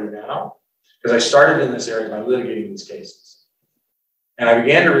work I do now, because I started in this area by litigating these cases. And I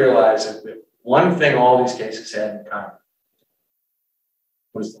began to realize that one thing all these cases had in common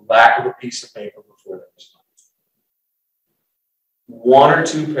was the lack of a piece of paper before there was money. One or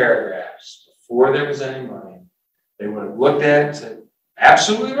two paragraphs before there was any money, they would have looked at it and said,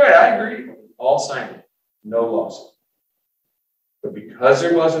 absolutely right, I agree. All signed it, no lawsuit. But because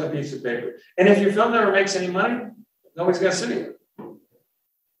there wasn't a piece of paper, and if your film never makes any money, nobody's going to sue you.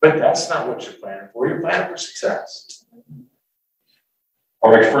 But that's not what you're planning for. You're planning for success.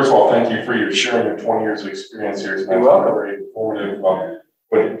 All right, first of all, thank you for your sharing your 20 years of experience here. It's been very informative.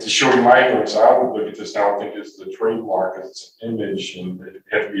 But to show you my ignorance, I would look at this now and think it's the trademark, it's an image, and it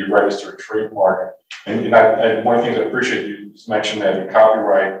has to be a registered trademark. And one of the things I appreciate you mentioned that the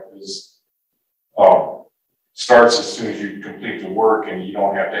copyright is starts as soon as you complete the work, and you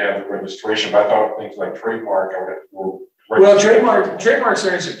don't have to have the registration. But I thought things like trademark, I would have to. Well, trademarks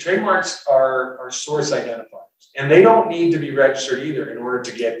are source identifiers, and they don't need to be registered either in order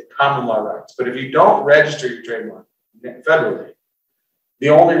to get common law rights. But if you don't register your trademark federally, the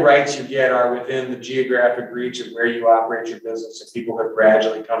only rights you get are within the geographic reach of where you operate your business, and people have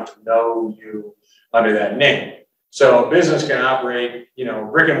gradually come to know you under that name. So a business can operate,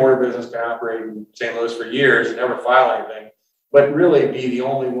 brick and mortar business can operate in St. Louis for years and never file anything, but really be the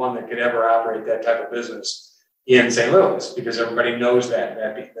only one that could ever operate that type of business in St. Louis, because everybody knows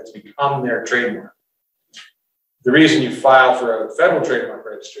that's become their trademark. The reason you file for a federal trademark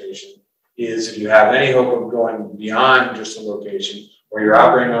registration is if you have any hope of going beyond just a location, or you're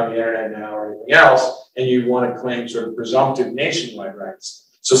operating on the internet now or anything else, and you want to claim sort of presumptive nationwide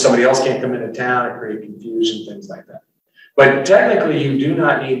rights, so somebody else can't come into town and create confusion, things like that. But technically, you do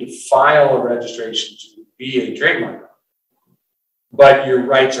not need to file a registration to be a trademark, but your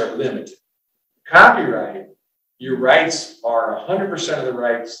rights are limited. Copyright, your rights are 100% of the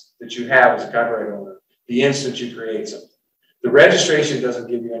rights that you have as a copyright owner the instant you create something. The registration doesn't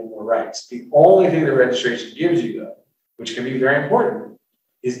give you any more rights. The only thing the registration gives you, though, which can be very important,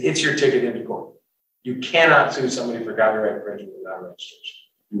 is it's your ticket into court. You cannot sue somebody for copyright infringement without registration.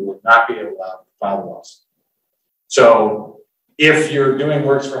 You will not be allowed to file a lawsuit. So if you're doing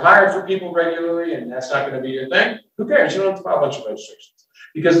works for hire for people regularly and that's not going to be your thing, who cares? You don't have to file a bunch of registrations.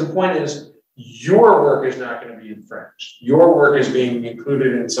 Because the point is, your work is not going to be infringed. Your work is being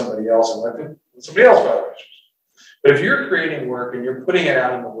included in somebody else and let somebody else file a registration. But if you're creating work and you're putting it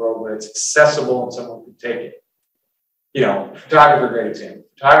out in the world where it's accessible and someone can take it, photographer, great example.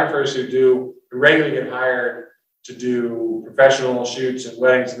 Photographers who regularly get hired to do professional shoots and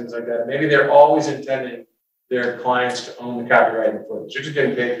weddings and things like that, maybe they're always intending their clients to own the copyright and footage. They're just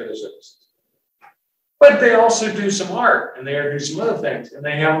getting paid for their services. But they also do some art and they do some other things, and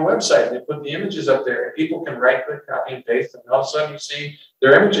they have a website and they put the images up there, and people can right click, copy and paste, and all of a sudden you see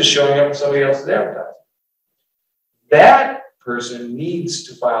their images showing up in somebody else's advertising. That person needs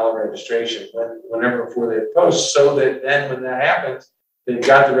to file a registration whenever before they post, so that then when that happens, they've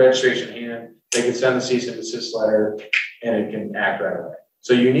got the registration in hand, they can send the cease and desist letter, and it can act right away.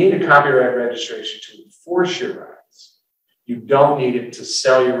 So you need a copyright registration to enforce your rights. You don't need it to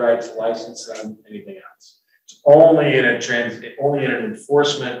sell your rights, license them, anything else. It's only in an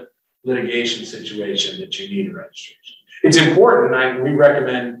enforcement litigation situation that you need a registration. It's important. We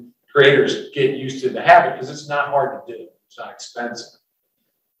recommend creators get used to the habit because it's not hard to do. It's not expensive,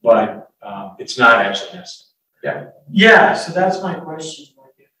 but it's not absolutely necessary. Yeah. Yeah. So that's my question.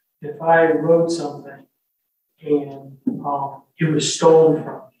 Like, if I wrote something and it was stolen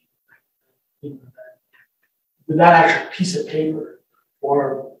from me. With that actual piece of paper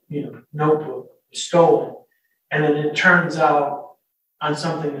or notebook was stolen, and then it turns out on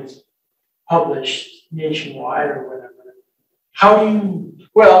something that's published nationwide or whatever. How do you?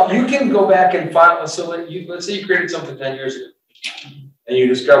 Well, you can go back and file. So let's say you created something 10 years ago, and you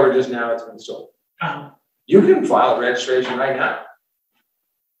discover just now it's been stolen. You can file a registration right now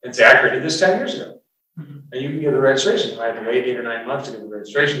and say, I created this 10 years ago. And you can get the registration. You might have to wait 8 or 9 months to get the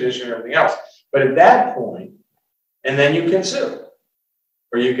registration issue and everything else. But at that point, and then you can sue.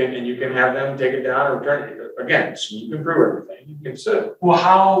 Or you can have them take it down or return it. Again, so you can prove everything. You can sue. Well,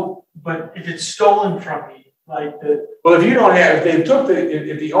 how, but if it's stolen from me, like the. Well, if you don't have, if they took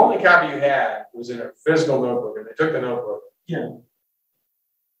if the only copy you had was in a physical notebook and they took the notebook. Yeah.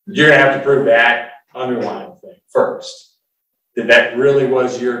 You're gonna have to prove that underlying thing first. That really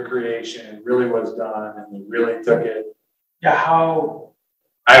was your creation and really was done and you really took it. Yeah, how?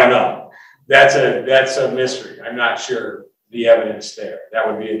 I don't know. That's a mystery. I'm not sure the evidence there. That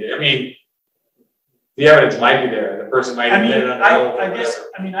would be, I mean, the evidence might be there. The person might have been on I guess,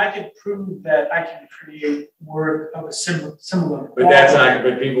 I could prove that I can create work of a similar. But that's not,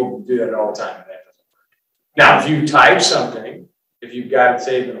 but people do that all the time. And that doesn't work. Now, if you type something, if you've got it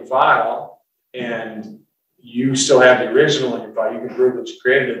saved in a file and you still have the original in your file, you can prove that you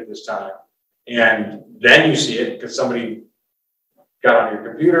created it this time. And then you see it because somebody got on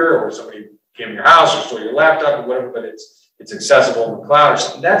your computer or somebody came to your house or stole your laptop or whatever, but it's accessible in the cloud or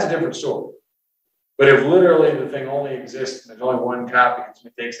something. That's a different story. But if literally the thing only exists and there's only one copy, and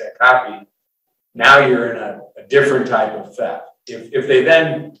somebody takes that copy, now you're in a different type of theft. If they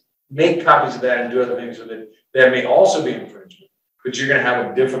then make copies of that and do other things with it, that may also be infringement, but you're going to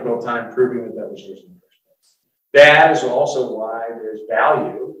have a difficult time proving that that was yours in the first place. That is also why there's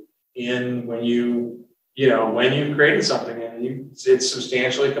value in when you created something and it's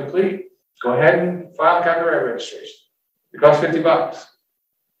substantially complete. Go ahead and file a copyright registration. It costs $50.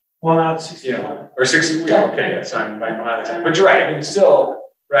 Well, now it's 60. Or 60. Okay, yes, I'm behind that. But you're right. I mean, it's still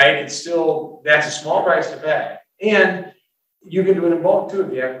right. It's still that's a small price to pay, and you can do it in bulk too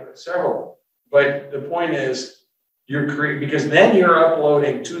if you have several. But the point is, you're creating because then you're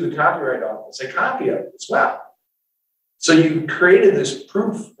uploading to the copyright office a copy of it as well. So you created this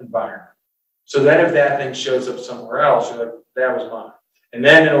proof environment. So then if that thing shows up somewhere else, you're like, that was mine. And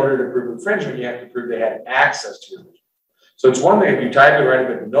then in order to prove infringement, you have to prove they had access to your original. So it's one thing if you type it right,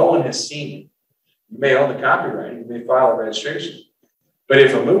 but no one has seen it. You may own the copyright, you may file a registration. But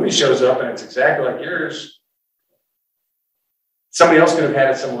if a movie shows up and it's exactly like yours, somebody else could have had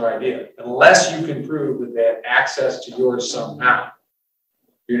a similar idea. Unless you can prove that they had access to yours somehow,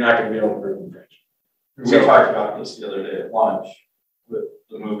 you're not going to be able to prove infringement. We talked about this the other day at lunch with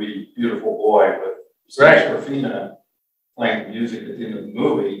the movie Beautiful Boy with Steve Scorfina playing music at the end of the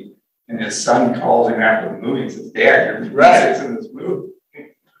movie, and his son calls him after the movie and says, "Dad, your music's in this movie."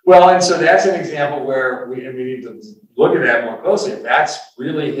 Well, and so that's an example where we need to look at that more closely. If that's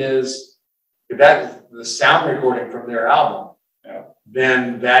really if that's the sound recording from their album,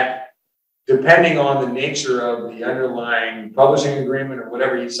 then that, depending on the nature of the underlying publishing agreement or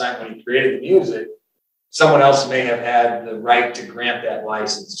whatever he signed when he created the music, someone else may have had the right to grant that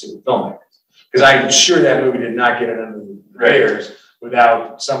license to the filmmakers. Because I'm sure that movie did not get it under the radars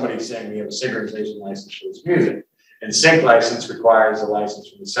without somebody saying we have a synchronization license for this music. And sync license requires a license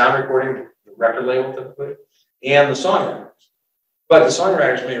from the sound recording, the record label typically, and the songwriters. But the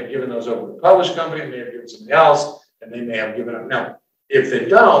songwriters may have given those over to the published company, may have given somebody else, and they may have given them. Now, if they've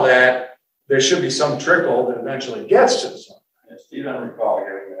done all that, there should be some trickle that eventually gets to the song. Yes, you don't recall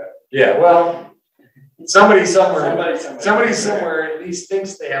hearing that. Yeah, well, somebody somewhere at least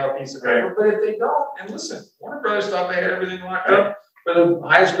thinks they have a piece of paper, but if they don't, and listen, Warner Brothers thought they had everything locked up for the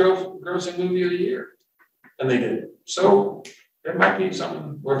highest grossing movie of the year, and they did. So it might be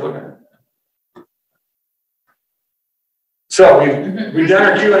something worth looking at. So we've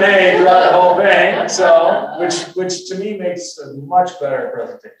done our Q&A throughout the whole thing, so which to me makes a much better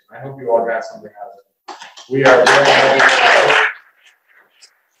presentation. I hope you all got something out of it. We are very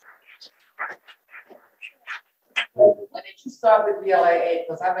When did you start with VLAA?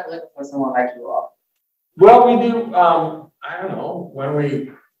 Because I've been looking for someone like you all. Well, we do, I don't know,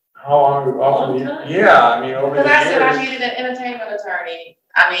 how long we've offered, over the years. Because I said I needed an entertainment attorney,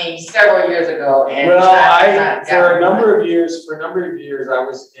 several years ago. And well, for a number of years, I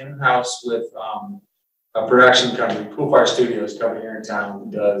was in-house with a production company, Cool Fire Studios, company here in town,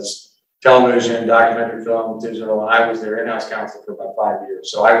 who does television, documentary film, digital, and I was their in-house counsel for about 5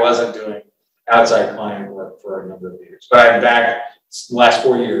 years. So I wasn't doing outside client work for a number of years. But I'm back, the last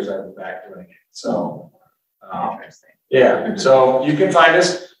 4 years I've been back doing it. So Interesting. Yeah, so you can find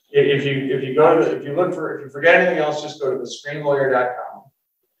us, if you forget anything else, just go to thescreenlawyer.com.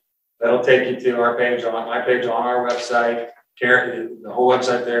 That'll take you to our page, my page on our website. The whole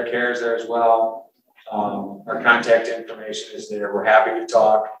website there, CARE is there as well. Our contact information is there. We're happy to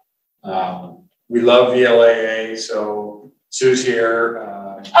talk. We love VLAA, so Sue's here.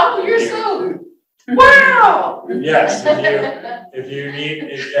 Oh, you're Sue. Wow. Yes, if you need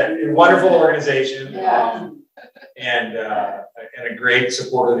a wonderful organization. And a great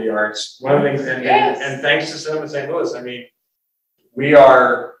support of the arts. One of the things, and thanks to Cinema St. Louis, I mean, we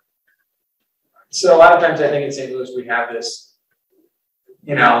are, so a lot of times I think in St. Louis we have this,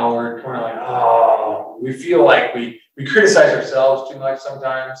 we're kind of like, oh, we feel like we criticize ourselves too much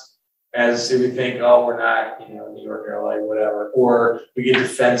sometimes, as we think, oh, we're not, New York or LA, whatever, or we get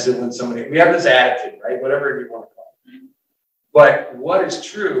defensive when we have this attitude, right? Whatever you want to call it. But what is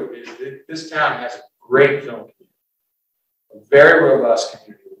true is that this town has a great film community. A very robust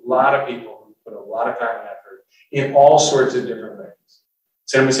community, a lot of people who put a lot of time and effort in all sorts of different ways.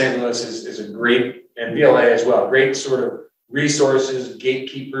 Cinema St. Louis is a great, and VLA as well, great sort of resources,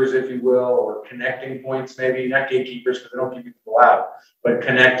 gatekeepers, if you will, or connecting points, maybe not gatekeepers because they don't keep people out, but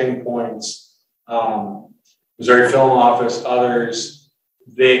connecting points. Missouri Film Office, others,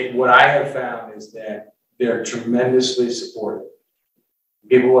 what I have found is that they're tremendously supportive.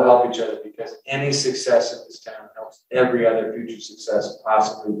 People will help each other because any success in this town helps every other future success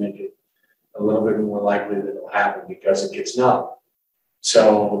possibly make it a little bit more likely that it'll happen because it gets known.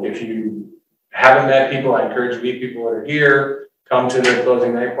 So if you haven't met people, I encourage you to meet people that are here. Come to the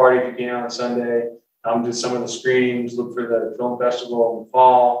closing night party if you can on Sunday. Come to some of the screenings. Look for the film festival in the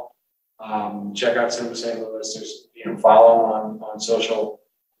fall. Check out Cinema St. Louis. There's, follow on social.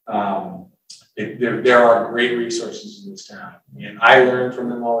 There are great resources in this town, and I learn from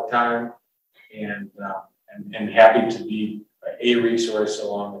them all the time, and happy to be a resource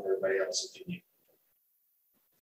along with everybody else if you need.